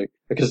was like,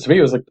 because to me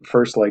it was like the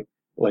first like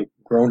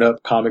grown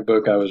up comic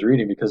book I was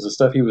reading, because the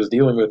stuff he was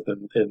dealing with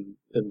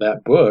in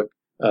that book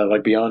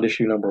Like Beyond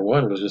issue number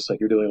 1 was just like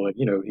you're dealing like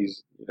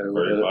he's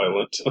Very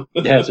violent.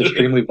 yeah, it's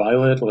extremely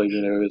violent. Like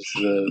it's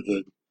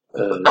the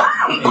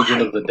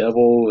agent of the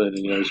devil, and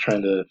he's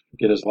trying to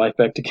get his life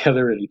back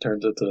together, and he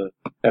turns into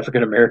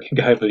African American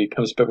guy, but he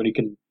comes back when he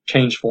can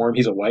change form.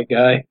 He's a white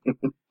guy.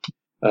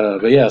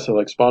 But yeah, so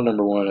like Spawn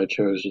number 1 I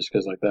chose just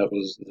because like that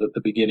was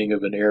the beginning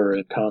of an era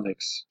in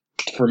comics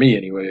for me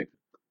anyway.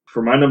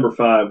 For my number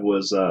 5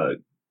 was the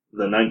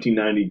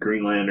 1990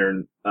 Green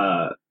Lantern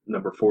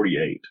number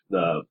 48,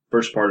 the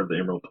first part of the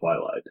Emerald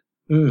Twilight.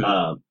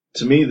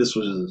 To me, this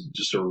was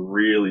just a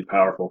really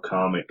powerful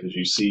comic because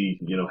you see,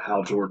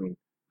 Hal Jordan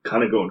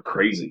kind of going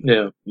crazy.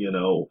 Yeah.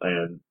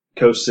 And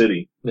Coast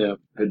City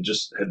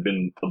had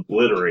been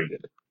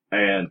obliterated,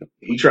 and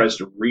he tries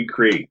to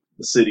recreate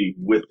the city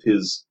with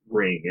his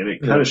ring, and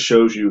it kind of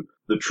shows you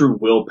the true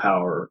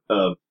willpower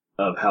of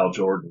Hal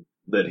Jordan,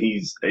 that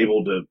he's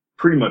able to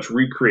pretty much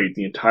recreate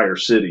the entire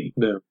city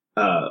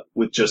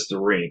with just the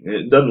ring.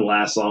 It doesn't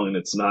last long, and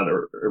it's not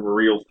a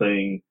real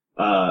thing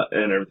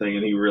and everything,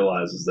 and he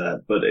realizes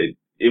that. But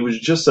it was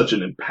just such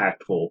an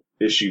impactful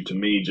issue to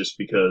me, just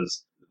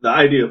because the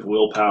idea of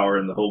willpower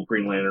and the whole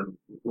Green Lantern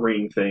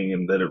ring thing,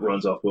 and that it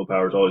runs off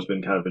willpower, has always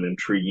been kind of an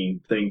intriguing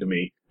thing to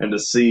me. And to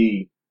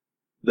see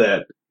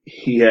that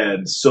he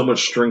had so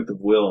much strength of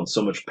will and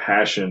so much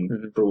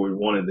passion for what he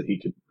wanted, that he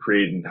could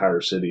create an entire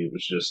city,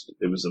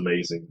 it was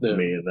amazing to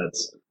me. And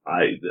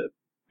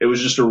it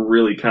was just a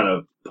really kind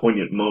of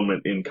poignant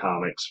moment in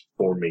comics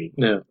for me.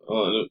 Yeah.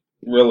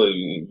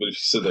 Really, but if you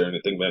sit there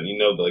and think about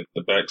it, like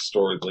the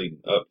backstory leading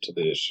up to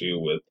the issue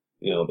with,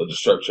 the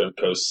destruction of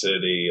Coast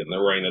City and the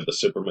reign of the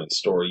Superman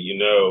story,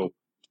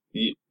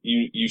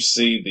 you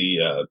see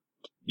the,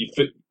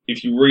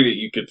 if you read it,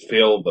 you could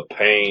feel the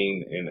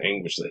pain and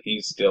anguish that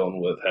he's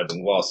dealing with,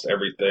 having lost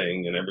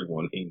everything and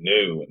everyone he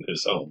knew in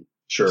his home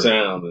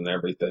sound and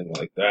everything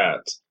like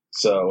that.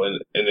 So, and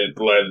it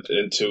led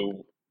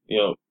into,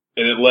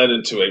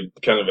 a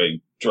kind of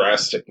a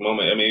drastic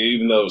moment. I mean,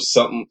 even though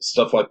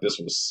stuff like this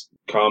was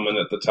common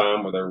at the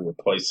time, where they're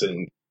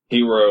replacing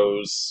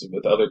heroes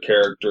with other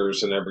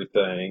characters and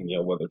everything,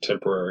 whether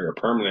temporary or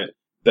permanent,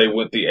 they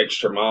went the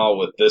extra mile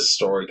with this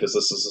story, because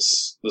this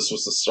was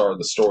the start of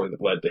the story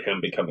that led to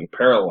him becoming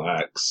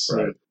Parallax,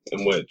 right?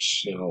 In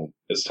which,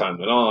 as time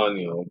went on,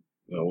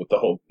 with the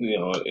whole,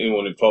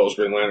 anyone who follows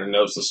Green Lantern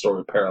knows the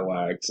story of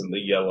Parallax and the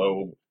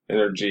yellow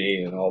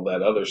energy and all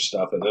that other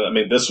stuff. And I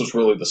mean, this was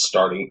really the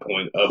starting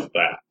point of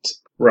that.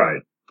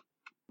 Right.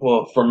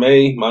 Well, for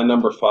me, my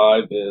number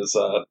 5 is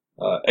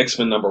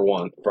X-Men number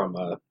 1 from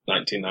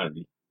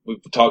 1990. We've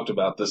talked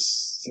about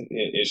this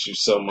issue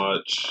so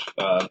much,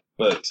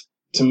 but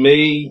to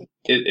me,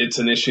 it's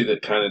an issue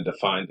that kind of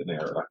defined an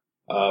era.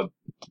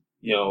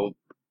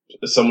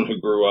 As someone who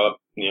grew up,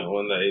 in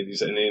the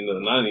 80s and into the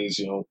 90s,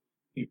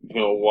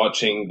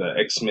 watching the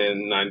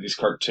X-Men 90s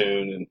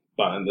cartoon and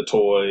buying the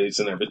toys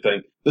and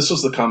everything, this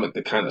was the comic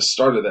that kind of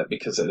started that,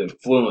 because it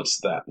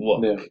influenced that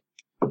look. Yeah.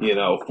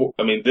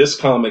 This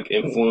comic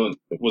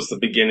was the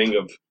beginning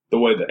of the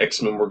way the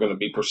X-Men were going to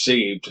be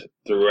perceived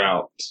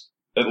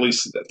at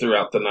least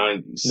throughout the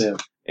 90s. Yeah.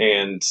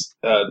 And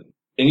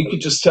you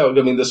could just tell,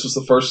 this was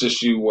the first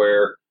issue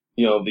where,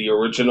 the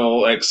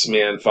original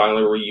X-Men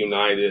finally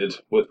reunited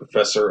with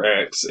Professor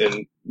X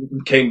and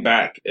came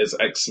back as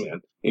X-Men.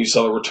 And you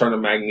saw the return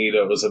of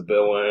Magneto as a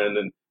villain,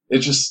 and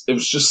it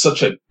was just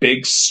such a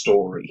big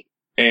story.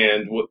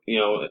 And,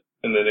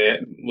 and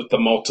then with the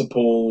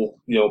multiple,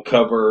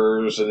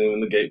 covers, and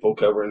even the gatefold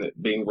cover, and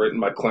it being written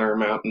by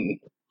Claremont and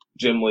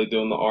Jim Lee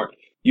doing the art,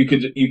 you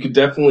could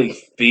definitely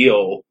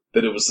feel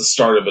that it was the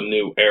start of a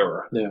new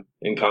era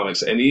in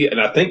comics. And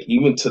I think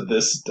even to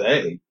this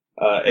day,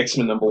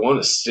 X-Men number 1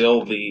 is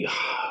still the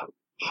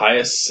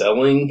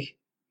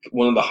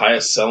one of the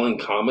highest selling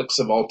comics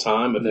of all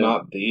time, if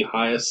not the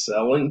highest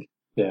selling.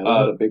 Yeah, that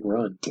had a big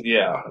run.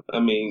 Yeah,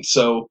 you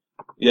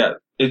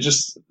could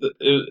just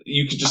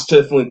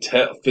definitely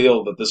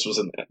feel that this was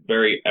a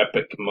very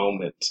epic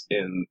moment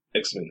in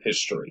X-Men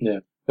history. Yeah.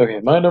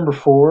 Okay, my number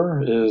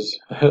 4 is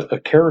a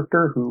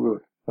character who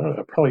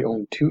I probably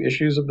own 2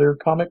 issues of their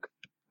comic.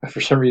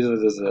 For some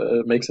reason,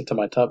 it makes it to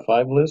my top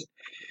 5 list.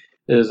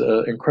 Is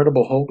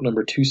Incredible Hulk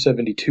number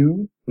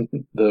 272,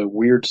 the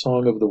Weird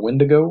Song of the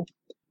Wendigo.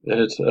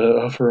 And it's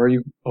for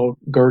all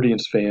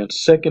Guardians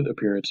fans, second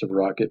appearance of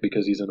Rocket,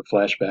 because he's in a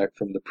flashback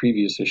from the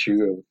previous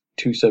issue of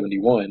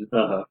 271,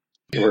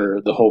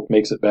 where the Hulk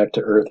makes it back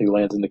to Earth. He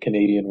lands in the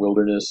Canadian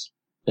wilderness,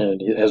 and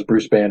he has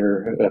Bruce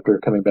Banner after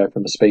coming back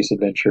from a space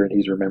adventure, and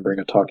he's remembering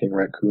a talking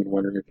raccoon,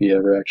 wondering if he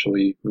ever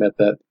actually met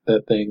that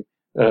thing.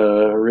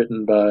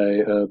 Written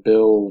by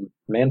Bill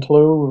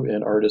Mantlo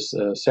and artist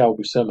Sal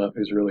Buscema,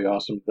 who's really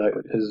awesome.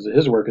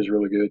 His work is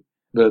really good.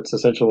 But it's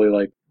essentially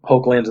like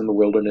Hulk lands in the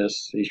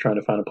wilderness. He's trying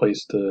to find a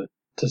place to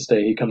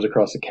stay. He comes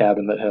across a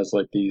cabin that has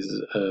like these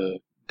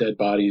dead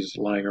bodies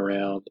lying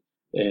around.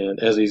 And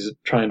as he's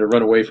trying to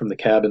run away from the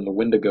cabin, the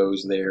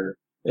Wendigo's there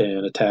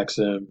and attacks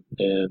him.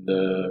 And,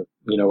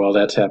 while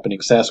that's happening,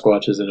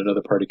 Sasquatch is in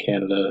another part of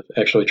Canada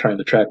actually trying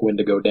to track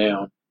Wendigo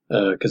down.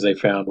 because they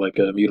found like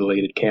a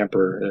mutilated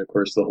camper. And of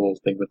course, the whole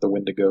thing with the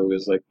Wendigo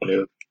is like,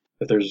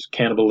 if there's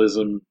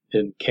cannibalism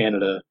in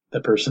Canada,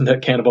 the person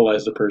that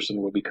cannibalized the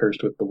person will be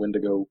cursed with the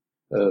Wendigo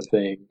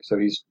thing. So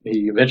he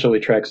eventually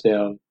tracks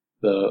down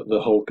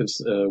the Hulk and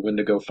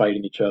Wendigo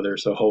fighting each other.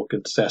 So Hulk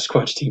and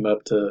Sasquatch team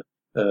up to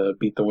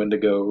beat the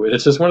Wendigo. And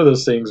it's just one of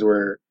those things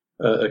where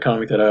a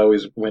comic that I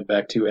always went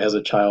back to as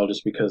a child,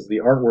 just because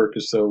the artwork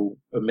is so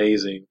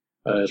amazing.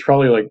 It's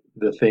probably like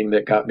the thing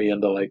that got me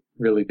into like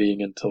really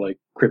being into like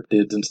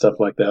cryptids and stuff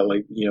like that,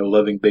 like,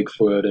 loving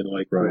Bigfoot and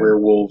like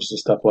werewolves and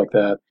stuff like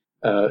that.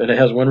 And it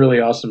has one really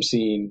awesome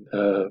scene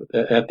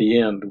at the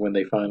end when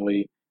they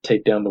finally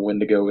take down the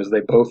Wendigo, is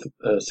they both,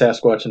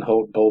 Sasquatch and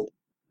Hulk both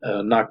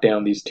knock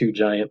down these two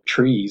giant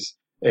trees,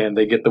 and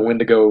they get the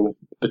Wendigo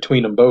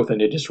between them both, and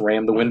they just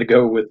ram the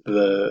Wendigo with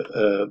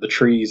the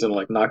trees and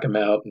like knock him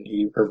out, and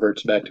he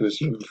reverts back to his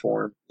human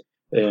form.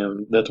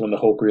 And that's when the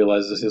Hulk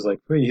realizes he's like,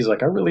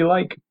 I really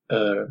like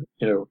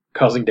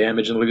causing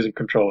damage and losing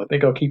control. I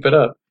think I'll keep it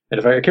up. And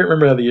I can't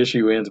remember how the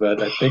issue ends,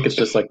 but I think it's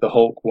just like the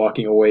Hulk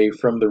walking away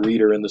from the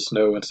reader in the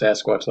snow and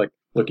Sasquatch like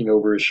looking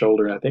over his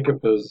shoulder. And I think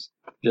it was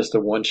just a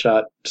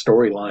one-shot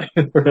storyline.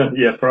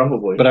 Yeah,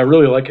 probably. But I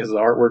really like his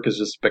artwork is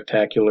just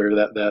spectacular.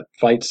 That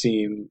fight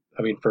scene,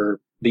 I mean,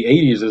 for the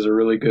 80s is a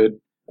really good,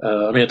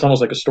 it's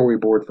almost like a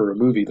storyboard for a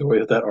movie, the way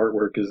that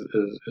artwork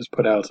is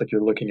put out. It's like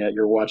you're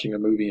watching a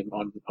movie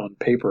on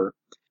paper.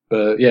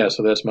 But yeah,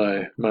 so that's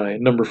my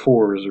number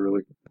 4 is a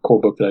really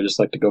cool book that I just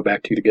like to go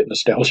back to get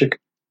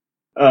nostalgic.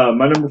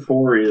 My number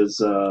 4 is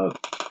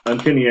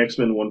Uncanny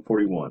X-Men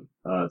 141.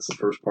 It's the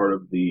first part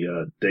of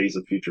the Days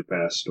of Future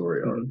Past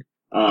story arc.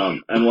 Mm-hmm.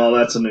 And while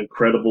that's an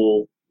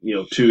incredible,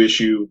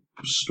 2-issue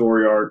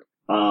story arc,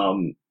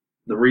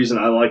 the reason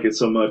I like it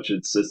so much,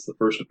 it's the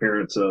first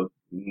appearance of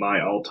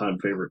my all-time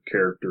favorite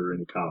character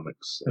in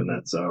comics, and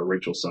that's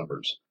Rachel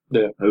Summers,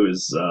 who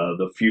is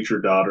the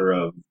future daughter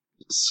of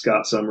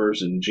Scott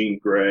Summers and Jean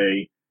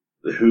Grey,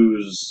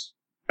 who's,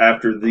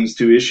 after these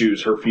 2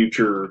 issues, her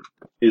future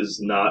is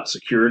not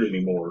secured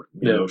anymore.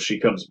 She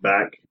comes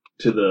back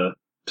to the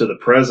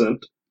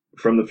present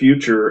from the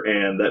future,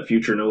 and that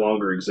future no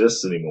longer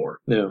exists anymore.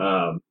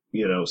 Yeah.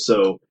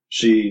 So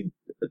she,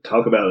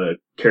 talk about a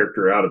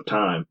character out of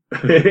time,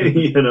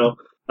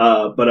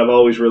 but I've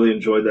always really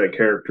enjoyed that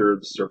character.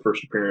 This is her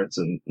first appearance,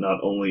 and not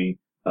only,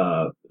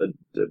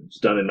 it's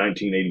done in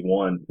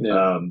 1981.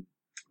 Yeah.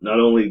 Not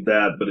only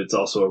that, but it's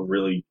also a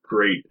really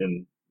great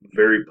and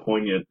very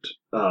poignant,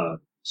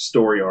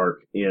 story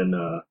arc in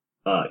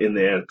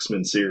the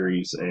X-Men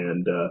series.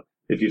 And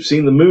if you've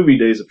seen the movie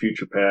Days of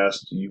Future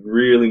Past, you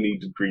really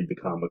need to read the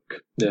comic,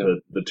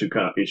 the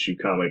 2-issue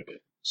comic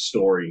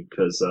story,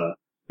 because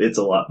it's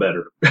a lot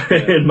better,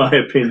 in my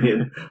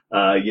opinion.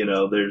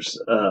 There's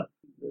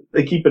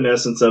they keep an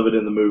essence of it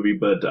in the movie,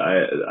 but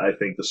I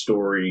think the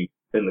story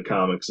in the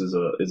comics is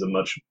a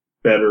much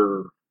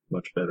better.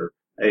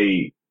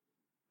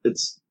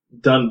 It's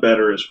done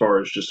better as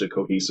far as just a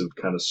cohesive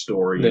kind of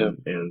story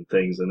and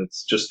things, and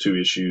it's just 2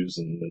 issues,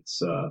 and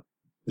it's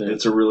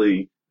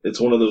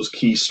one of those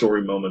key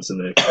story moments in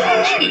the X-Men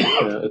history.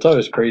 Yeah, it's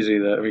always crazy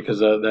because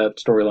that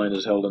storyline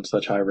is held in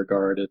such high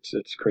regard.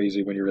 It's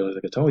crazy when you realize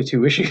it's only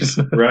 2 issues,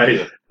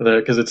 right?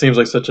 Because it seems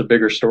like such a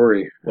bigger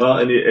story. Well,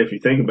 and if you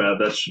think about it,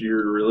 that's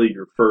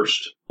your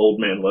first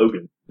Old Man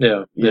Logan.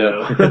 Yeah,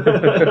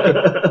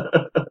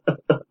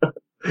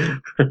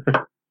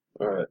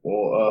 All right.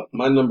 Well,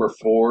 my number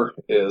 4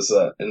 is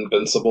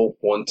Invincible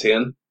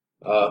 110.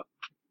 For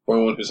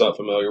anyone who's not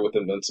familiar with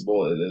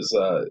Invincible,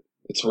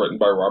 it's written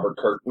by Robert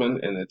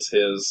Kirkman, and it's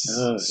his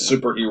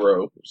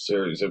superhero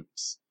series.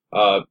 It's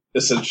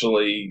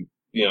essentially,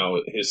 he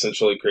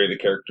essentially created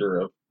a character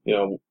of,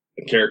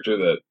 a character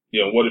that,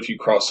 what if you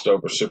crossed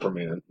over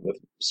Superman with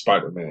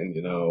Spider-Man?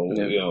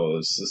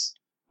 It's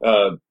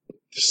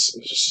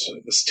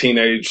this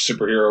teenage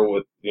superhero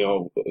with,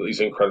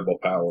 these incredible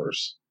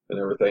powers and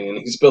everything. And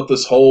he's built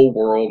this whole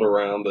world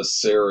around this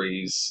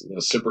series,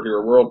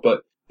 superhero world,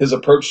 but his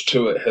approach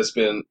to it has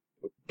been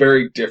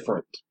very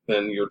different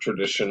than your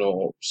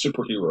traditional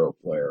superhero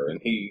flair. And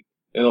he,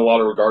 in a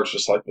lot of regards,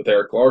 just like with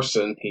Eric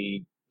Larson,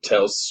 he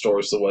tells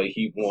stories the way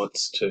he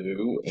wants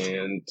to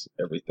and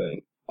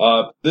everything.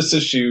 This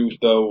issue,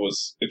 though,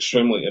 was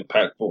extremely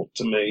impactful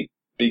to me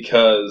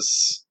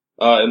because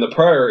in the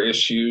prior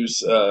issues,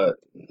 the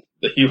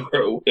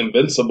hero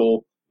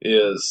Invincible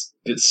gets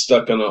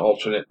stuck on an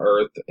alternate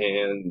Earth,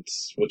 and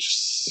which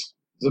is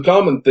a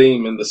common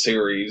theme in the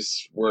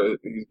series, where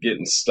he's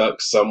getting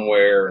stuck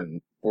somewhere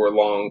and for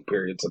long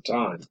periods of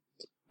time.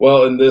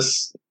 Well, in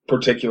this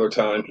particular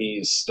time,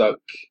 he's stuck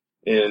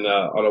in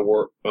on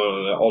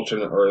an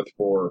alternate Earth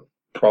for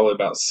probably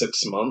about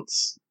 6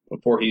 months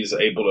before he's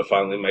able to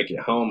finally make it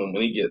home. And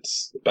when he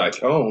gets back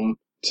home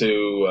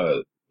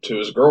to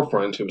his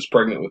girlfriend, who was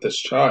pregnant with his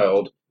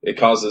child, it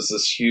causes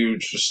this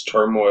huge just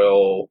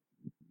turmoil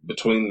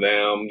between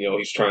them.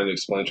 He's trying to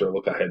explain to her,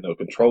 look, I had no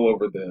control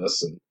over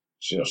this. And,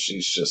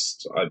 she's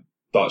just, I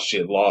thought she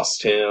had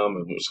lost him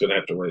and was going to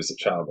have to raise the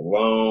child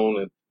alone.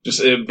 And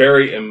just a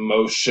very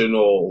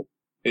emotional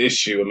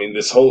issue. I mean,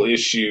 this whole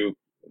issue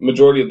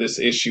majority of this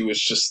issue is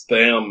just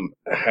them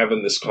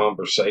having this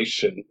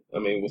conversation. I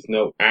mean, with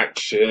no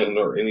action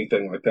or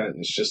anything like that.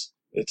 And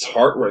it's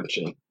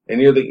heart-wrenching. And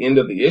near the end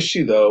of the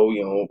issue, though,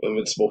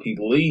 Invincible, he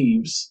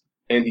leaves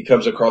and he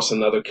comes across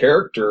another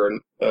character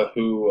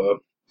who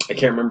I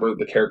can't remember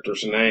the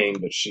character's name,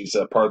 but she's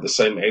part of the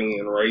same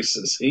alien race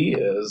as he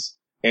is.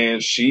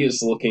 And she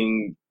is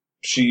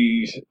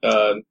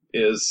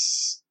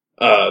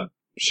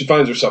she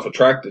finds herself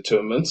attracted to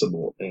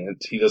Invincible,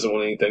 and he doesn't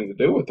want anything to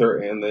do with her.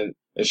 And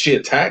she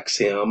attacks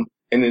him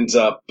and ends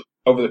up,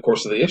 over the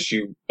course of the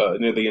issue,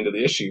 near the end of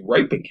the issue,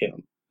 raping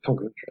him.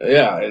 Okay.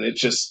 Yeah, and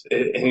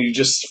and you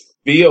just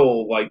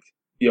feel like,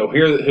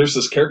 here's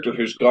this character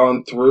who's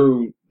gone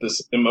through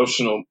this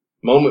emotional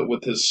moment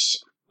with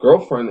his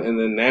girlfriend, and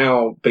then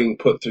now being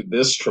put through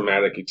this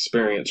traumatic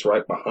experience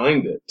right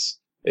behind it.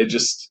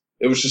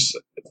 It was just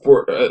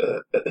for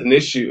an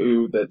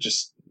issue that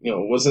just,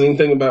 wasn't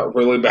anything about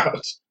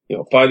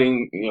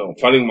fighting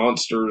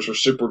monsters or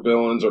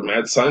supervillains or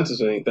mad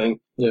scientists or anything.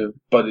 Yeah.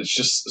 But it's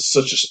just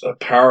such a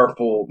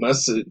powerful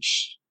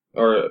message,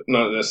 or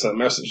not necessarily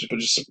a message, but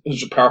just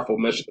such a powerful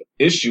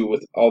issue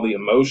with all the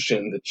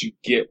emotion that you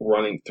get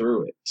running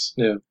through it.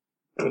 Yeah.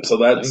 And so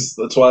that's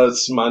why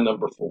it's my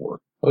number 4.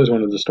 I always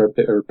wanted to start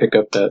pick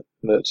up that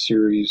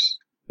series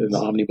in the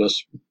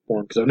omnibus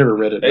form because I've never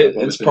read it.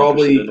 It's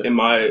probably, in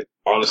my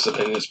honest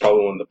opinion, it's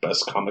probably one of the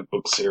best comic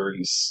book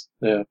series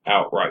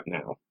out right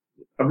now.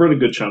 I've read a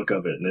good chunk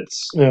of it, and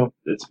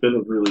it's been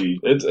a really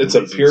it's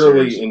a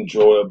purely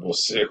enjoyable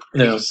series.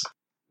 Yeah.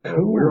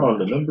 We're on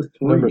to number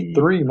 3. Number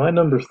 3. My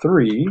number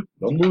 3.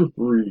 Number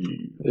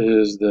 3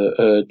 is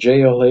the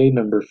JLA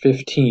number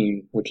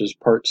 15, which is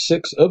part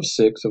 6 of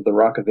the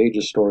Rock of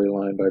Ages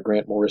storyline by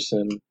Grant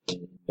Morrison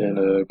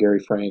and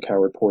Gary Frank,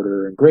 Howard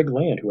Porter, and Greg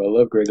Land, who I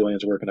love Greg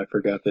Land's work, and I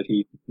forgot that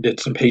he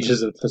did some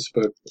pages of this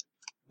book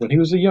when he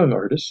was a young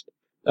artist.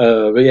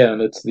 But yeah,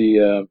 and it's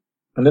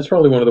and that's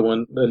probably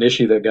an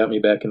issue that got me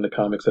back into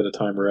comics at a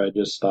time where I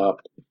just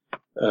stopped.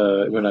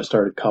 When I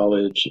started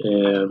college,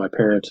 and my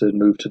parents had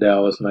moved to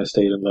Dallas, and I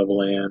stayed in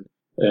Levelland,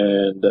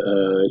 and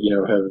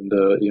having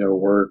to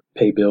work,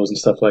 pay bills, and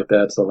stuff like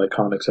that. So like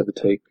comics had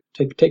to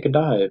take a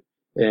dive.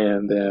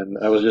 And then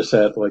I was just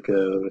at like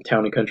a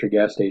Town and Country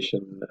gas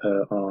station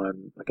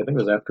on I think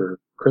it was after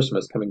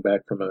Christmas, coming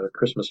back from a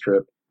Christmas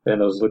trip,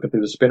 and I was looking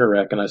through the spinner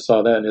rack, and I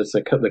saw that, and it's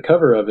the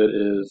cover of it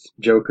is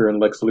Joker and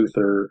Lex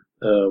Luthor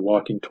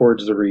walking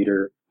towards the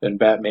reader, and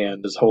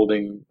Batman is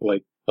holding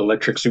like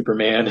Electric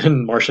Superman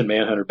and Martian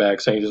Manhunter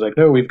back, saying he's like,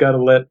 no, we've got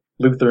to let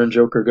Luthor and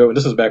Joker go. And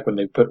this is back when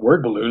they put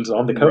word balloons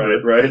on the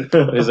cover.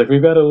 Right. He's like,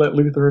 we've got to let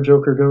Luthor and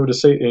Joker go to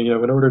save, in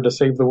order to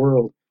save the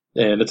world.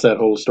 And it's that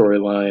whole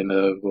storyline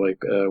of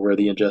like where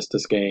the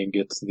Injustice Gang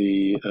gets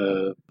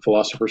the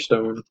Philosopher's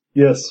Stone.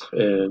 Yes.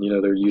 And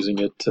they're using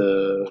it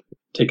to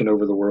taking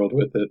over the world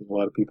with it. And a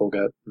lot of people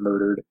got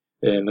murdered.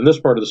 And in this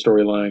part of the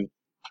storyline,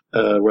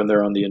 when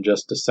they're on the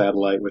Injustice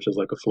satellite, which is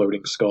like a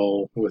floating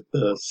skull with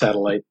the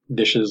satellite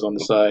dishes on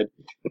the side,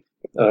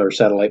 or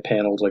satellite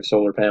panels, like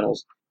solar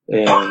panels.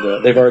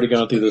 And they've already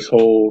gone through this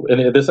whole,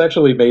 and this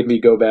actually made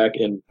me go back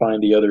and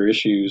find the other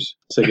issues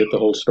to get the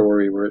whole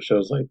story, where it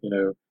shows like,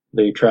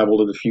 they travel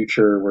to the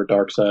future where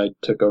Darkseid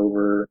took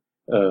over.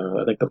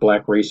 I think the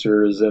Black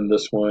Racer is in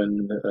this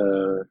one.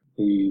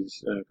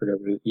 He's I forgot.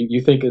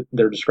 You think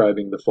they're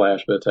describing the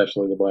Flash, but it's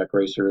actually the Black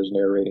Racer is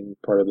narrating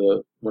part of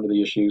one of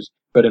the issues.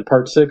 But in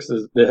part 6,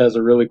 it has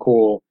a really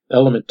cool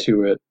element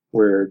to it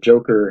where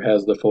Joker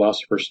has the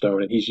Philosopher's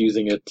Stone, and he's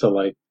using it to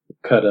like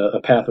cut a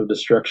path of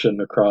destruction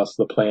across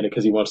the planet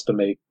because he wants to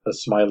make a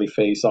smiley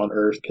face on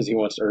Earth because he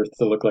wants Earth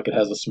to look like it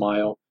has a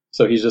smile.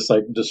 So he's just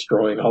like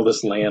destroying all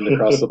this land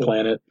across the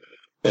planet,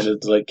 and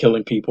it's like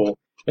killing people.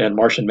 And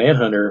Martian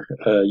Manhunter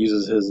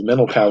uses his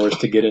mental powers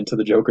to get into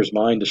the Joker's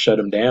mind to shut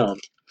him down.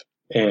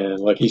 And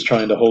like he's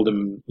trying to hold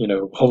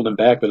him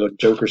back, but the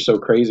Joker's so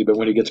crazy. But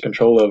when he gets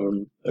control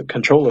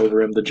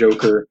over him, the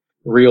Joker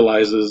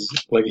realizes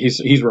like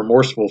he's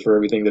remorseful for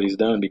everything that he's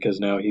done, because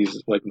now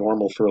he's like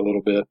normal for a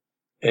little bit,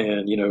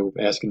 and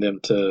asking them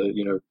to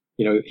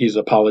he's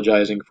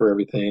apologizing for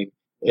everything,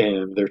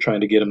 and they're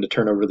trying to get him to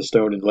turn over the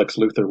stone. And Lex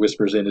Luthor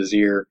whispers in his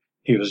ear,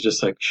 he was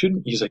just like,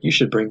 you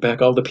should bring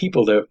back all the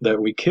people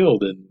that we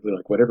killed in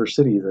like whatever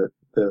city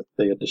that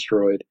they had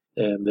destroyed.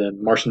 And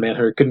then Martian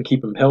Manhunter couldn't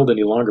keep him held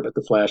any longer, but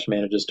the Flash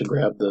manages to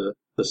grab the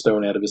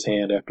stone out of his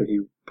hand after he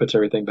puts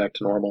everything back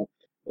to normal.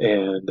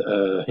 And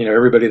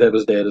everybody that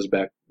was dead is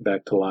back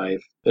to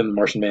life. And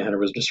Martian Manhunter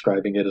was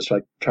describing it as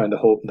like trying to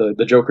hold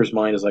the Joker's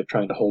mind is like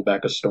trying to hold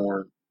back a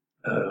storm,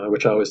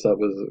 which I always thought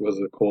was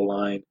a cool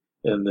line.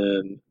 And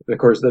then, of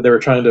course, they were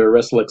trying to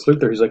arrest Lex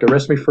Luthor. He's like,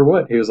 arrest me for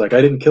what? He was like,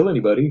 I didn't kill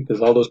anybody, because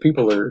all those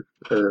people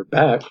are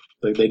back.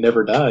 Like, they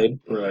never died.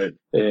 Right.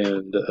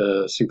 And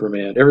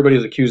Superman,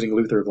 everybody's accusing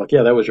Luthor of like,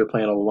 yeah, that was your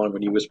plan all along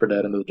when you whispered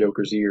that into the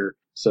Joker's ear.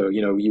 So,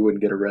 you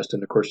wouldn't get arrested.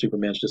 And of course,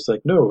 Superman's just like,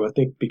 no, I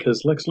think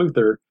because Lex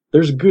Luthor,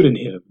 there's good in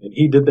him. And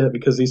he did that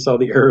because he saw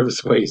the error of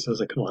his ways. I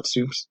was like, come on,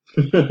 Supes.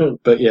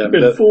 But yeah.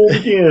 Been fooled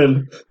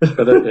again.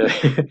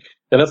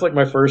 And that's like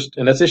my first,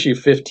 and that's issue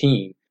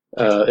 15.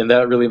 And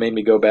that really made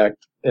me go back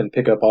and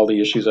pick up all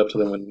the issues up to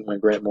them when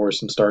Grant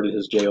Morrison started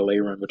his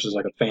JLA run, which is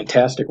like a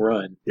fantastic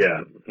run.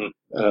 Yeah.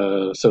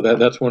 So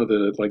that's one of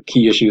the like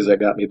key issues that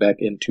got me back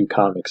into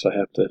comics. I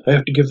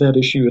have to give that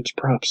issue its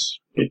props.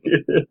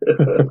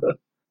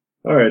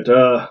 All right.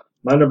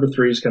 My number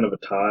 3 is kind of a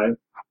tie.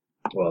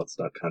 Well, it's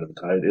not kind of a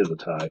tie. It is a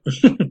tie.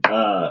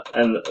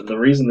 And the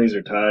reason these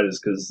are tied is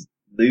because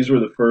these were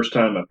the first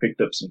time I picked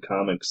up some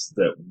comics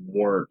that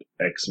weren't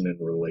X-Men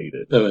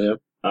related. Oh, yeah.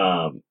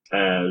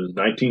 And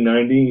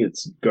 1990,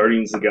 it's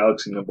Guardians of the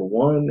Galaxy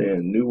 #1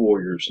 and New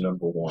Warriors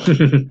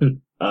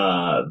 #1.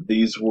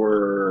 These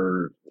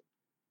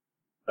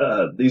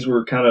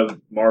were kind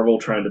of Marvel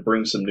trying to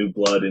bring some new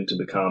blood into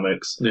the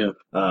comics. Yeah.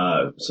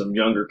 Some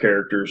younger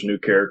characters, new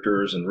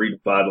characters, and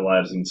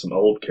revitalizing some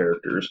old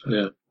characters.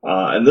 Yeah.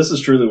 And this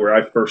is truly where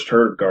I first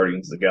heard of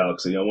Guardians of the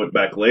Galaxy. I went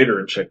back later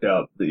and checked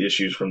out the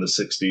issues from the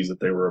 60s that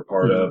they were a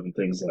part of and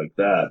things like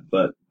that.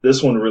 But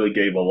this one really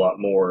gave a lot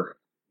more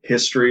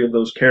history of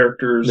those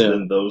characters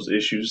than those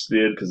issues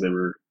did, because they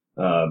were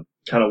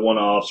kind of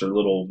one-offs or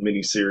little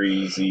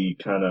mini-series-y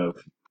kind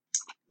of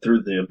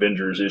through the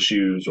Avengers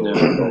issues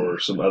or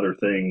some other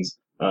things.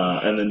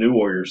 And the New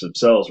Warriors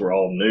themselves were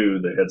all new.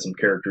 They had some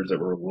characters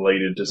that were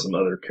related to some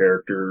other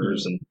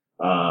characters. And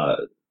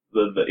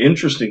the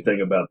interesting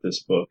thing about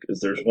this book is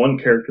there's one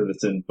character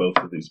that's in both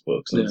of these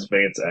books, and it's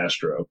Vance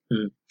Astro.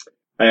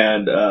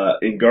 And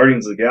in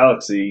Guardians of the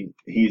Galaxy,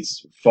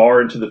 he's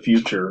far into the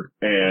future,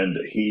 and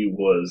he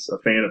was a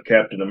fan of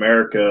Captain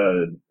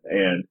America,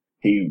 and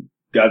he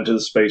got into the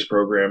space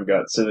program,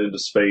 got sent into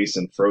space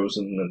and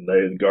frozen, and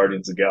the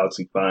Guardians of the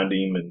Galaxy find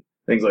him and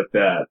things like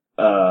that.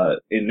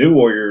 In New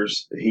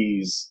Warriors,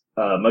 he's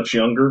much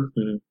younger,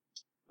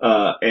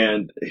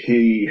 and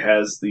he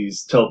has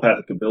these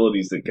telepathic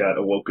abilities that got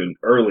awoken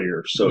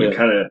earlier, so it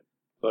kind of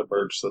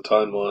diverged the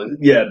timeline.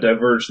 Yeah,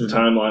 diverged the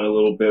timeline a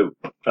little bit.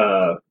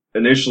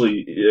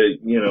 Initially,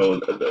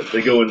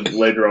 they go in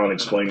later on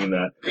explaining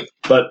that,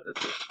 but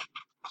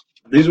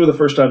these were the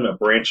first time I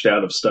branched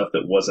out of stuff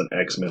that wasn't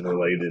X-Men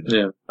related.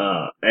 Yeah.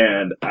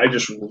 And I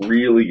just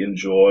really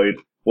enjoyed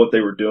what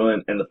they were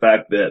doing, and the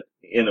fact that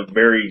in a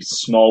very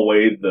small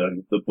way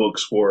the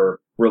books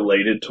were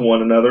related to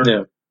one another.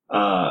 Yeah.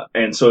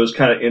 And so it was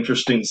kind of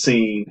interesting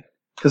seeing,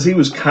 because he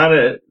was kind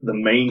of the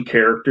main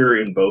character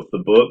in both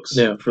the books.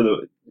 Yeah.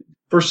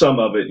 For some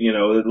of it,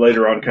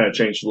 later on kind of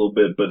changed a little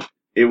bit, but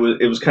it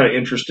was kind of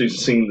interesting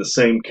seeing the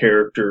same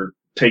character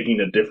taking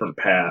a different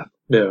path.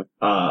 Yeah.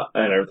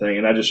 And everything.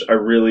 And I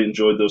really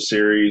enjoyed those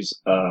series.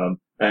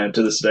 And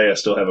to this day, I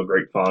still have a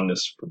great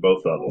fondness for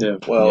both of them. Yeah.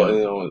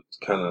 Well, it's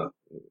kind of,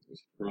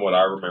 from what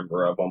I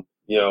remember of them,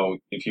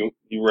 if you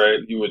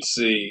read, you would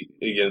see,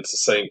 again, it's the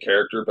same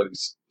character, but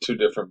it's two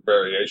different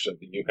variations.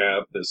 You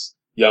have this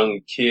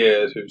young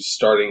kid who's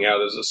starting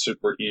out as a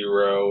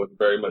superhero and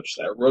very much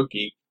that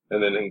rookie.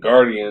 And then in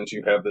Guardians,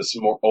 you have this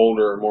more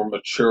older, more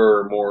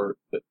mature, more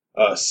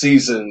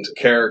seasoned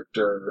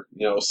character.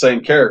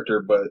 Same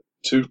character, but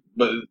two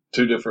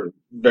different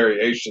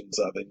variations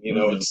of it.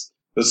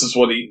 This is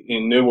what he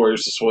in New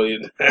Warriors. This is what he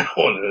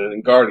wanted, and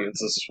in Guardians,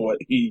 this is what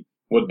he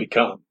would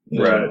become.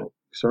 Right.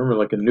 So I remember,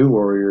 like in New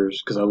Warriors,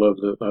 because I love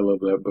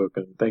that book,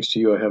 and thanks to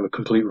you, I have a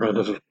complete run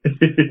of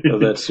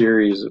that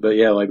series. But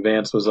yeah, like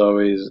Vance was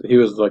he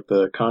was like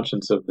the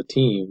conscience of the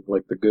team,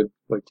 like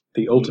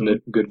the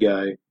ultimate good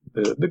guy,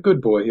 the good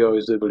boy. He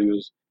always did what he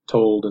was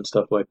told and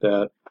stuff like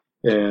that.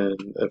 And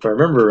if I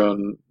remember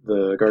on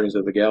the Guardians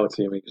of the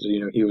Galaxy, because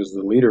he was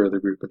the leader of the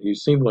group, and he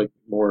seemed like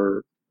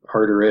more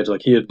harder edge,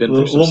 like he had been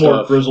through some stuff. A little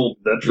more grizzled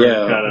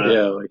veteran kind of.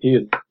 Yeah, like he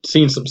had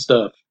seen some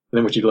stuff. And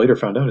then what you later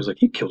found out is like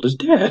he killed his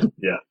dad.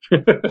 Yeah,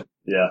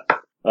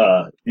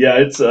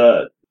 it's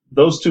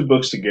those two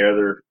books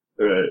together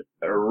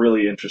are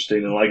really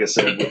interesting. And like I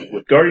said,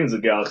 with Guardians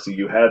of the Galaxy,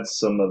 you had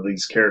some of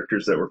these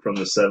characters that were from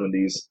the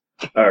 70s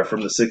or from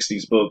the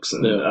 60s books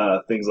and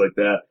things like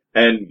that,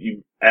 and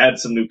you add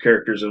some new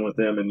characters in with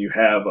them, and you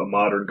have a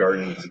modern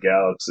Guardians of the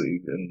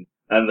Galaxy,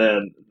 and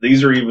then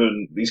these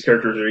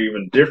characters are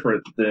even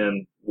different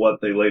than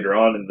what they later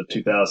on in the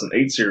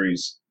 2008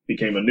 series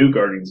became a new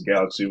Guardians of the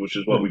Galaxy, which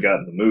is what we got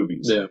in the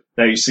movies. Yeah.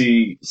 Now you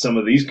see some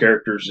of these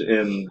characters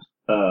in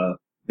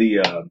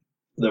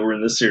that were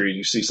in this series.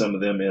 You see some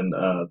of them in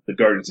the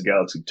Guardians of the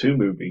Galaxy 2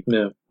 movie.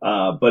 Yeah.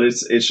 But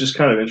it's just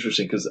kind of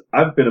interesting because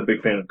I've been a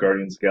big fan of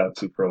Guardians of the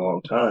Galaxy for a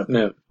long time.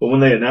 Yeah. But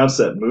when they announced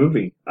that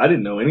movie, I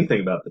didn't know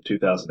anything about the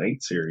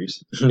 2008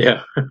 series.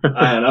 Yeah.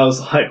 And I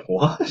was like,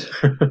 what?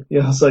 I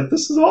was like,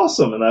 this is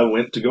awesome. And I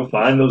went to go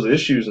find those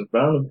issues and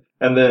found them.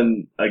 And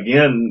then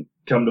again,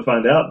 come to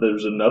find out,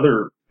 there's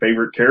another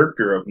favorite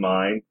character of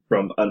mine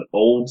from an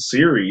old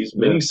series,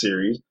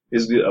 miniseries,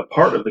 is a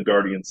part of the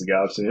Guardians of the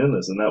Galaxy in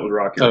this, and that was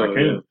Rocket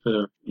Raccoon.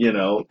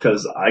 Yeah.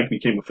 Because I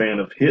became a fan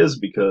of his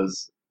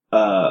because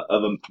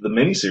of the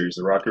miniseries,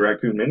 the Rocket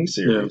Raccoon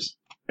miniseries.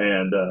 Yeah.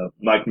 And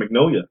Mike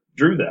Mignola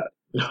drew that,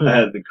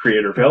 the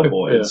creator of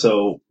Hellboy. And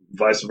so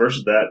vice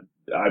versa, that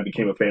I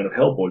became a fan of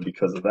Hellboy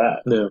because of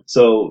that. Yeah.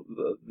 So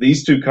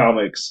these two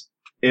comics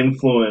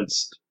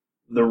influenced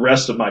the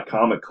rest of my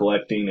comic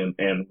collecting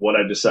and what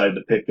I decided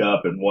to pick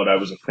up and what I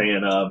was a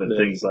fan of and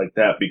things like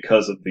that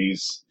because of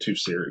these two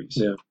series.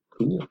 Yeah,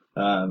 cool.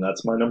 And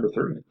that's my number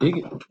 3. Dig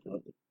it.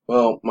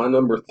 Well, my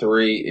number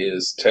 3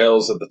 is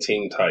Tales of the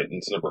Teen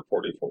Titans, number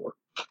 44.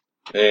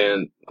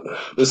 And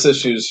this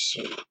issue's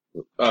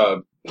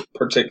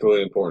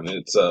particularly important.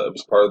 It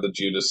was part of the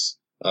Judas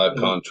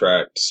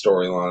contract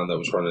storyline that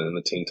was running in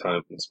the Teen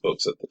Titans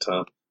books at the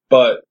time.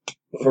 But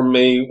for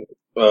me,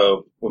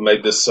 what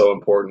made this so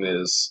important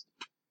is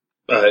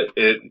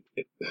it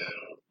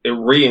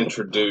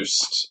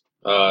reintroduced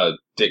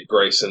Dick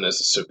Grayson as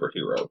a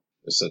superhero.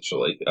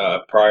 Essentially,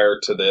 prior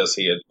to this,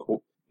 he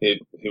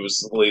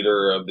was the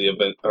leader of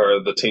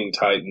the Teen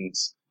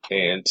Titans,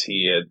 and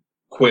he had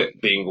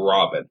quit being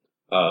Robin.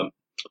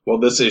 Well,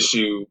 this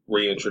issue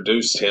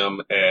reintroduced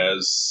him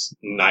as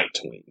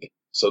Nightwing.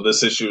 So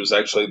this issue is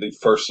actually the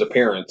first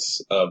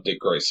appearance of Dick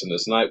Grayson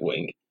as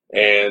Nightwing.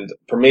 And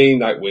for me,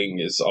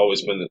 Nightwing has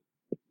always been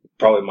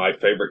probably my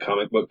favorite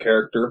comic book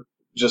character,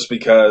 just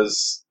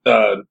because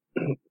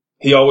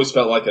he always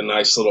felt like a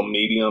nice little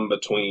medium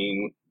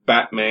between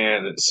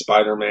Batman and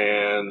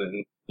Spider-Man,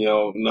 and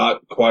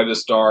not quite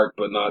as dark,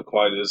 but not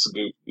quite as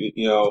goofy.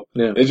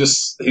 There's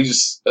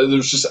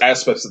just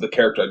aspects of the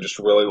character I just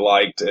really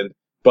liked,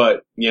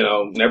 but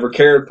never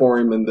cared for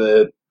him in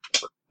the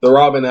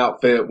Robin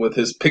outfit with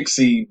his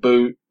pixie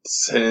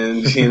boots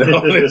and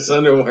his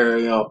underwear,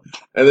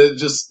 and it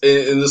just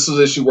and this was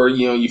an issue where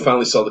you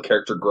finally saw the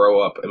character grow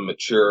up and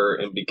mature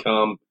and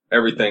become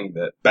everything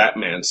that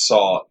Batman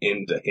saw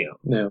into him.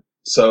 Yeah.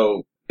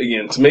 So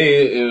again, to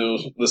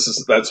me,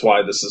 that's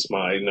why this is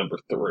my number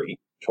 3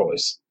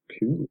 choice.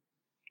 Cool.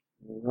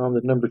 On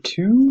the number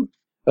 2,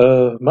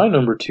 my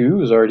number 2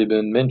 has already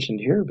been mentioned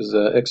here. It was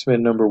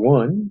X-Men number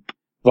 1,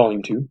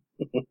 Volume 2,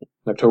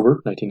 October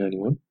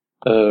 1991.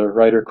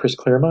 Writer Chris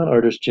Claremont,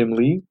 artist Jim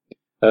Lee.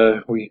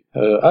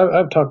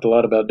 I've talked a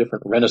lot about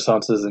different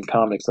renaissances in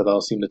comics that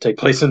all seem to take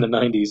place in the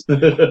 90s.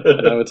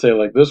 And I would say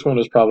this one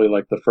was probably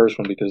the first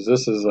one, because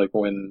this is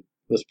when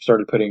this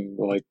started putting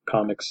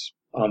comics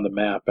on the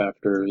map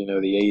after the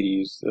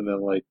 80s, and then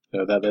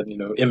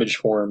that Image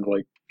formed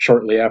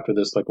shortly after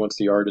this, once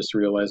the artist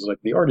realized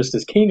the artist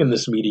is king in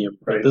this medium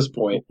at this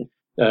point,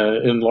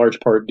 in large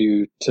part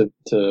due to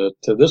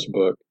this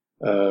book,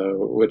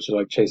 which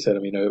Chase said,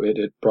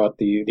 it brought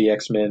the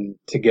X-Men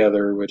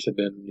together, which had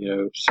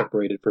been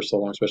separated for so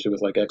long, especially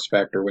with X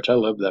Factor, which I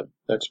love that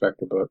X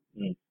Factor book.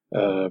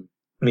 But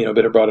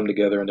it brought them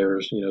together, and they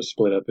were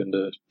split up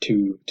into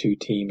two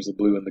teams, the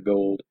blue and the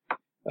gold.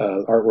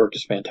 Artwork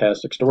is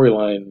fantastic.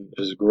 Storyline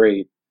is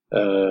great,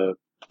 for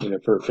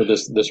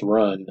this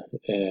run,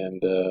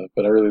 and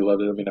but I really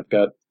loved it. I've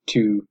got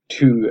two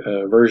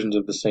versions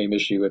of the same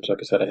issue, which, like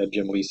I said, I had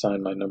Jim Lee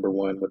sign my number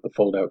 1 with the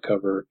fold out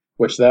cover,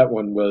 which that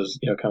one was,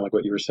 kind of like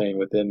what you were saying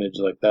with Image,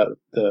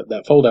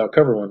 that fold out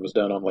cover one was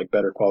done on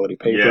better quality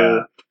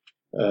paper.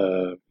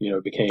 Yeah.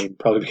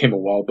 Probably became a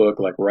wall book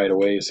right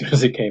away as soon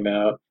as it came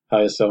out.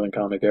 Highest selling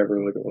comic ever,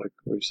 like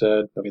we've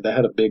said. That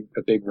had a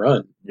big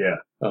run. Yeah.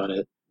 On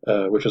it.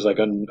 Which was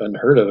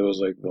unheard of. It was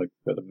like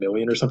 1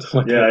 million or something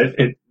like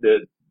that. Yeah,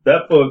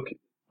 that book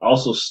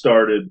also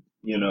started,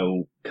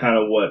 kind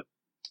of what,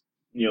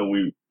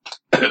 we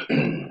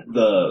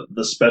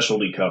the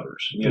specialty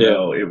covers.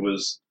 It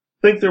was.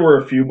 I think there were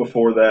a few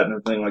before that and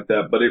everything like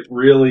that, but it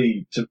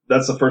really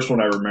that's the first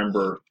one I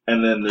remember.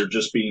 And then there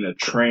just being a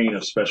train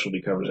of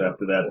specialty covers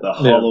after that. The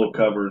hollow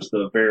covers,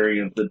 the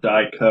variant, the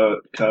die cut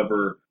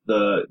cover,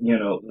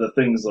 the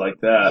things like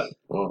that.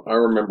 Well, I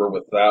remember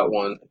with that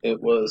one,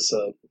 it was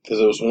because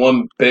it was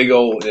one big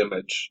old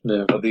image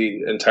of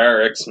the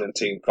entire X-Men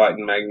team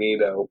fighting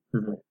Magneto.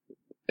 Mm-hmm.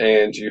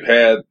 And you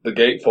had the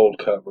gatefold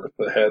cover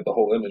that had the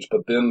whole image,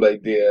 but then they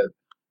did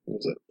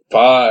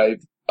 5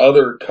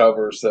 other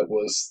covers that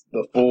was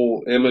the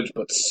full image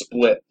but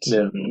split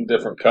in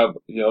different cover,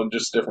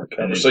 just different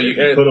covers. So you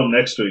had put them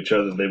next to each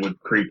other, they would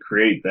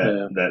create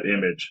that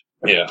image.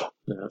 Yeah.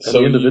 And so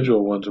the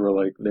individual ones were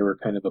they were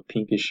kind of a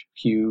pinkish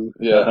hue.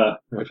 Yeah.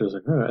 Which was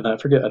and I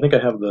forget. I think I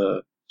have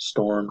the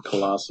Storm,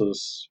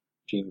 Colossus,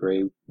 Jean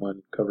Grey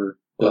one cover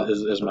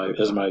as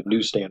my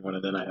newsstand one,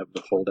 and then I have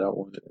the fold out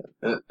one.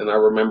 And I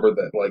remember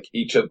that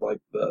each of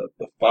the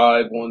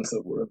 5 ones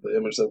that were the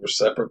image that were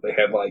separate, they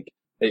had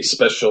a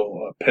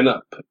special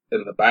pinup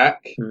in the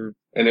back,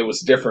 and it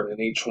was different in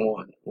each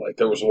one.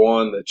 There was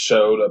one that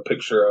showed a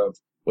picture of,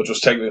 which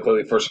was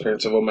technically the first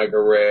appearance of Omega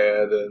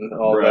Red and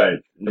all that.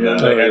 And then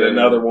they had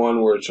another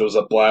one which was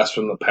a blast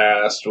from the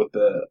past with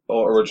the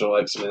original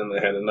X-Men.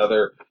 They had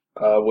another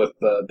with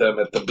them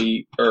at the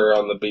beach or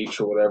on the beach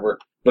or whatever.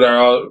 But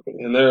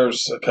and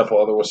there's a couple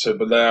other ones too.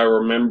 But then I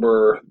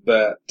remember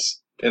that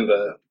in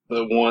the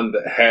one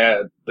that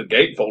had the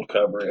gatefold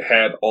cover, it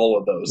had all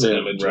of those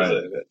images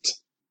in it.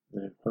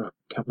 Yeah,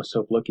 count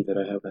myself lucky that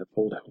I have that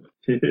fold out.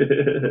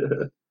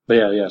 But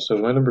yeah. So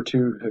my number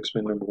 2,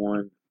 X-Men number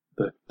 1,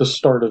 the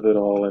start of it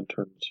all in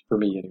terms, for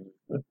me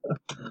anyway,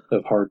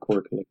 of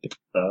hardcore collecting.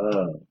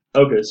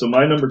 Okay, so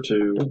my number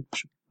 2,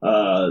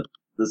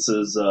 this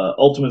is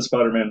Ultimate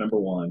Spider-Man number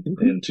 1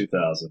 in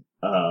 2000.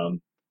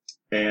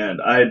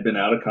 and I had been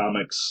out of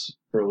comics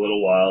for a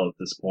little while at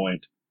this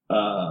point,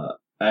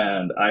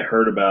 and I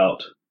heard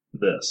about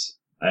this.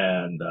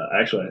 And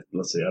actually,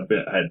 let's see, I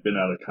had been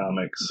out of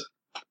comics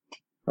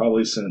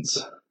probably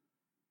since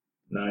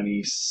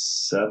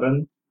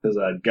 '97 because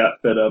I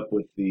got fed up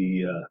with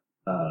the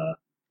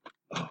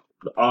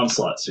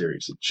Onslaught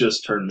series. It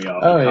just turned me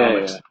off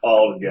comics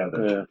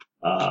altogether.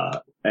 Yeah.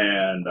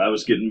 And I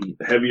was getting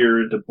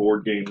heavier into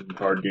board games and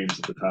card games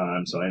at the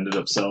time, so I ended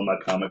up selling my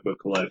comic book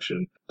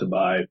collection to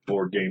buy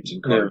board games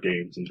and card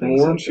games and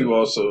things weren't you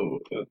also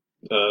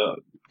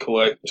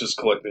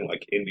collecting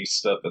like indie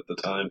stuff at the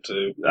time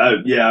too?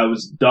 I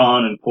was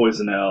Dawn and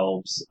Poison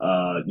Elves,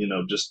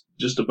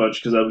 just a bunch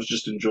because I was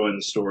just enjoying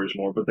the stories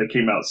more, but they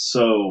came out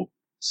so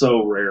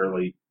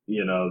rarely,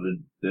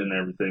 and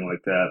everything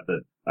like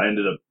that I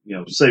ended up,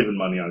 saving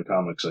money on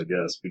comics, I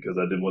guess, because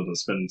I wasn't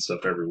spending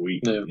stuff every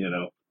week,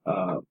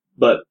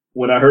 But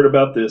when I heard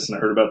about this and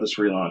I heard about this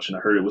relaunch and I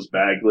heard it was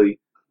Bagley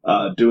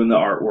doing the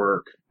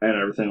artwork and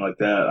everything like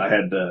that, I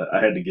had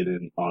to get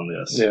in on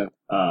this. Yeah.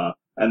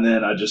 And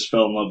then I just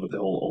fell in love with the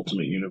whole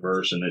Ultimate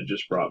Universe, and it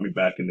just brought me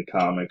back into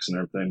comics and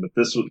everything. But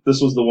this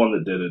was the one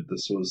that did it.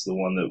 This was the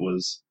one that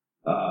was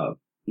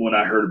when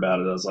I heard about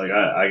it, I was like,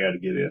 I got to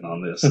get in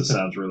on this. It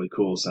sounds really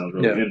cool. It sounds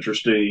really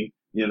interesting,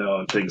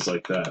 and things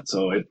like that.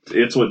 So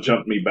it's what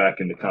jumped me back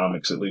into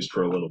comics, at least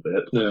for a little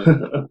bit.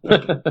 Yeah.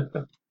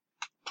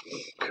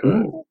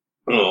 Cool.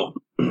 Oh,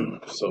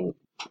 so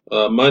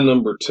my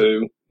number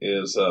 2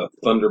 is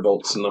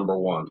Thunderbolts number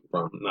 1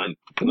 from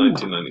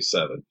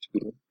 1997.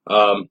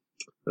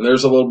 And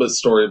there's a little bit of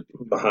story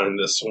behind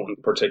this one,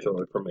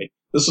 particularly for me.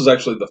 This was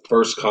actually the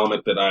first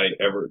comic that I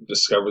ever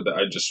discovered that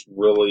I just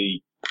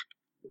really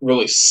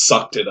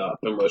sucked it up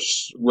and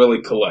was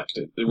really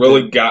collected. It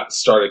really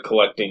started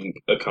collecting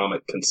a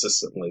comic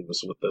consistently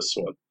was with this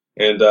one.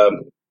 And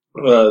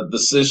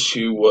this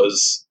issue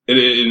was, it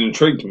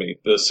intrigued me.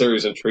 The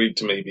series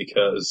intrigued me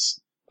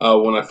because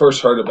when I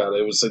first heard about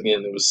it, I was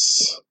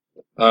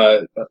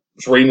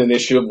reading an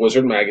issue of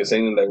Wizard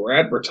Magazine, and they were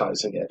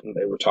advertising it, and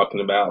they were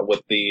talking about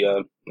with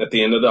the at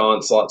the end of the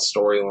Onslaught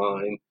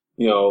storyline,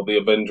 the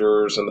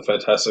Avengers and the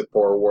Fantastic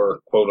Four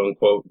were quote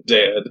unquote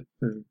dead.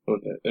 Mm-hmm.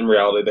 In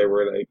reality, they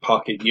were in a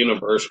pocket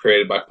universe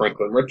created by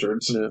Franklin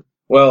Richards. Yeah.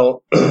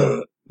 Well,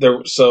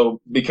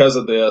 so because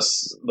of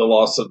this, the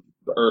loss of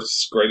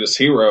Earth's greatest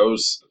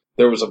heroes,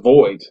 there was a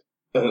void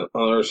on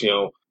Earth.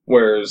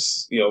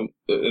 Whereas, and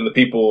the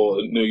people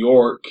in New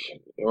York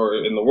or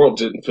in the world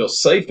didn't feel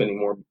safe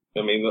anymore.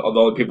 I mean, the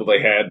only people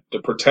they had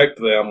to protect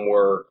them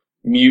were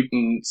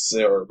mutants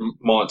or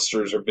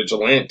monsters or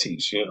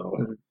vigilantes,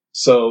 Mm-hmm.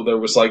 So there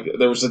was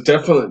a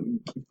definite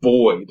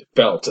void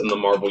felt in the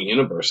Marvel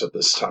Universe at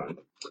this time.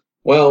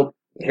 Well,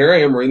 here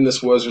I am reading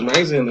this Wizard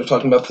Magazine, and they're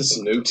talking about this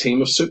new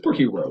team of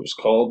superheroes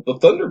called the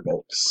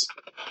Thunderbolts,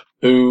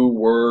 who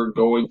were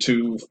going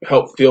to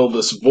help fill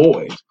this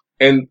void.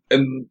 And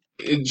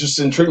it just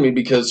intrigued me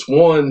because,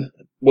 one,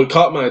 what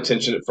caught my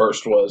attention at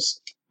first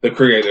was the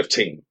creative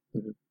team.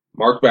 Mm-hmm.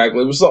 Mark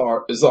Bagley is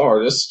the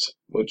artist,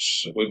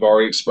 which we've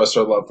already expressed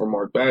our love for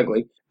Mark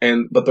Bagley,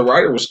 but the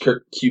writer was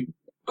Kurt Busiek,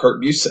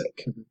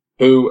 mm-hmm.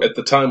 who at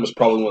the time was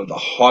probably one of the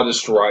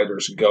hottest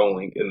writers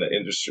going in the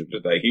industry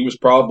today. He was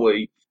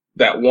probably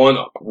that one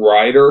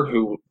writer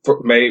who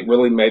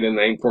really made a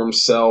name for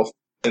himself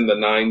in the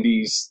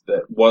 90s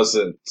that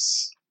wasn't,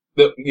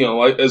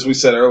 like as we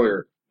said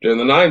earlier, during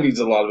the 90s,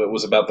 a lot of it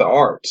was about the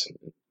art.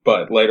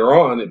 But later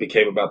on, it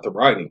became about the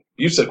writing.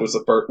 Busiek was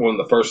one of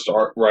the first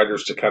art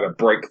writers to kind of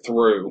break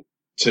through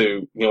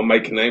to,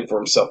 make a name for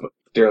himself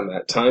during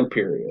that time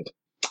period.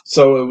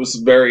 So it was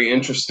very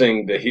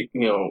interesting to,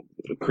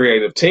 the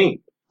creative team.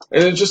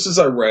 And just as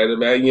I read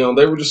about it,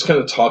 they were just kind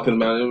of talking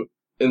about it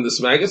in this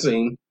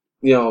magazine,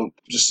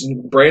 just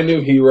brand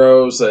new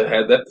heroes that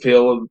had that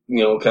feel of,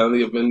 kind of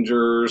the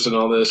Avengers and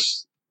all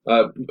this.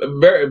 Felt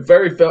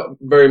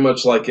very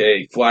much like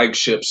a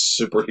flagship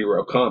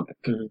superhero comic.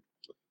 Mm-hmm.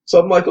 So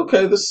I'm like,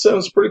 okay, this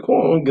sounds pretty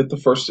cool. I'm going to get the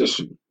first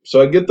issue.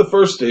 So I get the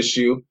first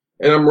issue,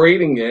 and I'm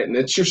reading it, and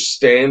it's your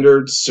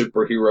standard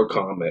superhero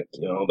comic.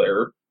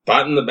 They're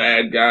fighting the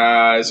bad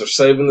guys, they're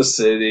saving the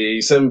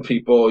city, saving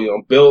people,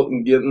 built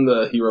and getting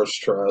the hero's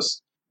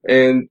trust.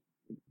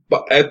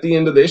 But at the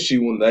end of the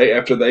issue,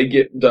 after they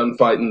get done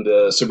fighting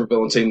the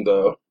supervillain team,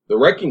 the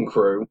Wrecking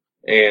Crew,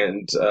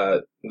 and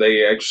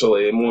they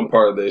actually, in one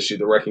part of the issue,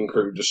 the Wrecking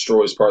Crew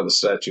destroys part of the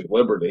Statue of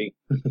Liberty.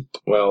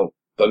 Well,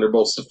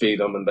 Thunderbolts defeat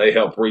them, and they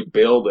help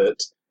rebuild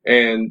it.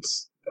 And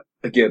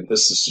again,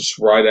 this is just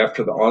right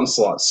after the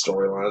Onslaught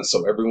storyline,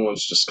 so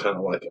everyone's just kind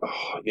of like,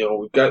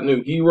 we've got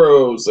new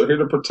heroes. They're here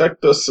to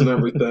protect us and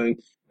everything.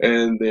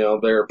 And,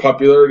 their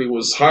popularity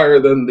was higher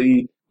than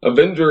the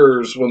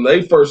Avengers when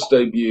they first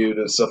debuted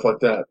and stuff like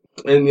that.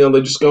 And,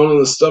 they just go into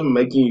this stuff and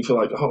making you feel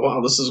like, oh,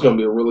 wow, this is going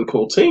to be a really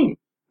cool team.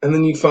 And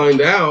then you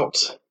find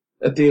out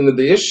at the end of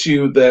the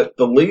issue that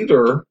the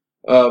leader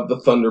of the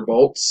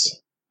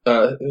Thunderbolts,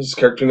 his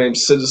character named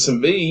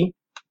Citizen V,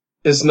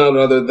 is none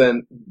other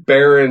than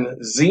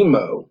Baron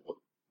Zemo,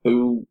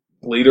 who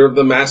leader of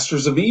the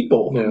Masters of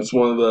Evil, who's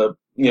one of the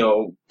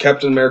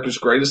Captain America's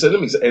greatest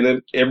enemies.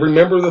 And every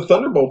member of the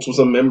Thunderbolts was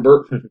a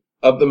member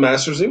of the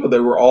Masters of Evil. They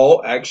were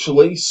all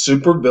actually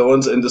super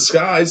villains in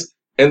disguise.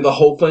 And the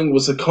whole thing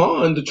was a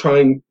con to try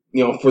and,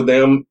 for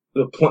them,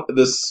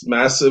 this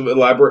massive,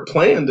 elaborate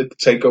plan to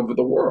take over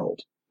the world.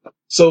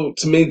 So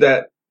to me,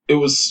 that it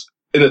was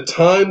in a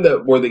time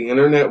where the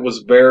internet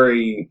was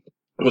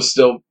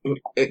still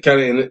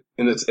kind of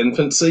in its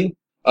infancy.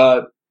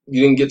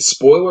 You didn't get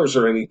spoilers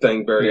or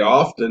anything very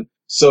often.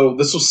 So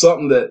this was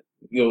something that,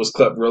 was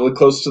kept really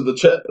close to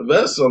the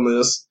vest on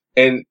this.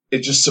 And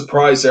it just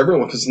surprised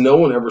everyone because no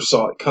one ever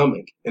saw it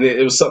coming. And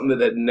it was something that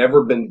had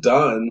never been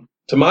done,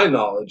 to my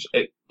knowledge,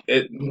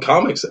 in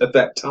comics at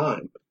that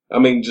time. I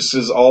mean, just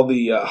as all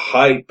the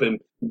hype and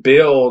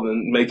build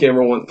and make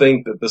everyone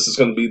think that this is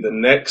going to be the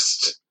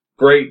next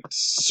great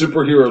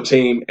superhero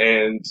team.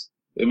 And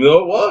even though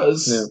it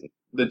was,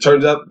 it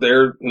turns out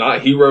they're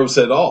not heroes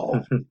at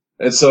all.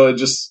 And so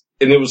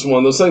it was one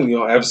of those things,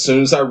 as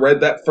soon as I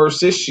read that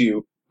first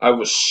issue, I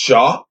was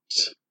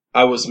shocked.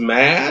 I was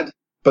mad.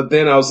 But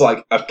then I was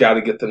like, I've got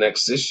to get the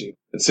next issue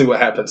and see what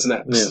happens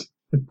next.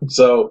 Yeah.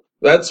 So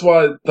that's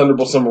why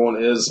Thunderbolts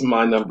 #1 is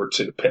my number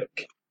 2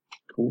 pick.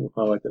 Cool.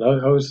 I like it.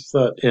 I always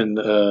thought in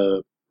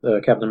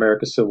Captain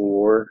America Civil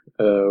War,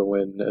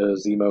 when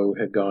Zemo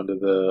had gone to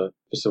the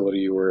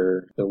facility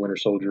where the Winter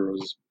Soldier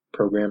was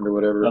programmed or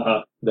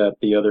whatever, that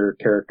the other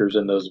characters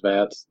in those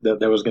vats, that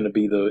was going to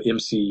be the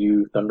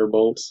MCU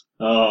Thunderbolts.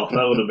 Oh,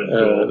 that would have been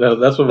cool.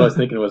 That's what I was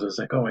thinking was, it's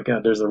like, oh my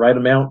god, there's the right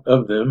amount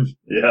of them.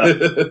 Yeah.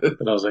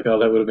 And I was like, oh,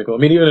 that would have been cool. I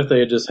mean, even if they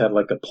had just had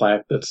like a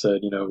plaque that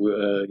said,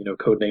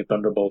 codename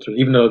Thunderbolts, or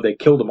even though they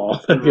killed them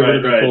all, it would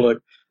have been cool.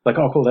 Like,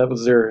 oh, cool, that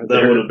was their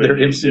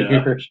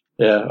MCU.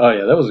 Yeah. Oh,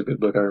 yeah, that was a good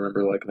book. I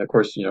remember, like, and of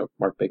course,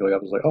 Mark Bagley, I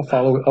was like,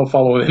 I'll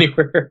follow it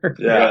anywhere.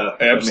 Yeah,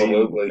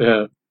 absolutely.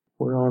 Yeah.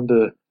 We're on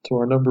to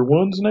our number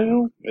ones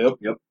now.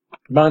 Yep.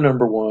 My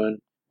number one,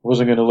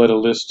 wasn't going to let a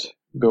list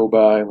go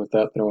by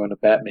without throwing a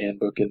Batman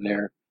book in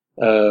there.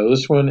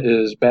 This one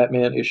is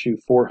Batman issue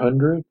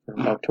 400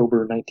 from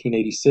October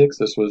 1986.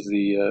 This was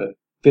the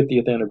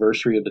 50th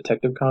anniversary of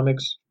Detective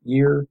Comics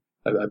year,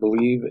 I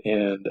believe.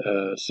 And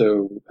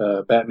so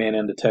Batman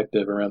and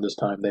Detective around this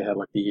time, they had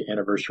like the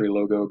anniversary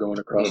logo going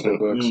across their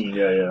books.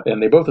 Yeah.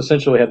 And they both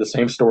essentially had the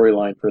same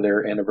storyline for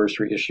their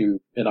anniversary issue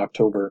in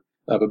October.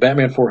 But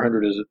Batman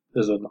 400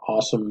 is an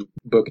awesome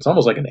book. It's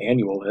almost like an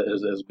annual,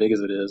 as big as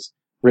it is.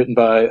 Written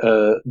by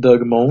Doug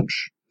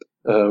Moench,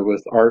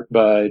 with art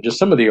by just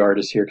some of the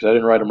artists here, because I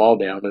didn't write them all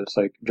down. But it's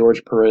like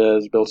George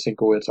Perez, Bill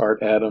Sienkiewicz,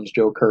 Art Adams,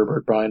 Joe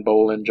Kubert, Brian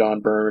Bolin, John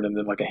Byrne, and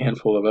then like a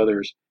handful of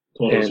others. It's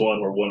one of those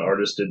ones where one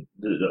artist did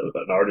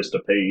an artist a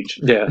page.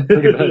 Yeah,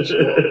 pretty much.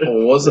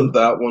 Well, wasn't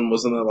that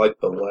like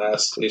the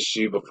last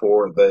issue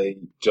before they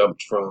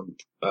jumped from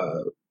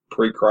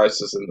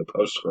pre-crisis into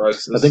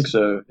post-crisis? I think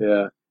so,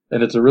 yeah.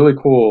 And it's a really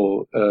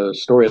cool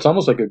story. It's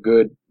almost like a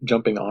good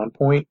jumping on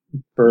point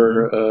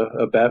for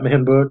a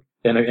Batman book.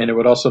 And it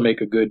would also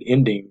make a good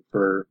ending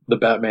for the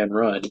Batman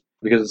run.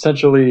 Because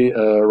essentially,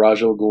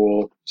 Ra's al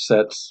Ghul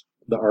sets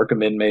the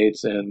Arkham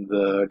inmates and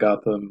the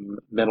Gotham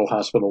mental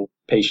hospital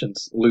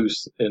patients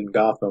loose in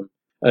Gotham.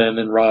 And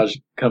then Raj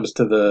comes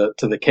to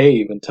the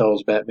cave and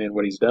tells Batman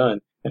what he's done.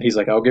 And he's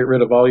like, I'll get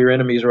rid of all your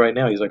enemies right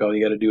now. He's like, all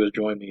you got to do is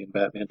join me. And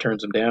Batman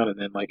turns him down and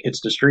then like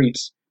hits the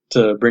streets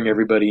to bring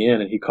everybody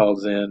in. And he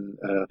calls in,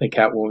 I think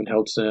Catwoman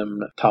helps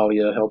him,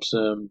 Talia helps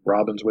him,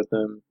 Robin's with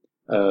him.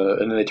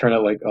 And then they turn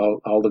out like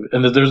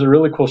and there's a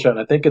really cool shot. And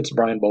I think it's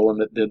Brian Bolin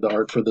that did the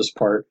art for this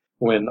part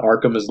when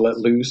Arkham is let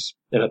loose.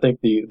 And I think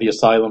the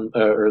asylum,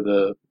 or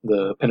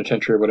the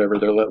penitentiary or whatever,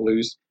 they're let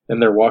loose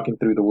and they're walking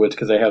through the woods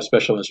because they have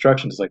special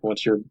instructions. Like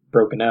once you're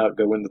broken out,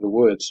 go into the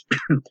woods.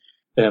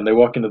 And they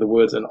walk into the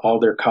woods and all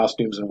their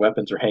costumes and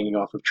weapons are hanging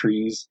off of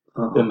trees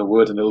in the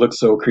woods. And it looks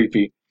so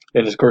creepy.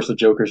 And of course the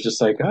Joker's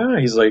just like,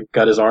 he's like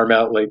got his arm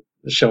out, like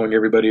showing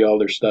everybody all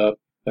their stuff.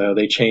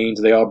 They change,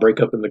 they all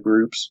break up into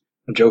groups.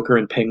 Joker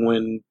and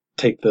Penguin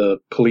take the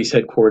police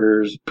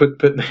headquarters,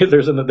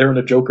 they're in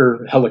a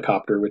Joker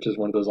helicopter, which is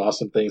one of those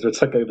awesome things.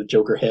 It's like the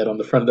Joker head on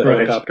the front of the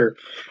helicopter.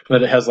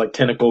 And it has like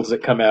tentacles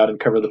that come out and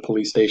cover the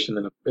police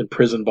station and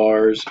prison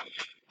bars.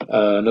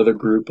 Another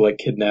group like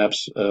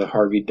kidnaps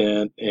Harvey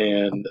Dent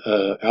and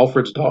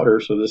Alfred's daughter,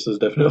 so this is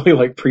definitely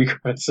like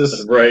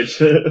pre-crisis. Right.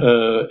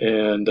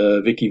 And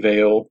Vicky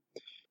Vale.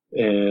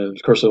 And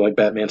of course, like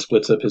Batman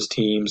splits up his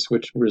teams,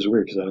 which is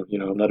weird because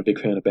I'm not a big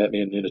fan of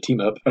Batman in a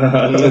team up.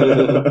 And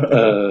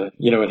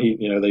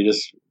they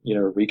just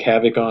wreak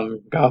havoc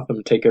on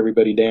Gotham, take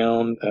everybody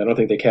down. I don't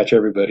think they catch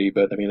everybody,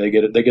 but I mean they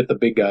get the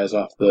big guys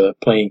off the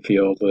playing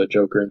field, the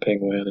Joker and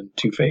Penguin and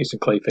Two-Face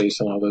and Clayface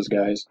and all those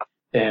guys.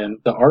 And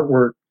the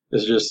artwork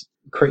is just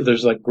crazy.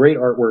 There's like great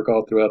artwork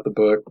all throughout the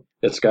book.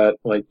 It's got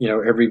like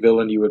every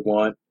villain you would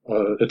want.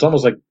 It's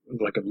almost like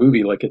a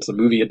movie, like it's a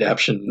movie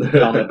adaptation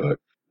comic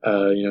book.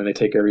 And they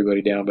take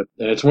everybody down,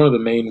 and it's one of the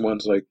main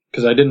ones, like,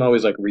 cause I didn't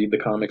always like read the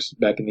comics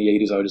back in the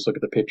 80s. I would just look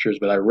at the pictures,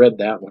 but I read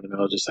that one and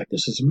I was just like,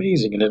 this is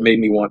amazing. And it made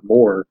me want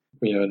more,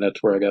 and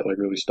that's where I got like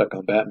really stuck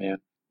on Batman.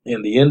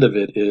 And the end of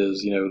it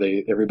is,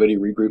 everybody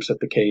regroups at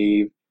the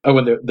cave. Oh,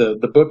 and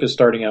the book is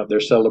starting out. They're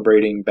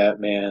celebrating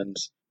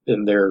Batman's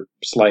in their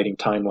sliding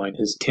timeline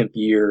his 10th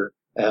year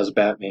as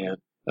Batman,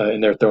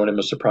 and they're throwing him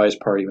a surprise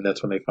party, and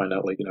that's when they find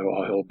out, like,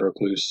 all hell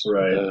broke loose.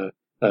 Right.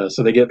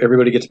 So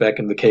everybody gets back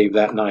in the cave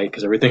that night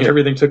because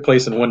everything took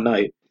place in one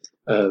night.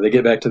 They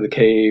get back to the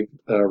cave.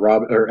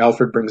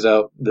 Alfred brings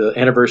out the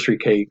anniversary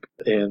cape,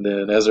 and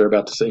then as they're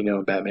about to say,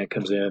 Batman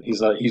comes in.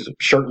 He's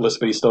shirtless,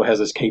 but he still has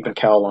his cape and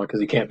cowl on because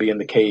he can't be in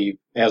the cave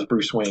as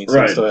Bruce Wayne, so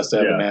he still has to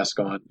have a mask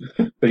on.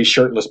 But he's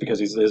shirtless because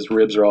his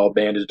ribs are all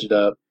bandaged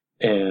up.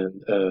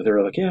 And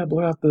they're like, yeah,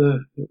 blow out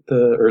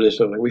or they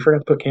said, like, we forgot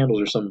to put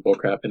candles or some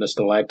bullcrap. And a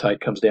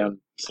stalactite comes down,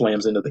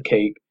 slams into the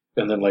cape.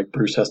 And then, like,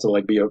 Bruce has to,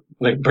 like,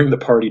 bring the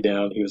party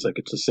down. He was like,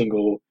 it's a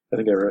single, I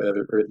think I have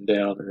it written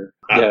down.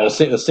 A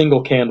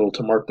single candle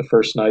to mark the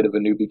first night of a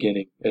new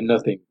beginning. And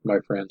nothing, my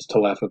friends, to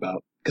laugh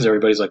about. Because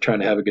everybody's, like, trying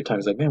to have a good time.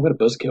 He's like, man, what a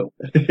buzzkill.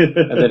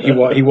 And then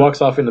he walks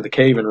off into the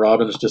cave, and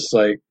Robin's just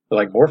like,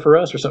 more for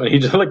us or something. He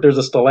just, like, there's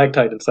a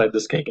stalactite inside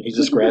this cake, and he's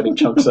just grabbing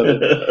chunks of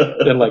it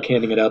and, like,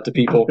 handing it out to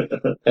people.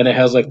 And it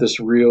has, like, this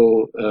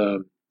real, I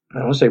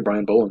want to say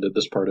Brian Boland did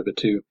this part of it,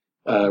 too.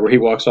 Where he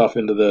walks off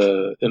into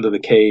the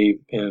cave,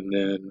 and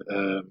then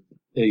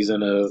he's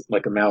in a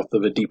mouth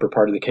of a deeper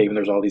part of the cave, and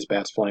there's all these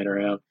bats flying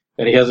around.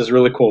 And he has this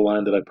really cool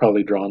line that I've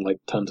probably drawn like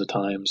tons of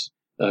times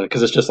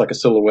because it's just like a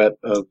silhouette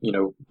of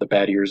the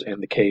bat ears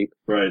and the cape.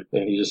 Right.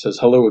 And he just says,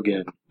 "Hello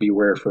again,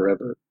 beware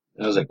forever."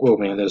 And I was like, "Whoa,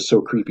 man, that is so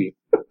creepy."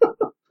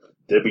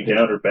 Debbie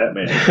Downer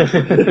Batman.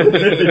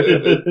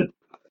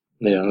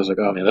 Yeah, I was like,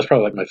 "Oh man, that's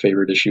probably like my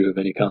favorite issue of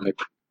any comic."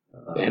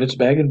 And it's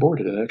bagged and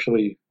boarded. It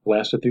actually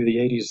lasted through the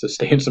 80s to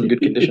stay in some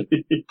good condition.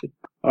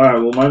 All right,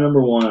 well, my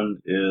number one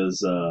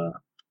is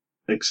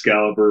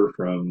Excalibur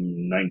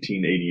from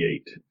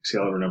 1988.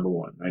 Excalibur number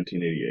 1,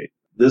 1988.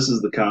 This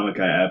is the comic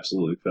I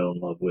absolutely fell in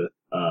love with.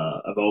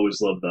 I've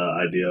always loved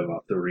the idea of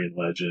Arthurian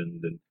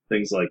legend and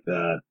things like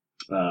that.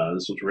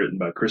 This was written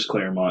by Chris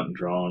Claremont and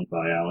drawn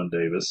by Alan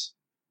Davis,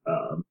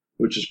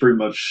 which is pretty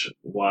much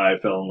why I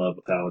fell in love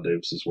with Alan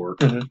Davis's work.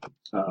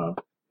 Mm-hmm.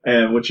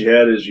 And what you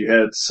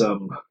had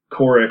some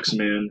core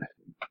X-Men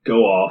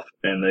go off,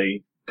 and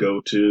they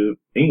go to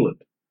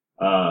England.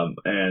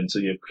 And so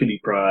you have Kitty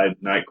Pryde,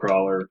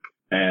 Nightcrawler,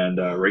 and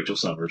Rachel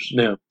Summers.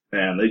 Yeah.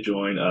 And they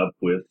join up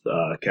with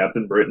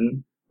Captain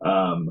Britain,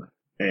 and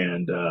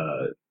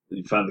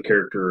you find the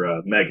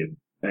character Megan.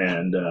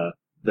 And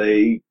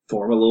they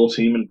form a little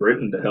team in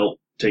Britain to help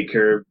take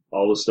care of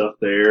all the stuff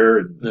there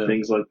and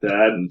things like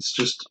that. And it's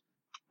just...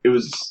 It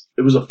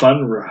was a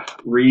fun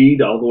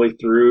read all the way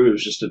through. It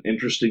was just an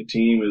interesting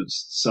team. It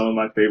was some of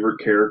my favorite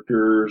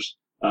characters.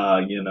 I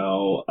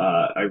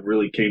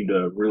really came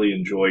to really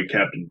enjoy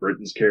Captain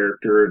Britain's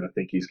character, and I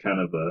think he's kind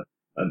of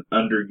an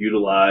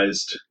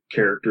underutilized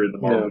character in the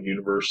Marvel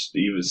universe,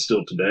 even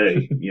still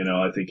today.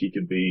 I think he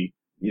could be,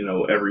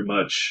 every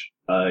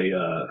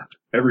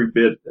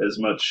bit as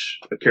much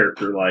a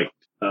character like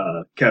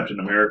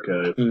Captain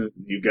America if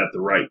you got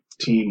the right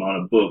team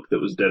on a book that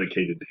was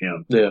dedicated to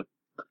him. Yeah.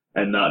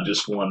 And not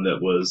just one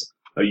that was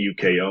a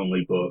UK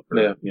only book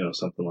or,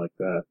 something like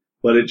that.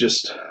 But it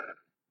just,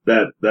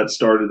 that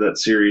started that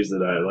series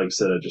that I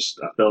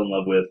fell in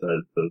love with.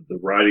 The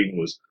writing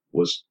was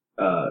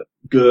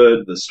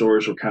good. The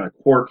stories were kind of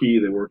quirky.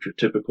 They weren't your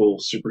typical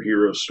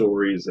superhero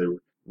stories. They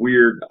were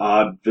weird,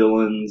 odd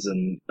villains.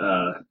 And,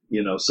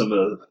 some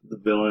of the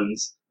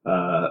villains,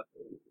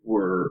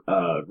 were,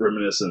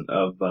 reminiscent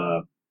of,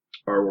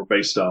 or were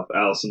based off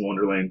Alice in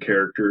Wonderland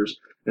characters.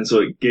 And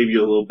so it gave you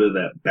a little bit of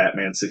that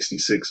Batman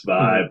 66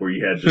 vibe where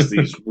you had just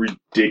these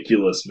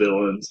ridiculous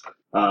villains.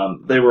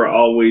 They were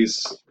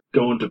always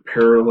going to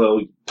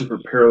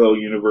different parallel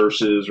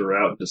universes or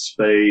out into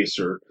space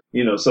or,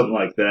 something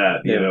like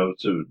that.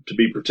 To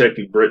be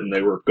protecting Britain,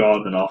 they were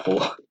gone an awful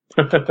lot,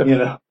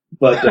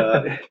 But,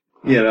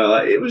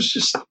 it was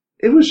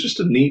just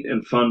a neat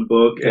and fun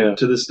book. And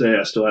to this day,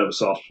 I still have a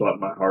soft spot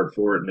in my heart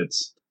for it. And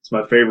it's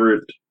my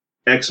favorite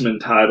X-Men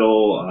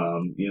title.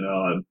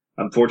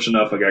 I'm fortunate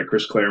enough I got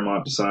Chris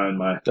Claremont to sign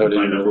my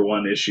number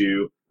one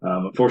issue.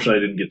 Unfortunately, I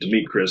didn't get to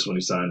meet Chris when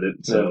he signed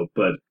it. So,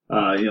 but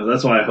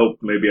that's why I hope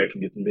maybe I can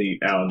get to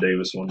meet Alan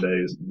Davis one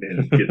day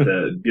and get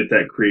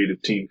that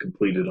creative team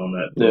completed on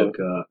that book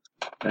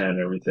and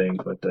everything.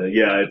 But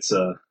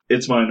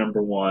it's my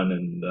number one,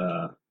 and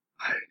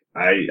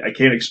I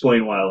can't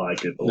explain why I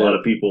like it. A lot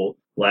of people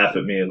laugh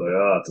at me and like,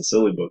 oh, it's a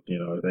silly book,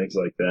 or things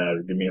like that,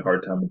 or give me a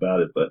hard time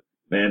about it. But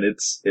man,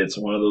 it's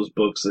one of those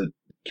books that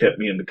kept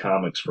me into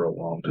comics for a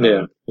long time.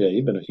 Yeah,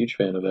 you've been a huge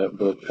fan of that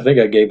book. I think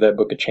I gave that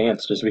book a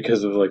chance just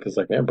because of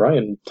man,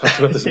 Brian talks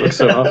about this book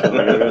so often.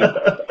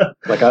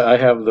 I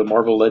have the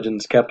Marvel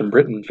Legends Captain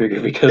Britain figure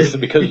because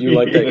you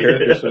like that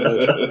character so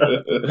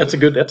much. That's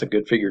a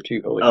good figure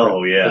too. Holy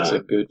crap. Yeah, that's a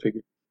good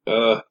figure.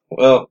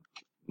 Well,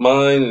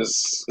 mine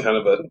is kind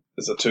of a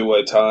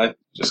two-way tie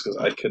just because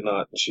I could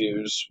not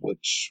choose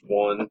which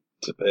one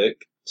to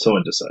pick. So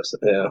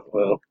indecisive. Yeah,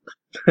 well.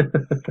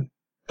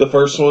 The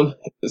first one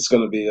is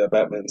going to be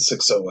Batman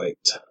 608,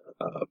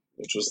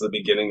 which was the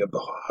beginning of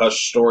the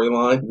Hush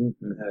storyline.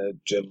 Mm-hmm.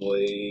 Had Jim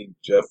Lee,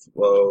 Jeff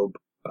Loeb,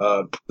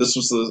 This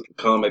was the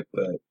comic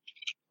that,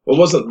 well, it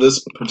wasn't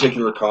this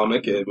particular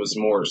comic. It was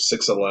more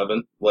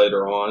 611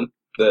 later on.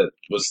 That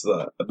was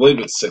I believe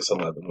it's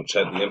 611, which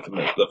had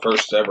the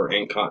first ever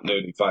in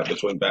continuity fight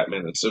between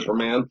Batman and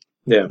Superman.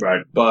 Yeah,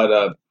 right.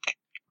 But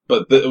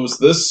it was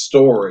this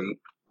story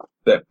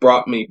that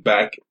brought me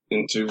back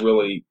into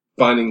really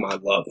finding my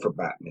love for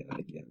Batman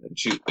again,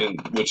 and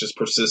which has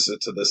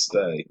persisted to this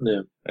day.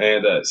 Yeah.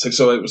 And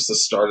 608 was the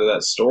start of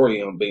that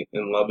story on being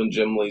in loving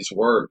Jim Lee's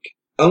work.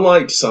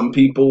 Unlike some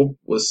people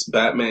with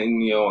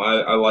Batman,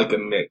 I like a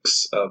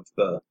mix of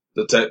the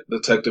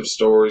detective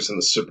stories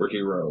and the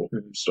superhero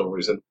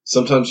stories. And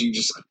sometimes you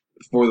just,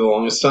 for the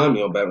longest time,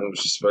 Batman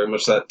was just very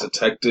much that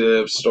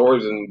detective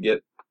stories, and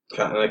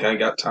I kind of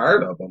got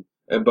tired of them.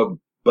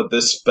 But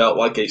this felt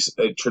like a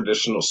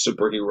traditional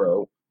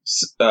superhero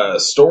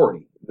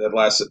story that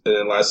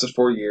lasted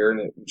for a year,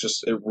 and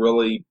it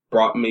really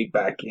brought me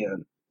back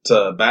in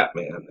to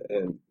Batman.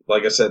 And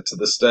like I said, to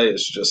this day,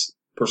 it's just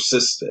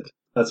persisted.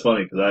 That's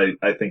funny because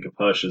I think of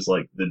Hush as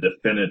like the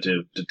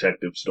definitive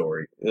detective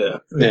story. Yeah.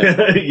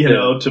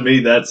 To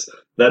me that's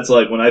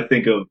like when I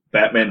think of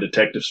Batman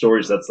detective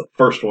stories, that's the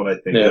first one I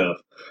think of.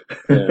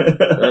 Yeah.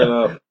 Fair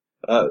enough.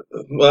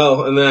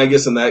 Well, and then I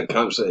guess in that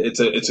context,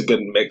 it's a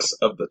good mix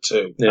of the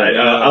two. Yeah,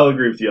 I'll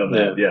agree with you on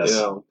that. Yeah.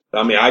 Yes.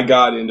 I mean, I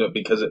got into it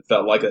because it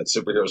felt like that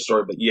superhero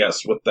story, but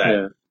yes, with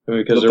that,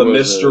 because with the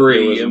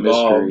mystery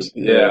involved.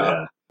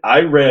 Yeah.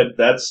 I read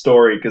that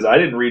story because I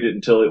didn't read it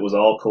until it was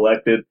all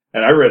collected,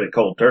 and I read it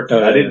cold turkey.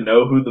 I didn't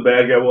know who the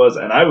bad guy was,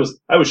 and I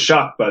was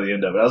shocked by the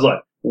end of it. I was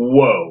like,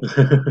 whoa,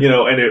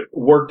 and it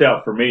worked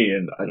out for me.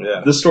 And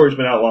this story's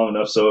been out long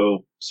enough,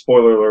 so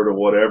spoiler alert or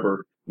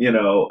whatever,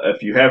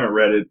 if you haven't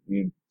read it,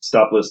 you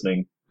stop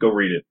listening, go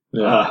read it.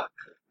 Yeah.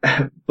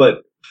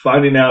 But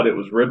finding out it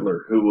was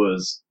Riddler, who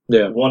was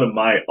one of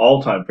my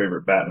all-time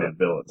favorite Batman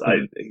villains.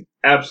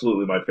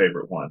 Absolutely my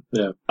favorite one.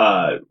 Yeah.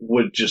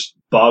 Would just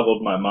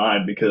boggled my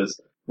mind because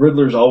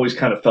Riddler's always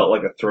kind of felt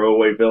like a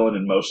throwaway villain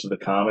in most of the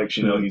comics.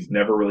 He's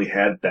never really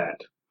had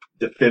that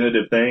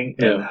definitive thing,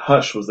 and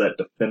Hush was that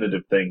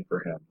definitive thing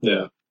for him.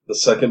 Yeah. The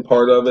second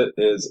part of it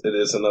is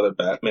another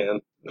Batman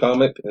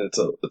comic, and it's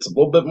a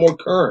little bit more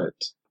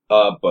current.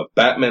 But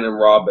Batman and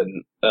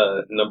Robin,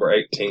 number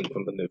 18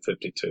 from the New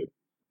 52.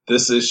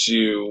 This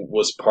issue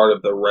was part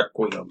of the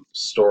Requiem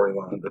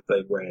storyline that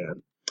they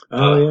ran.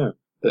 Oh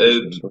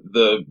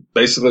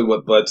Basically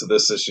what led to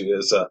this issue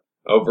is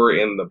over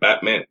in the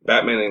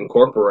Batman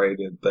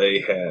Incorporated, they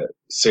had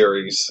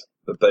series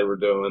that they were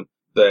doing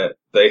that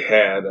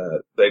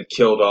they'd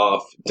killed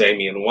off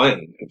Damian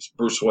Wayne, who's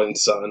Bruce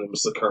Wayne's son and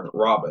was the current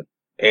Robin.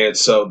 And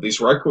so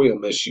these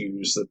Requiem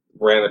issues that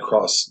ran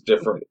across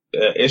different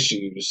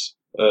issues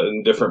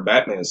in different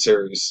Batman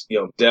series,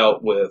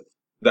 dealt with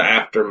the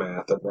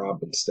aftermath of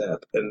Robin's death.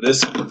 And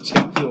this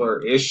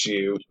particular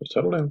issue, with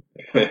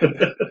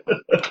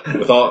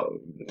all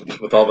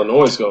the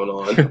noise going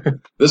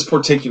on, this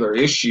particular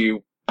issue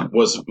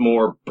was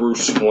more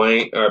Bruce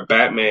Wayne or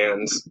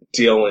Batman's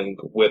dealing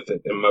with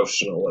it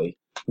emotionally.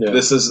 Yeah.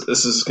 This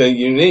is kind of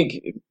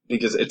unique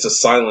because it's a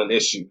silent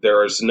issue.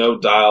 There is no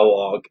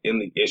dialogue in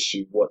the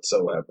issue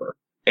whatsoever.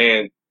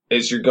 And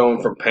as you're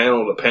going from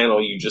panel to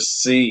panel, you just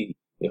see,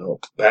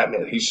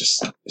 Batman. He's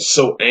just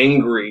so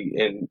angry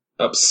and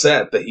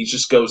upset that he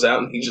just goes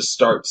out and he just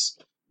starts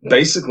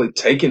basically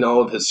taking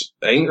all of his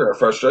anger or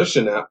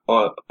frustration out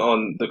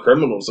on the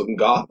criminals of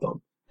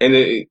Gotham.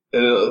 And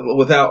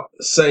without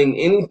saying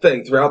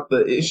anything throughout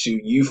the issue,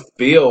 you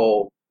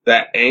feel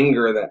that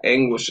anger, that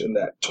anguish, and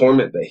that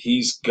torment that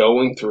he's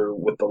going through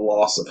with the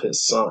loss of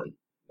his son.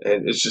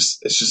 And it's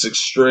just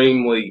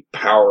extremely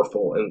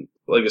powerful. And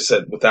like I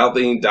said, without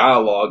any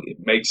dialogue, it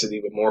makes it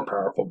even more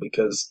powerful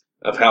because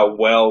of how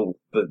well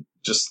the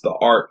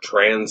art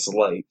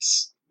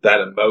translates that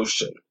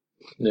emotion.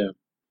 Yeah.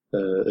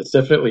 It's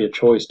definitely a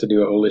choice to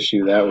do a whole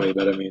issue that way,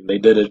 but I mean, they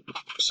did it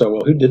so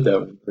well. Who did that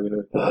one?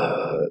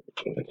 I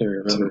can't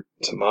remember.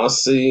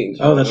 Tomasi.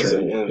 Oh, that's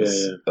right.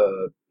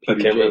 I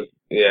can't remember.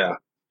 Yeah.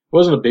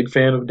 Wasn't a big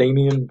fan of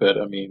Damian, but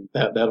I mean,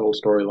 that whole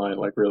storyline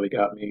really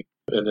got me.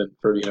 And then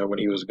for, when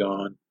he was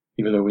gone,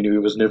 even though we knew he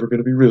was never going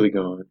to be really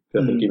gone,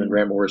 I think even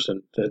Grant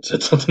Morrison had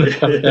said something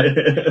about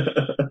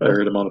that. I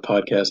heard him on a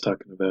podcast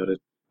talking about it.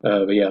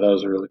 But yeah, that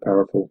was a really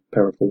powerful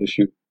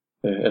issue.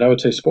 And I would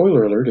say,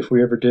 spoiler alert, if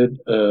we ever did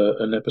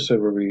an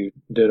episode where we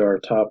did our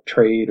top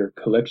trade or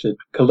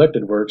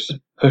collected works,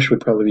 Hush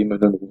would probably be my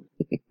number one.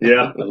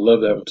 Yeah. I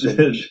love that one so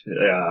much.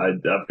 Yeah,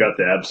 I've got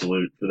the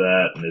absolute for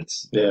that, and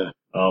it's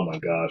oh my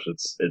gosh,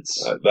 it's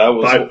that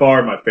was by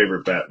far my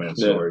favorite Batman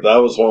story. That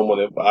was one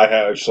when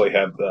I actually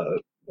had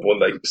when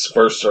they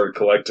first started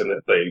collecting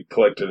it, they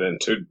collected it in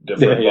two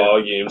different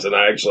volumes, and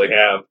I actually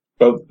have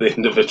both the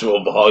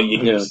individual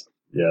volumes.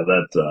 Yeah,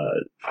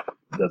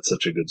 that's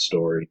such a good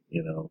story,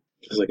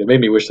 It's it made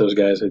me wish those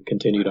guys had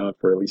continued on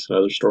for at least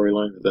another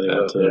storyline. Then they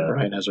went to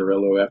Brian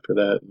Azzarello after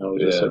that, and I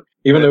was just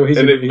even though he's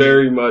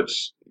very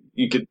much,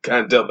 you could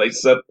kind of tell they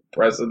set the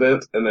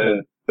precedent, and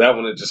then that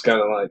one it just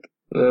kind of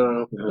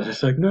No. And I was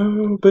just like,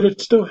 no, but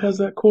it still has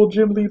that cool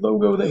Jim Lee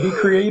logo that he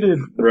created.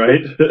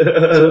 Right?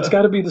 So it's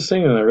got to be the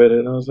same. And I read it,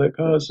 and I was like,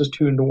 oh, it's just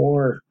too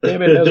noir.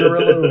 Damn it,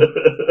 Azzarello.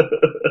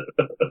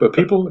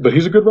 But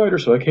he's a good writer,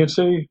 so I can't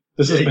say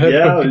this is bad.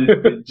 Yeah,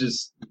 it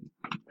just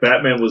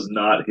Batman was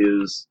not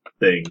his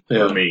thing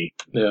for me.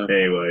 Yeah.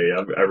 Anyway,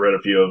 I read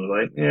a few of them.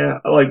 Like, yeah,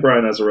 I like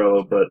Brian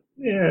Azzarello, but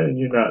yeah,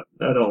 you're not.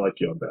 I don't like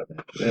you on Batman.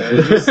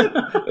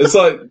 It's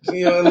like,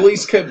 at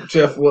least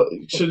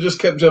should just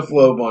kept Jeff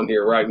Loeb on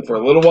here writing for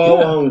a little while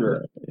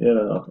longer.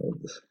 Man,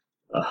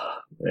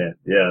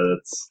 yeah,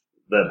 that's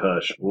that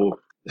Hush. Ooh.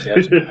 Yeah,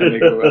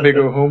 I may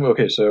go home.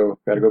 Okay, so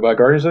got to go buy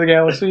Guardians of the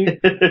Galaxy,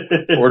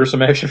 order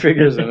some action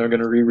figures, and I'm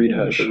going to reread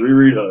Hush.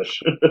 Reread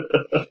Hush.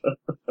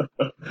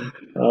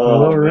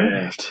 All man.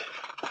 right.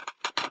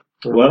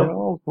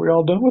 Well, we're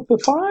all done with the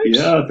fives?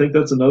 Yeah, I think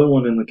that's another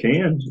one in the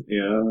can.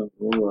 Yeah,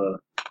 we're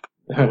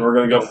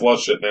going to go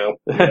flush it now.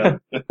 Yeah.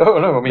 Oh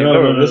no! I mean,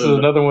 no, this is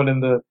another one in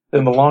the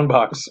long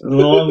box. In the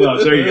long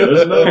box. There you go.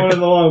 There's another one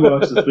in the long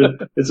box.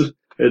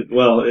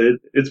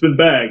 It's been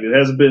bagged. It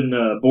hasn't been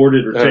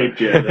boarded or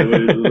taped yet. We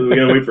got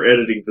to wait for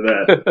editing for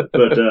that.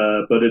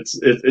 But it's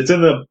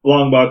in the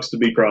long box to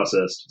be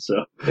processed.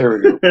 So there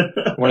we go.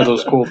 One of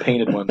those cool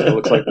painted ones that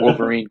looks like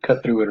Wolverine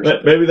cut through it or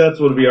something. Maybe that's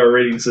what would be our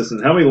rating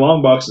system. How many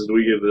long boxes do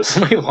we give this?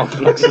 How many long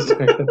boxes?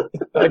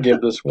 I give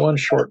this one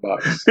short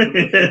box,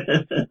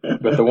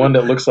 but the one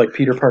that looks like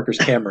Peter Parker's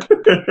camera.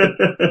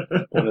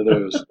 One of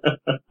those.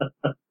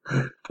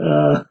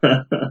 Well,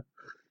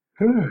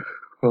 all right.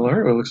 Well,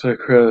 it looks like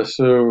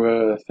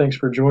thanks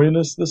for joining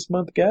us this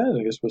month, guys.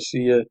 I guess we'll see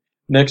you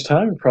next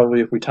time.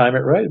 Probably if we time it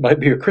right, it might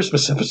be a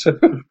Christmas episode.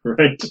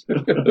 Right.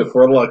 If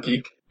we're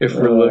lucky.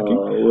 We're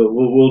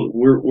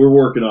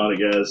working on it,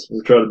 guys.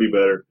 We're trying to be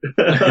better.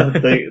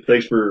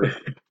 Thanks for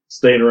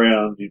staying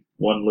around, you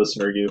one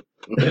listener, you.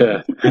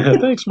 Yeah.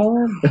 Thanks,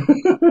 Mom.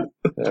 All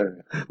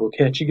right. We'll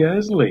catch you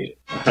guys later.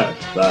 Bye.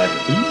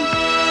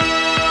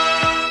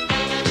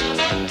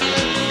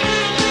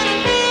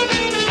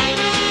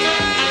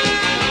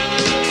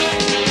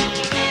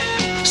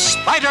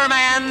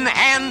 Spider-Man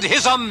and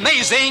his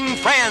amazing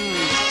friends,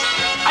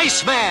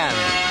 Iceman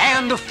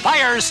and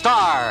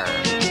Firestar.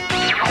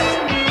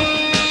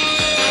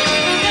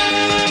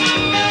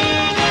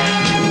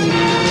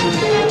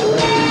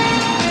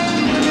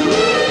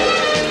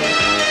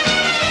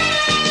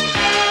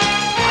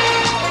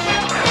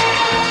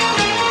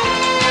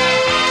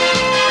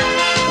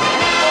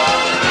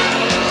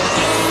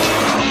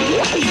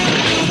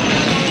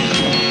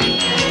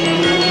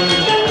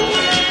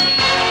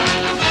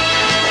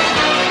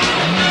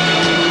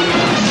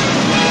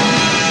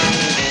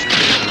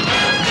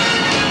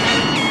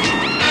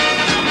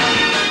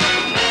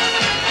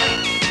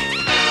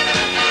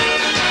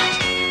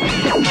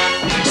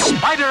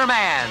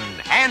 Spider-Man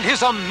and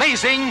his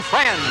amazing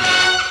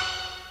friends.